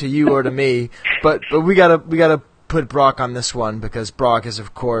around to you or to me, but we gotta put Broc on this one, because Broc is,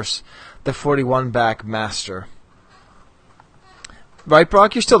 of course, the 41 back master. Right,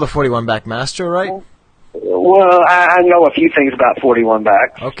 Broc? You're still the 41 back master, right? Well, I know a few things about 41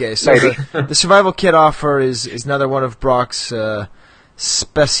 backs. Okay, so the survival kit offer is another one of Broc's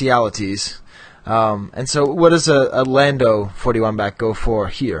specialities. And so what does a Lando 41 back go for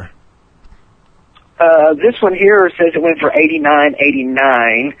here? This one here says it went for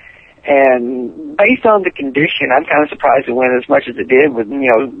 $89.89, and based on the condition, I'm kind of surprised it went as much as it did with,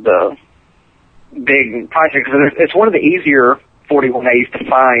 the big price, because it's one of the easier 41As to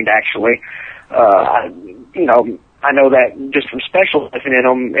find, actually. I know that just from specializing in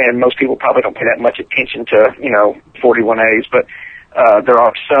them, and most people probably don't pay that much attention to, 41As, but there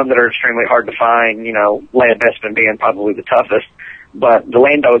are some that are extremely hard to find, Land Bespin being probably the toughest, but the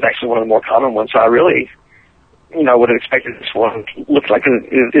Lando is actually one of the more common ones, so I really would have expected this one looks like.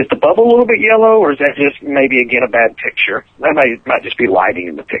 Is the bubble a little bit yellow, or is that just maybe again a bad picture? That might just be lighting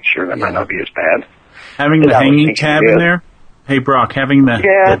in the picture. That might not be as bad. Having the hanging tab in there. Hey Broc, having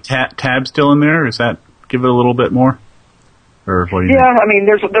the tab still in there, does that give it a little bit more? Or what do you think? I mean,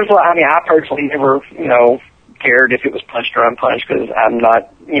 there's a lot. I mean, I personally never cared if it was punched or unpunched because I'm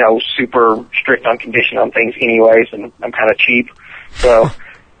not super strict on condition on things anyways, and I'm kind of cheap. So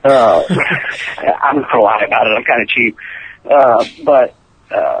I'm not gonna lie about it. I'm kind of cheap. But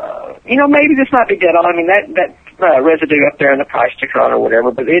maybe this might be dead on. I mean, that residue up there and the price sticker on or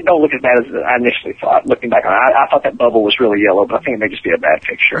whatever, but it don't look as bad as I initially thought. Looking back on it, I thought that bubble was really yellow, but I think it may just be a bad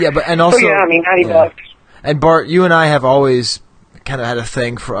picture. Yeah, but and also, so, I mean, $90. And Bart, you and I have always kind of had a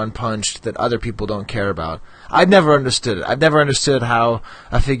thing for unpunched that other people don't care about. I've never understood it. I've never understood how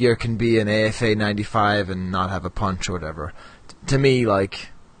a figure can be an AFA 95 and not have a punch or whatever. To me,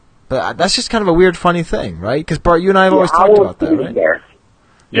 but that's just kind of a weird, funny thing, right? Because Bart, you and I have always talked about that, right?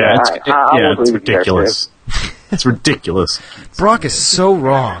 Yeah, it's ridiculous. It's ridiculous. Broc is so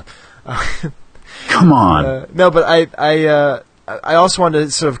wrong. Come on. No, but I also wanted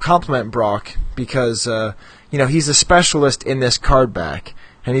to sort of compliment Broc because he's a specialist in this card back,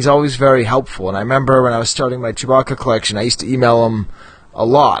 and he's always very helpful. And I remember when I was starting my Chewbacca collection, I used to email him a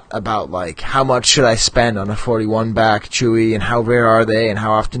lot about how much should I spend on a 41 back Chewie, and how rare are they, and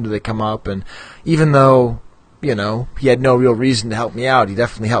how often do they come up. And even though he had no real reason to help me out, he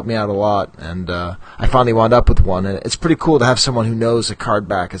definitely helped me out a lot. And I finally wound up with one, and it's pretty cool to have someone who knows a card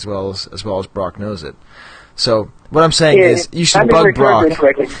back as well as Broc knows it. So what I'm saying is, you should bug Broc. Did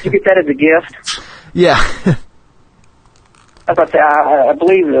you get that as a gift? Yeah. I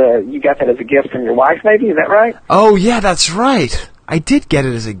believe you got that as a gift from your wife, maybe? Is that right? Oh, yeah, that's right. I did get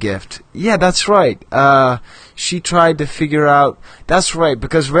it as a gift. Yeah, that's right. She tried to figure out... That's right,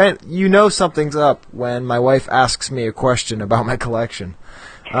 because something's up when my wife asks me a question about my collection.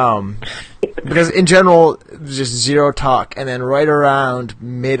 Because in general, just zero talk, and then right around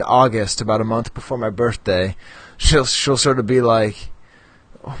mid-August, about a month before my birthday, she'll sort of be like,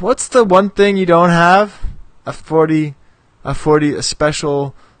 "What's the one thing you don't have? A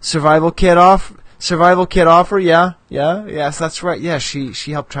special survival kit offer? Yeah, yes, that's right. Yeah, she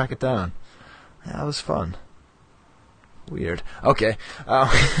helped track it down. Yeah, that was fun. Weird. Okay,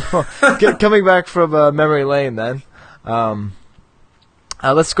 coming back from memory lane then.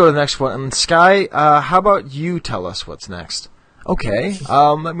 Let's go to the next one. And Skye, how about you tell us what's next? Okay,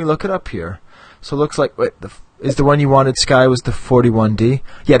 let me look it up here. So it looks like, is the one you wanted, Skye, was the 41D?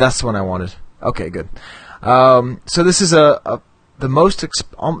 Yeah, that's the one I wanted. Okay, good. So this is the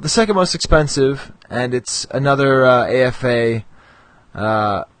second most expensive, and it's another AFA.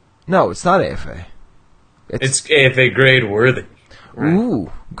 No, it's not AFA. It's AFA grade worthy. Right.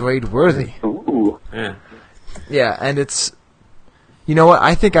 Ooh, grade worthy. Ooh. Yeah. Yeah, and it's... You know what?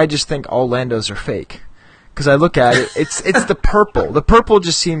 I just think all Landos are fake. Because I look at it, it's the purple. The purple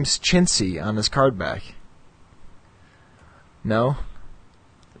just seems chintzy on his card back. No?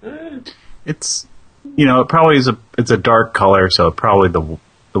 It's... it probably is it's a dark color, so probably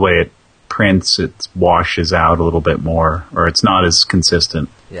the way it prints, it washes out a little bit more, or it's not as consistent.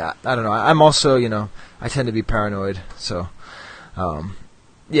 Yeah, I don't know. I'm also, I tend to be paranoid, so...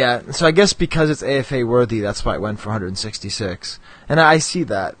 yeah, so I guess because it's AFA worthy, that's why it went for 166. And I see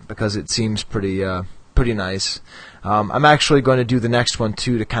that, because it seems pretty nice. I'm actually going to do the next one,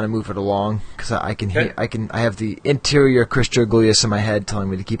 too, to kind of move it along, because I have the interior Christo Glius in my head telling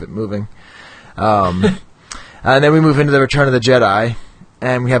me to keep it moving. And then we move into the Return of the Jedi,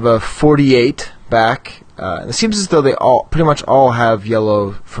 and we have a 48 back. And it seems as though they pretty much all have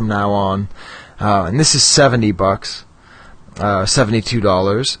yellow from now on. And this is $70,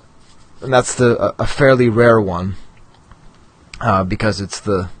 $72, and that's a fairly rare one, because it's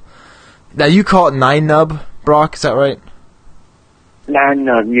the... Now you call it 9 nub, Broc, is that right? 9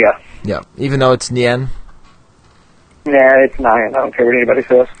 nub, yeah. Yeah, even though it's Nien? Yeah, it's 9. I don't care what anybody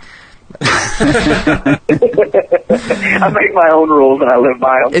says. I make my own rules and I live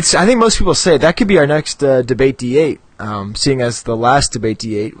by them. I think most people say that could be our next Debate D8, seeing as the last Debate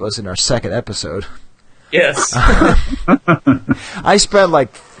D8 was in our second episode. Yes. I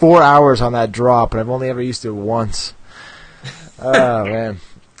spent 4 hours on that drop, and I've only ever used it once. Oh, man.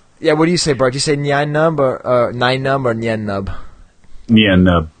 Yeah, what do you say, Bart? Do you say Nyan Nub or 9 Nub or Nyen Nub? Nyen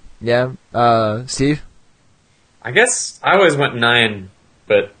Nub. Yeah. Steve? I guess I always went 9,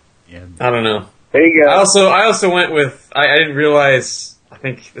 but I don't know. There you go. I also went with... I didn't realize... I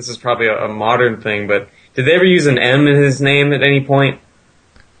think this is probably a modern thing, but did they ever use an M in his name at any point?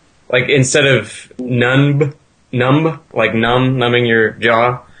 Instead of numb, like numbing your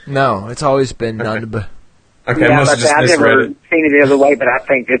jaw? No, it's always been nunb. Okay, yeah, must have just I've misread never it. seen it the other way, but I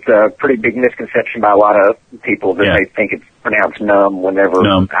think it's a pretty big misconception by a lot of people that they think it's pronounced numb whenever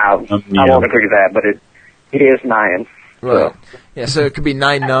I won't agree to that, but it is nyan. Right. Yeah, so it could be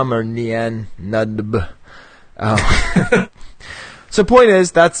nine num or nien nudb. So point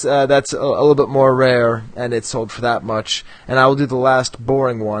is, that's a little bit more rare, and it's sold for that much. And I will do the last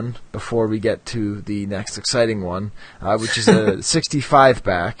boring one before we get to the next exciting one, which is a 65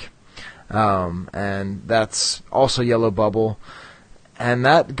 back. And that's also yellow bubble. And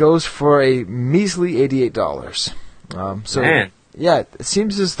that goes for a measly $88. So, Man. yeah, it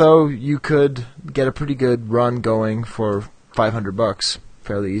seems as though you could get a pretty good run going for $500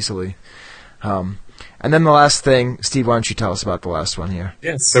 fairly easily. And then the last thing, Steve, why don't you tell us about the last one here?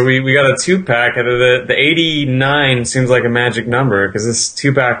 Yeah, so we got a 2-pack. The 89 seems like a magic number, because this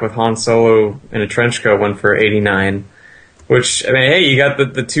 2-pack with Han Solo in a trench coat went for 89. Which, I mean, hey, you got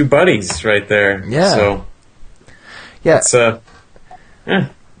the two buddies right there. Yeah. So, yeah. It's, yeah.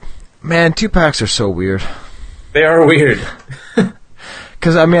 Man, 2-packs are so weird. They are weird.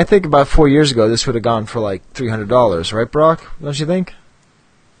 Because, I mean, I think about 4 years ago, this would have gone for like $300, right, Broc? Don't you think?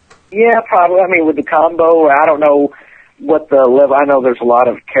 Yeah, probably. I mean, with the combo, I don't know what the level. I know there's a lot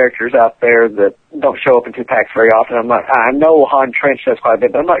of characters out there that don't show up in 2-packs very often. I know Han Trench does quite a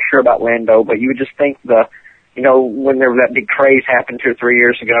bit, but I'm not sure about Lando. But you would just think when there was that big craze happened 2 or 3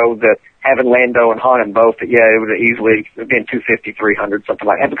 years ago, that having Lando and Han in both, that it would have easily been 250, 300, something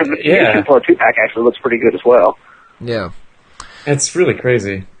like that. Because the for a 2-pack actually looks pretty good as well. Yeah, it's really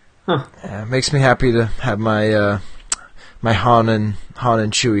crazy. Huh. Yeah, it makes me happy to have my my Han and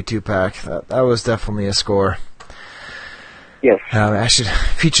Chewie 2-pack. That was definitely a score. Yes. I should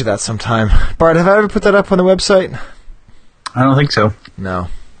feature that sometime. Bart, have I ever put that up on the website? I don't think so. No.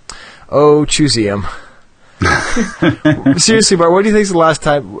 Oh, Choosium. Seriously, Bart, what do you think is the last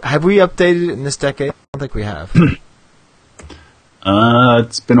time? Have we updated it in this decade? I don't think we have.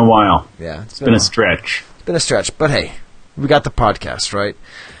 It's been a while. Yeah. It's been a stretch. It's been a stretch, but hey, we got the podcast, right?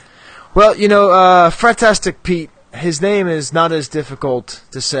 Well, Fretastic Pete, his name is not as difficult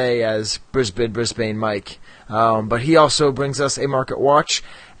to say as Brisbane Mike, but he also brings us a market watch,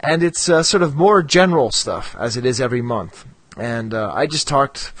 and it's sort of more general stuff, as it is every month. And I just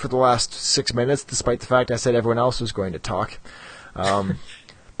talked for the last 6 minutes, despite the fact I said everyone else was going to talk.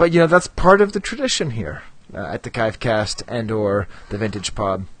 But, that's part of the tradition here at the Chivecast and or the Vintage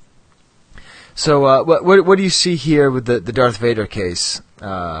Pod. So what do you see here with the Darth Vader case?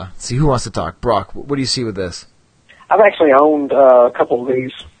 See, who wants to talk? Broc, what do you see with this? I've actually owned a couple of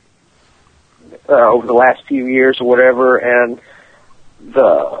these over the last few years or whatever, and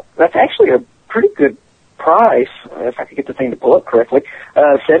that's actually a pretty good price, if I could get the thing to pull up correctly.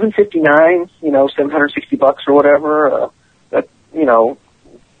 $759, $760 or whatever.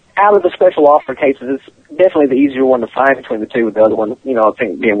 Out of the special offer cases, it's definitely the easier one to find between the two. With the other one, I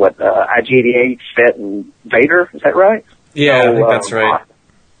think being IG-88, Fett, and Vader. Is that right? Yeah, I think that's right.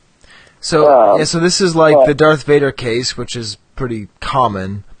 So this is like the Darth Vader case, which is pretty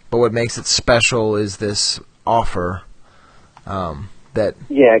common, but what makes it special is this offer that...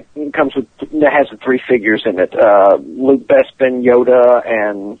 Yeah, it comes with, that has the 3 figures in it, Luke Bespin, Yoda,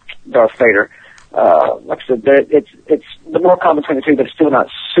 and Darth Vader. Like I said, it's the more common between the two, but it's still not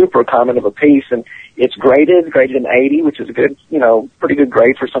super common of a piece, and it's graded in 80, which is a good, pretty good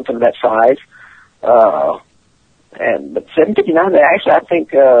grade for something of that size. But $759, actually, I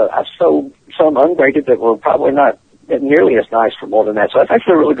think I've sold some ungraded that were probably not nearly as nice for more than that. So that's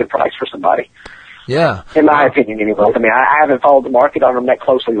actually a really good price for somebody. Yeah. In my opinion, anyway. I mean, I haven't followed the market on them that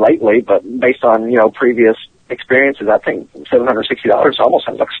closely lately, but based on, previous experiences, I think $760 almost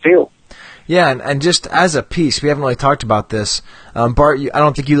sounds like a steal. Yeah, and just as a piece, we haven't really talked about this. Bart, I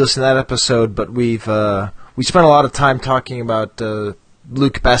don't think you listened to that episode, but we spent a lot of time talking about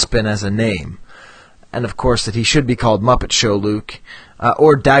Luke Bespin as a name. And, of course, that he should be called Muppet Show Luke,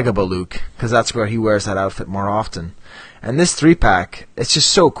 or Dagobah Luke, because that's where he wears that outfit more often. And this 3-pack, it's just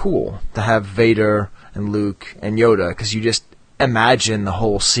so cool to have Vader and Luke and Yoda, because you just imagine the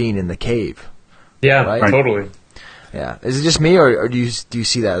whole scene in the cave. Yeah, right? Totally. Yeah. Is it just me, or do you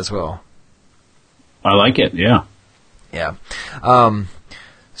see that as well? I like it, yeah. Yeah.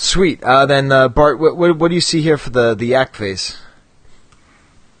 Sweet. Then, Bart, what do you see here for the yak face?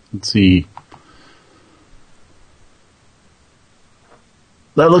 Let's see.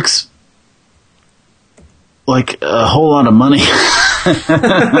 That looks like a whole lot of money.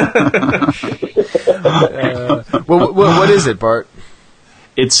 What is it, Bart?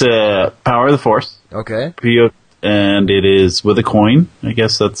 It's Power of the Force. Okay. And it is with a coin. I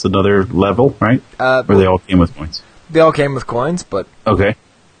guess that's another level, right? Or they all came with coins? They all came with coins, but... Okay.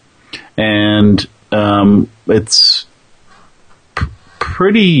 And It's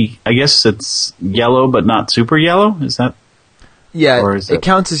pretty. I guess it's yellow, but not super yellow. Is that? Yeah, it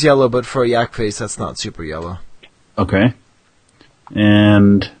counts as yellow, but for a yak face, that's not super yellow. Okay.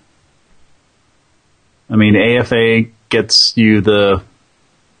 And I mean, AFA gets you the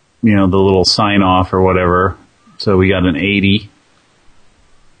little sign off or whatever. So we got an 80.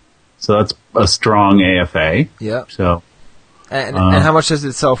 So that's a strong AFA. Yeah. So. And how much does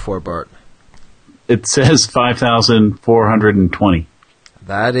it sell for, Bart? It says 5,420.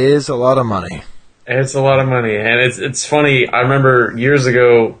 That is a lot of money. It's a lot of money, and it's funny. I remember years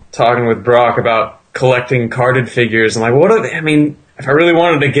ago talking with Broc about collecting carded figures. I'm like, what are they? I mean, if I really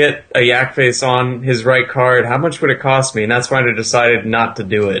wanted to get a yak face on his right card, how much would it cost me? And that's when I decided not to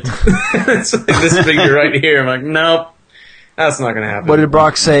do it. It's like this figure right here. I'm like, nope, that's not going to happen. What did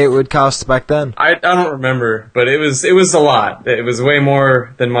Broc say it would cost back then? I don't remember, but it was a lot. It was way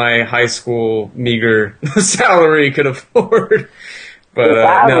more than my high school meager salary could afford. But, if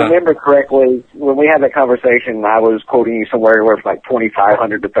I remember correctly, when we had that conversation, I was quoting you somewhere where it's like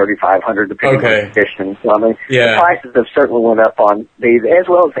 $2,500 to $3,500 depending on the condition. So I mean, the prices have certainly went up on these, as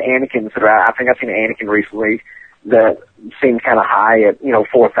well as the Anakins that I think I've seen an Anakin recently that seemed kind of high at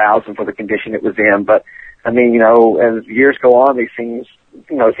 $4,000 for the condition it was in. But I mean, as years go on, these things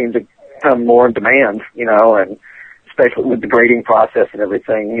seem to come more in demand, and especially with the grading process and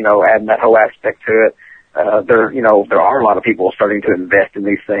everything, adding that whole aspect to it. There are a lot of people starting to invest in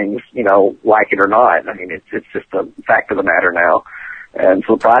these things, like it or not. I mean, it's just a fact of the matter now. And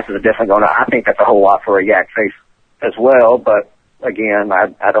so the prices are definitely going up. I think that's a whole lot for a yak face as well, but again,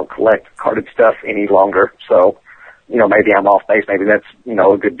 I don't collect carded stuff any longer. So, maybe I'm off base. Maybe that's,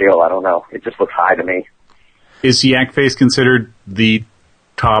 a good deal. I don't know. It just looks high to me. Is yak face considered the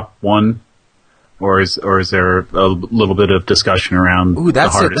top one? Or is there a little bit of discussion around the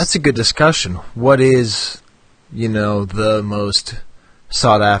hardest? That's a good discussion. What is, the most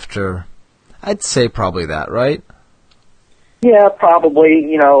sought after? I'd say probably that, right? Yeah,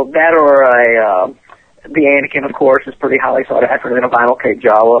 probably. That or the Anakin, of course, is pretty highly sought after. Then a vinyl cake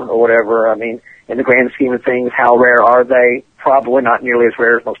Jawa or whatever. I mean, in the grand scheme of things, how rare are they? Probably not nearly as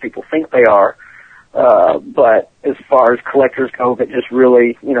rare as most people think they are. But as far as collectors go, that just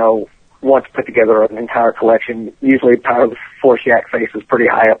really, want to put together an entire collection. Usually Power of the Force yak face is pretty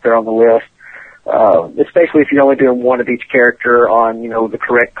high up there on the list, especially if you're only doing one of each character on, the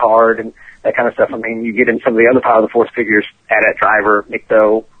correct card and that kind of stuff. I mean, you get in some of the other Power of the Force figures, AT-AT Driver,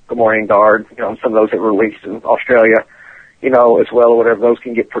 Nikto, Gamorrean Guard, some of those that were released in Australia, as well, or whatever, those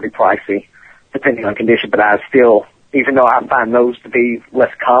can get pretty pricey depending on condition. But I still, even though I find those to be less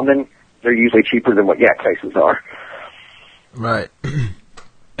common, they're usually cheaper than what yak faces are. Right.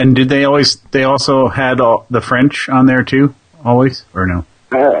 And did they also had the French on there too, always, or no?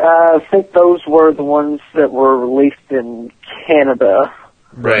 I think those were the ones that were released in Canada.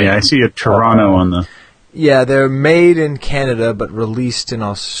 Right. Yeah, I see a Toronto on the... Yeah, they're made in Canada but released in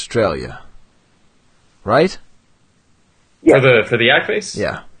Australia. Right? Yeah. For the yak face?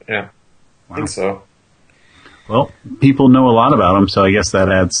 Yeah. Yeah. Wow. I think so. Well, people know a lot about them, so I guess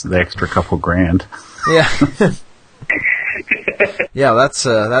that adds the extra couple grand. Yeah. Yeah, that's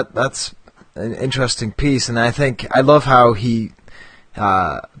an interesting piece, and I love how Pete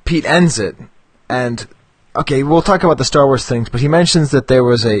ends it. And okay, we'll talk about the Star Wars things, but he mentions that there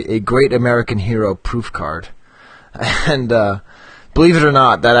was a Great American Hero proof card, and believe it or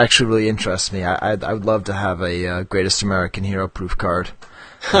not, that actually really interests me. I would love to have a Greatest American Hero proof card.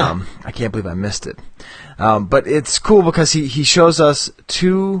 I can't believe I missed it, but it's cool because he shows us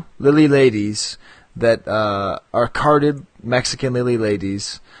two Lily ladies that are carded Mexican Lily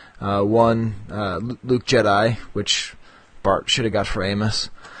ladies. One, Luke Jedi, which Bart should have got for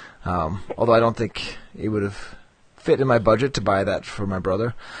Amos. Although I don't think it would have fit in my budget to buy that for my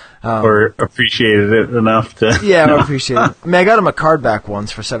brother. Or appreciated it enough to... Yeah, I appreciate it. I mean, I got him a card back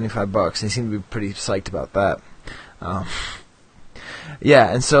once for $75, and he seemed to be pretty psyched about that.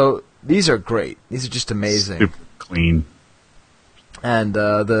 Yeah, and so these are great. These are just amazing. Super clean. And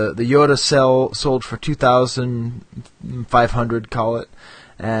the Yoda sold for $2,500, call it,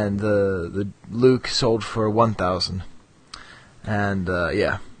 and the Luke sold for $1,000. And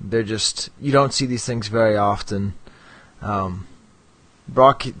yeah, they're just, you don't see these things very often.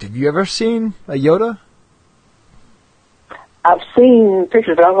 Broc, have you ever seen a Yoda? I've seen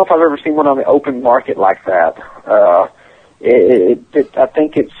pictures, but I don't know if I've ever seen one on the open market like that. I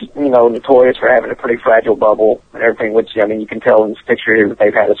think it's, notorious for having a pretty fragile bubble and everything, which, you can tell in this picture here that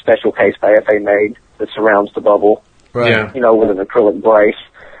they've had a special case by FA made that surrounds the bubble. Right. Yeah. With an acrylic brace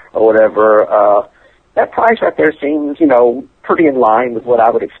or whatever. That price right there seems, pretty in line with what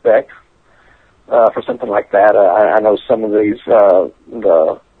I would expect. for something like that. I know some of these, the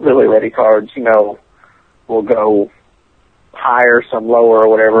Lily Ready cards, will go higher, some lower, or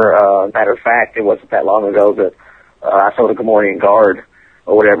whatever. Matter of fact, it wasn't that long ago that I sold a Gamorrean Guard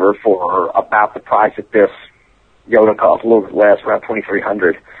or whatever for about the price that this Yoda cost, a little bit less, around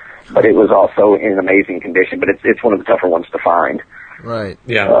 $2,300. But it was also in amazing condition. But it's one of the tougher ones to find. Right.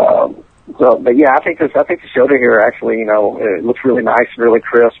 Yeah. But yeah, I think the Yoda here actually, it looks really nice and really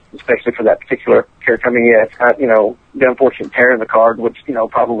crisp, especially for that particular character. I mean, yeah, it's got, the unfortunate tear in the card, which,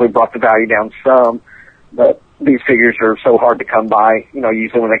 probably brought the value down some. But these figures are so hard to come by.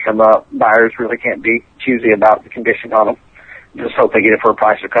 Usually when they come up, buyers really can't be choosy about the condition on them. Just hope they get it for a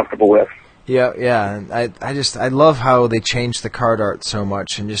price they're comfortable with. Yeah, and I love how they change the card art so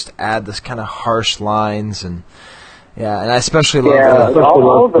much and just add this kind of harsh lines and and I especially love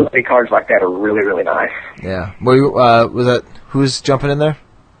all of those big cards like that are really, really nice. Yeah. Was that who's jumping in there?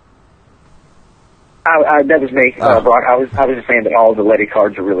 That was me, Brock. I was just saying that all of the Letty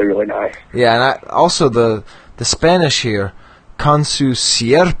cards are really, really nice. Yeah, and also the Spanish here, Consu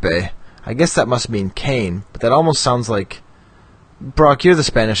Sierpe. I guess that must mean cane, but that almost sounds like. Brock, you're the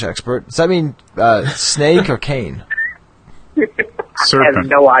Spanish expert. Does that mean snake or cane? Serpent. I have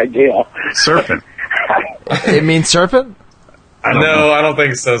no idea. Serpent. It means serpent? I don't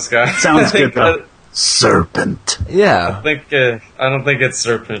think so, Skye. Sounds good though. Serpent. Yeah. I don't think it's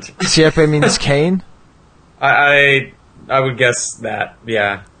serpent. Sierpe means cane? I would guess that.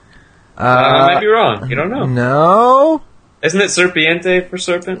 Yeah. I might be wrong. You don't know. No. Isn't it serpiente for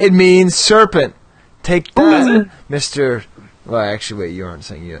serpent? It means serpent. Take that, Mr. Well, actually, wait, you aren't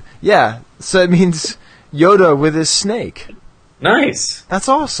saying you. Yeah, so it means Yoda with his snake. Nice. That's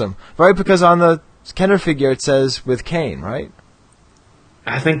awesome. Right, because on the Kenner figure it says with cane, right?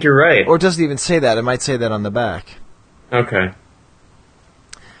 I think you're right. Or it doesn't even say that. It might say that on the back. Okay.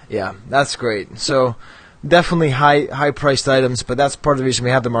 Yeah, that's great. So, definitely high-priced items, but that's part of the reason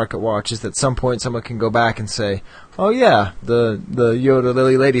we have the Market Watch, is that at some point someone can go back and say, oh yeah, the Yoda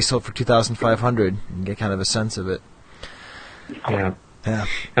Lily Lady sold for $2,500, and get kind of a sense of it. Yeah. Yeah.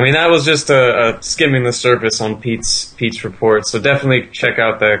 I mean, that was just a skimming the surface on Pete's report. So definitely check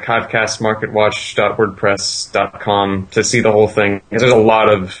out the podcastmarketwatch.wordpress.com to see the whole thing. Because there's a lot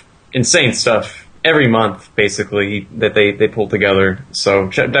of insane stuff every month, basically, that they pull together. So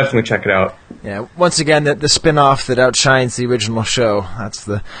definitely check it out. Yeah. Once again, the spin-off that outshines the original show. That's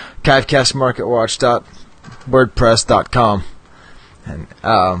the podcastmarketwatch.wordpress.com. And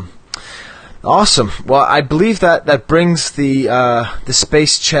awesome. Well, I believe that brings the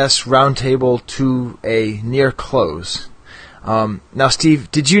Space Chess Roundtable to a near close. Now,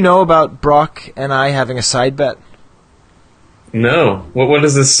 Steve, did you know about Broc and I having a side bet? No. What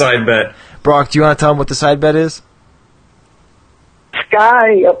is this side bet? Broc, do you want to tell him what the side bet is?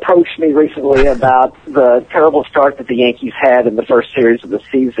 Skye approached me recently about the terrible start that the Yankees had in the first series of the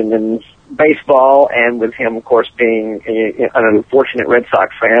season in baseball, and with him, of course, being an unfortunate Red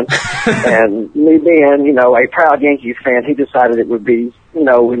Sox fan, and me being, a proud Yankees fan, he decided it would be,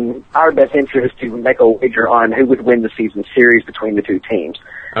 in our best interest to make a wager on who would win the season series between the two teams.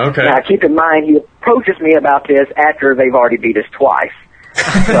 Okay. Now, keep in mind, he approaches me about this after they've already beat us twice.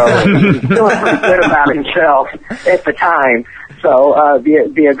 So he's feeling pretty good about himself at the time. So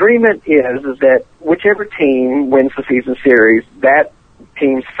the agreement is that whichever team wins the season series, that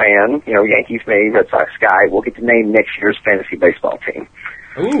team's fan, Yankees, me, Red Sox, Skye, will get to name next year's fantasy baseball team.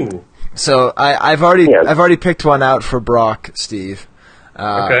 Ooh. So I've already picked one out for Broc, Steve.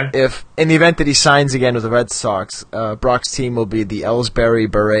 Okay. If in the event that he signs again with the Red Sox, Broc's team will be the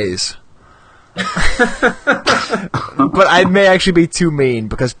Ellsbury Berets. But I may actually be too mean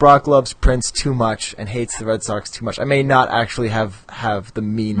because Broc loves Prince too much and hates the Red Sox too much. I may not actually have the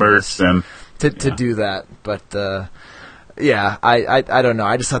meanness to do that, but I don't know.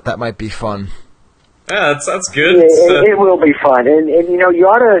 I just thought that might be fun. Yeah, that's good. It will be fun, and you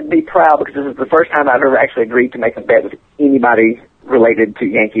ought to be proud because this is the first time I've ever actually agreed to make a bet with anybody related to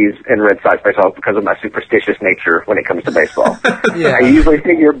Yankees and Red Sox baseball because of my superstitious nature when it comes to baseball. Yeah. I usually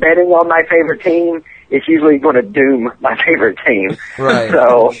figure betting on my favorite team is usually going to doom my favorite team. Right.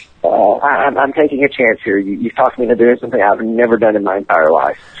 So I'm taking a chance here. You've talked me into doing something I've never done in my entire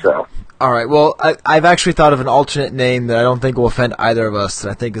life. So. All right. Well, I've actually thought of an alternate name that I don't think will offend either of us.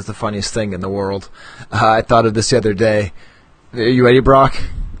 That I think is the funniest thing in the world. I thought of this the other day. Are you ready, Broc?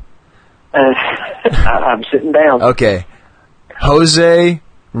 I'm sitting down. Okay. Jose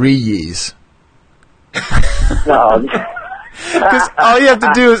Reyes. No. Because all you have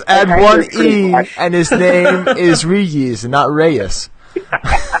to do is add one E, and his name is Reyes and not Reyes.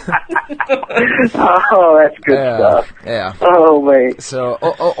 Oh, that's good stuff. Yeah. Oh, man. So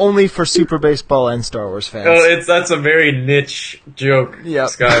only for Super Baseball and Star Wars fans. Oh, that's a very niche joke, Yep.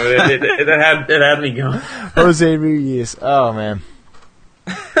 Skye. But it had me going. Jose Ruiz. Oh man.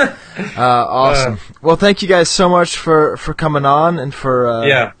 Awesome. Well, thank you guys so much for coming on and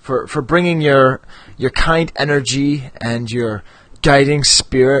for bringing your kind energy and your guiding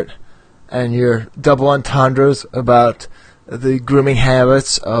spirit and your double entendres about the grooming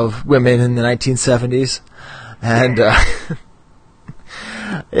habits of women in the 1970s. And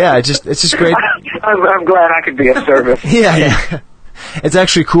yeah, it's just great. I'm glad I could be of service. Yeah. It's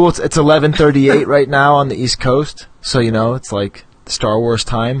actually cool. It's 11:38 right now on the East Coast, so it's like Star Wars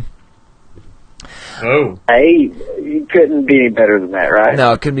time. Oh. Hey, you couldn't be any better than that, right?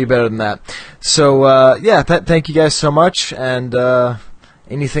 No, it couldn't be better than that. So, thank you guys so much. And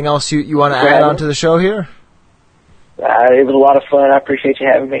anything else you want to add on to the show here? It was a lot of fun. I appreciate you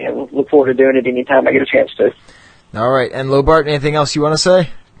having me, and look forward to doing it anytime I get a chance to. All right. And LoBarth, anything else you want to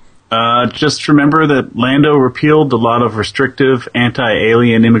say? Just remember that Lando repealed a lot of restrictive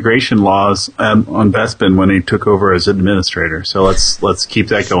anti-alien immigration laws on Bespin when he took over as administrator. So let's keep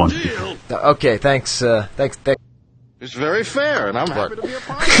that going. Okay, thanks. Thanks. It's very fair, and I'm happy to be a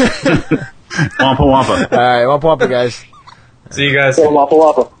part of it. Wampa wampa. All right, wampa wampa, guys. See you guys. Wampa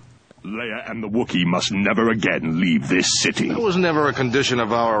wampa. Leia and the Wookiee must never again leave this city. That was never a condition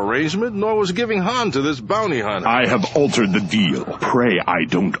of our arrangement, nor was giving Han to this bounty hunter. I have altered the deal. Pray I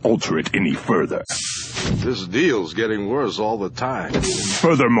don't alter it any further. This deal's getting worse all the time.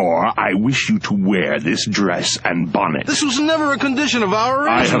 Furthermore, I wish you to wear this dress and bonnet. This was never a condition of our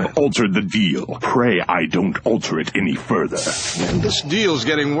I arrangement. have altered the deal. Pray I don't alter it any further. And this deal's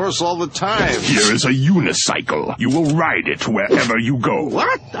getting worse all the time. Here is a unicycle. You will ride it wherever you go.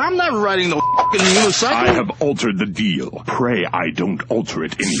 What? I'm not riding the f***ing unicycle. I have altered the deal. Pray I don't alter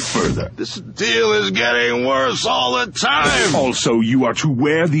it any further. This deal is getting worse all the time. Also, you are to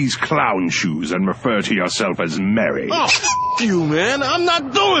wear these clown shoes and refer to yourself as Mary. Oh, you, man. I'm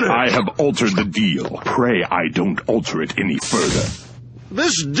not doing it. I have altered the deal. Pray I don't alter it any further.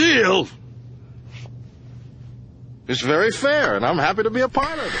 This deal is very fair, and I'm happy to be a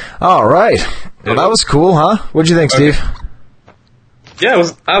part of it. All right. Well, that was cool, huh? What'd you think, Steve? Yeah,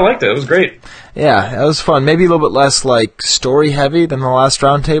 I liked it. It was great. Yeah, it was fun. Maybe a little bit less story heavy than the last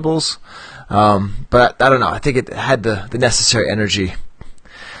roundtables, but I don't know. I think it had the necessary energy.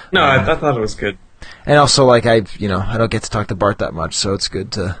 No, I thought it was good. And also, I don't get to talk to Bart that much, so it's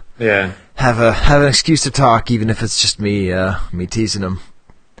good to have an excuse to talk, even if it's just me teasing him.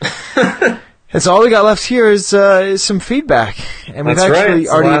 And so all we got left here is some feedback, and we've actually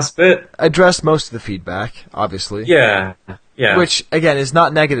already addressed most of the feedback, obviously. Yeah. Which again is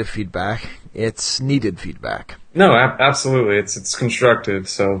not negative feedback; it's needed feedback. No, absolutely, it's constructive.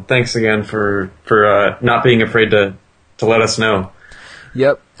 So thanks again for not being afraid to let us know.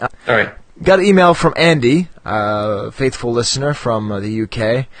 Yep. All right. Got an email from Andy, a faithful listener from the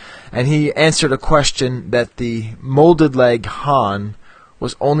UK, and he answered a question that the molded leg Han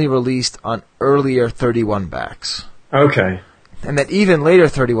was only released on earlier 31 backs. Okay. And that even later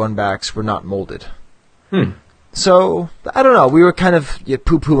 31 backs were not molded. So, I don't know, we were kind of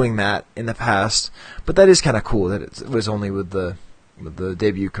poo-pooing that in the past, but that is kind of cool that it was only with the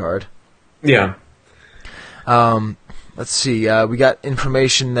debut card. Yeah. Let's see, we got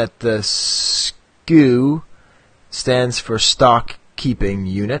information that the SKU stands for Stock Keeping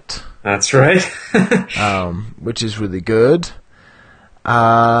Unit. That's right. Which is really good.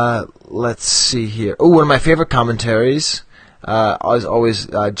 Let's see here. Oh, one of my favorite commentaries is always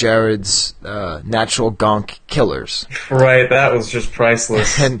Jared's Natural Gonk Killers. Right, that was just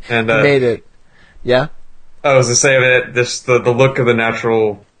priceless. and made it. Yeah? I was to say that just the look of the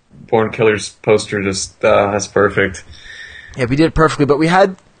Natural Born Killers poster that's perfect. Yeah, we did it perfectly, but we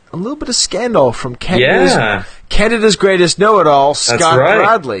had a little bit of scandal from Canada's greatest know-it-all, Scott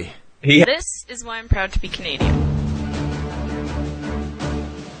Bradley. This is why I'm proud to be Canadian.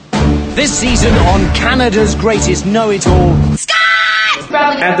 This season on Canada's greatest know-it-all,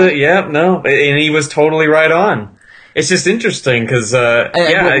 Skye! And he was totally right on. It's just interesting because,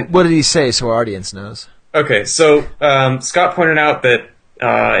 what did he say so our audience knows? Okay, so Scott pointed out that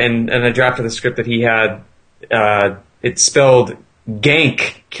in a draft of the script that he had, it spelled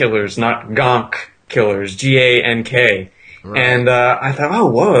Gank Killers, not Gonk Killers, G-A-N-K. Right. And I thought, oh,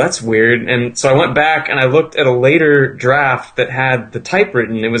 whoa, that's weird. And so I went back and I looked at a later draft that had the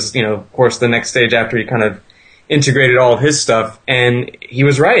typewritten. It was, of course, the next stage after he kind of integrated all of his stuff. And he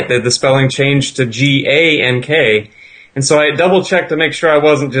was right. The spelling changed to G-A-N-K. And so I double-checked to make sure I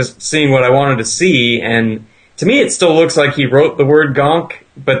wasn't just seeing what I wanted to see. And to me, it still looks like he wrote the word gonk,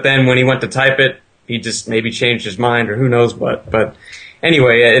 but then when he went to type it, he just maybe changed his mind or who knows what. But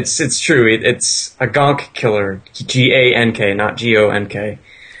anyway, it's true. It's a gonk killer. G-A-N-K, not G-O-N-K.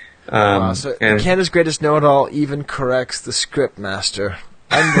 So Canada's greatest know-it-all even corrects the script master.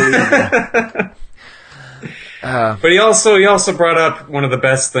 Unbelievable. But he also brought up one of the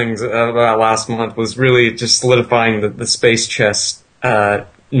best things about last month was really just solidifying the space chest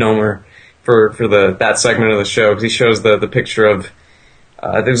nomer for that segment of the show, because he shows the picture of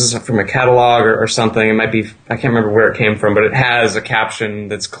this is from a catalog or something. It might be, I can't remember where it came from, but it has a caption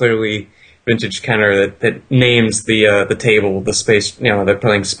that's clearly vintage Kenner that names the table, the space, they're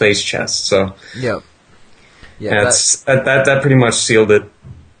playing space chest. So yep. Yeah, that pretty much sealed it.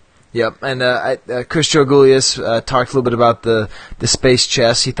 Yep, and Chris Jorgulius talked a little bit about the space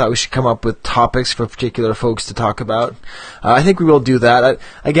chess. He thought we should come up with topics for particular folks to talk about. I think we will do that.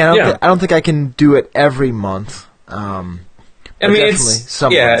 I don't think I can do it every month. I mean, it's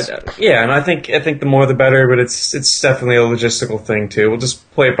and I think the more the better. But it's definitely a logistical thing too. We'll just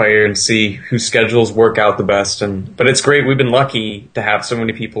play it by ear and see whose schedules work out the best. But it's great. We've been lucky to have so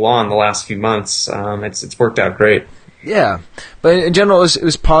many people on the last few months. It's worked out great. Yeah, but in general, it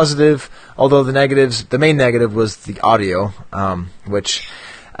was positive. Although the main negative was the audio, which,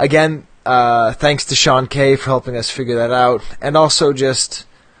 again, thanks to Sean Kay for helping us figure that out, and also just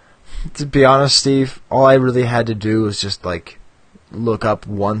to be honest, Steve, all I really had to do was just look up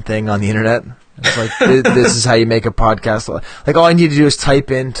one thing on the internet. It's like this is how you make a podcast. Like all I need to do is type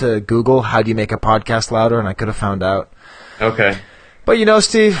into Google how do you make a podcast louder, and I could have found out. Okay, but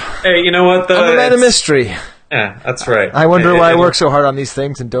Steve, hey, you know what? I'm a man of mystery. Yeah, that's right. I wonder why I work so hard on these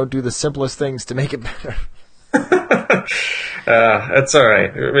things and don't do the simplest things to make it better. That's all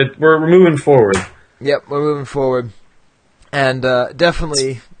right. We're moving forward. Yep, we're moving forward. And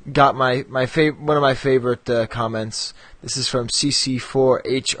definitely got one of my favorite comments. This is from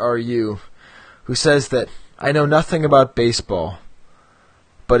CC4HRU, who says that, I know nothing about baseball,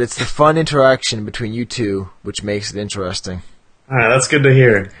 but it's the fun interaction between you two which makes it interesting. All right, that's good to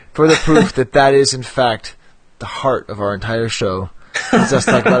hear. Further proof that is, in fact, the heart of our entire show. Is us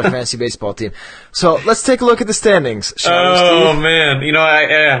talking about a fantasy baseball team. So let's take a look at the standings, shall we, Steve? Oh man,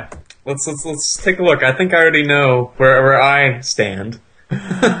 let's take a look. I think I already know where I stand.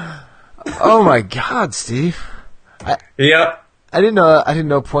 Oh my God, Steve! Yep. I didn't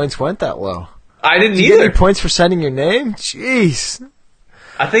know points went that low. I didn't Did either. you get any points for signing your name? Jeez.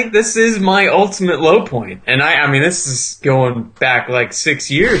 I think this is my ultimate low point, and I mean this is going back like 6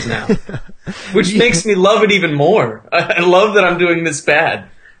 years now, which makes me love it even more. I love that I'm doing this bad.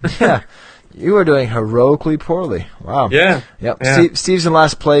 Yeah, you are doing heroically poorly. Wow. Yeah. Yep. Yeah. Steve's in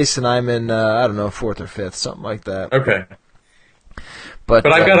last place, and I'm in I don't know, 4th or 5th, something like that. Okay. But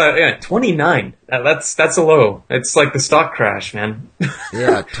I've got 29. That's a low. It's like the stock crash, man.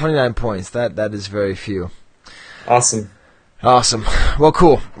 Yeah, 29 points. That is very few. Awesome. Well,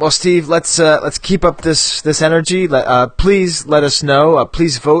 cool. Well, Steve, let's keep up this energy. Please let us know.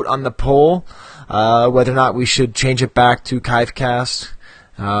 Please vote on the poll whether or not we should change it back to Chivecast,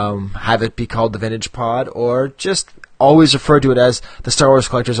 have it be called the Vintage Pod, or just always refer to it as the Star Wars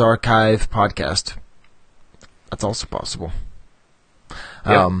Collectors Archive Podcast. That's also possible.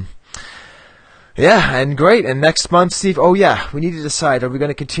 Yep. Yeah, and great. And next month, Steve, we need to decide, are we going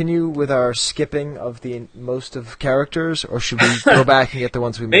to continue with our skipping of the most of characters, or should we go back and get the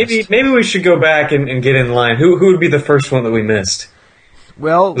ones we missed? Maybe we should go back and get in line. Who would be the first one that we missed?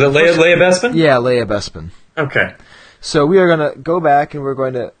 Well, was it Leia Bespin? Yeah, Leia Bespin. Okay. So we are going to go back and we're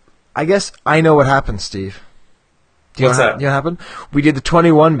going to, I guess I know what happened, Steve. What's that? You know what happened? We did the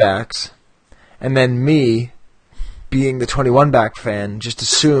 21 backs, and then me, being the 21 back fan, just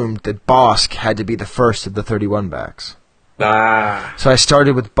assumed that Bosk had to be the first of the 31 backs. Ah. So I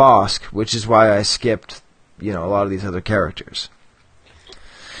started with Bosk, which is why I skipped, a lot of these other characters.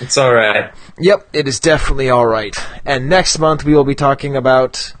 It's all right. Yep, it is definitely all right. And next month we will be talking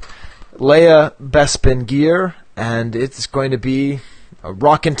about Leia Bespin gear, and it's going to be a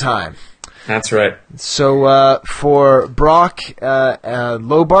rockin' time. That's right. So for Broc,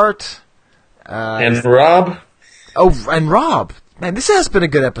 LoBarth, and Rob. Oh, and Rob. Man, this has been a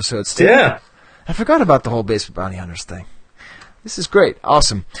good episode, Steve. Yeah. I forgot about the whole Basement Bounty Hunters thing. This is great.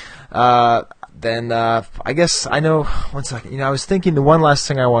 Awesome. Then I guess I know. One second. I was thinking the one last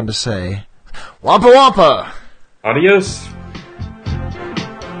thing I wanted to say. Wampa Wampa! Adios.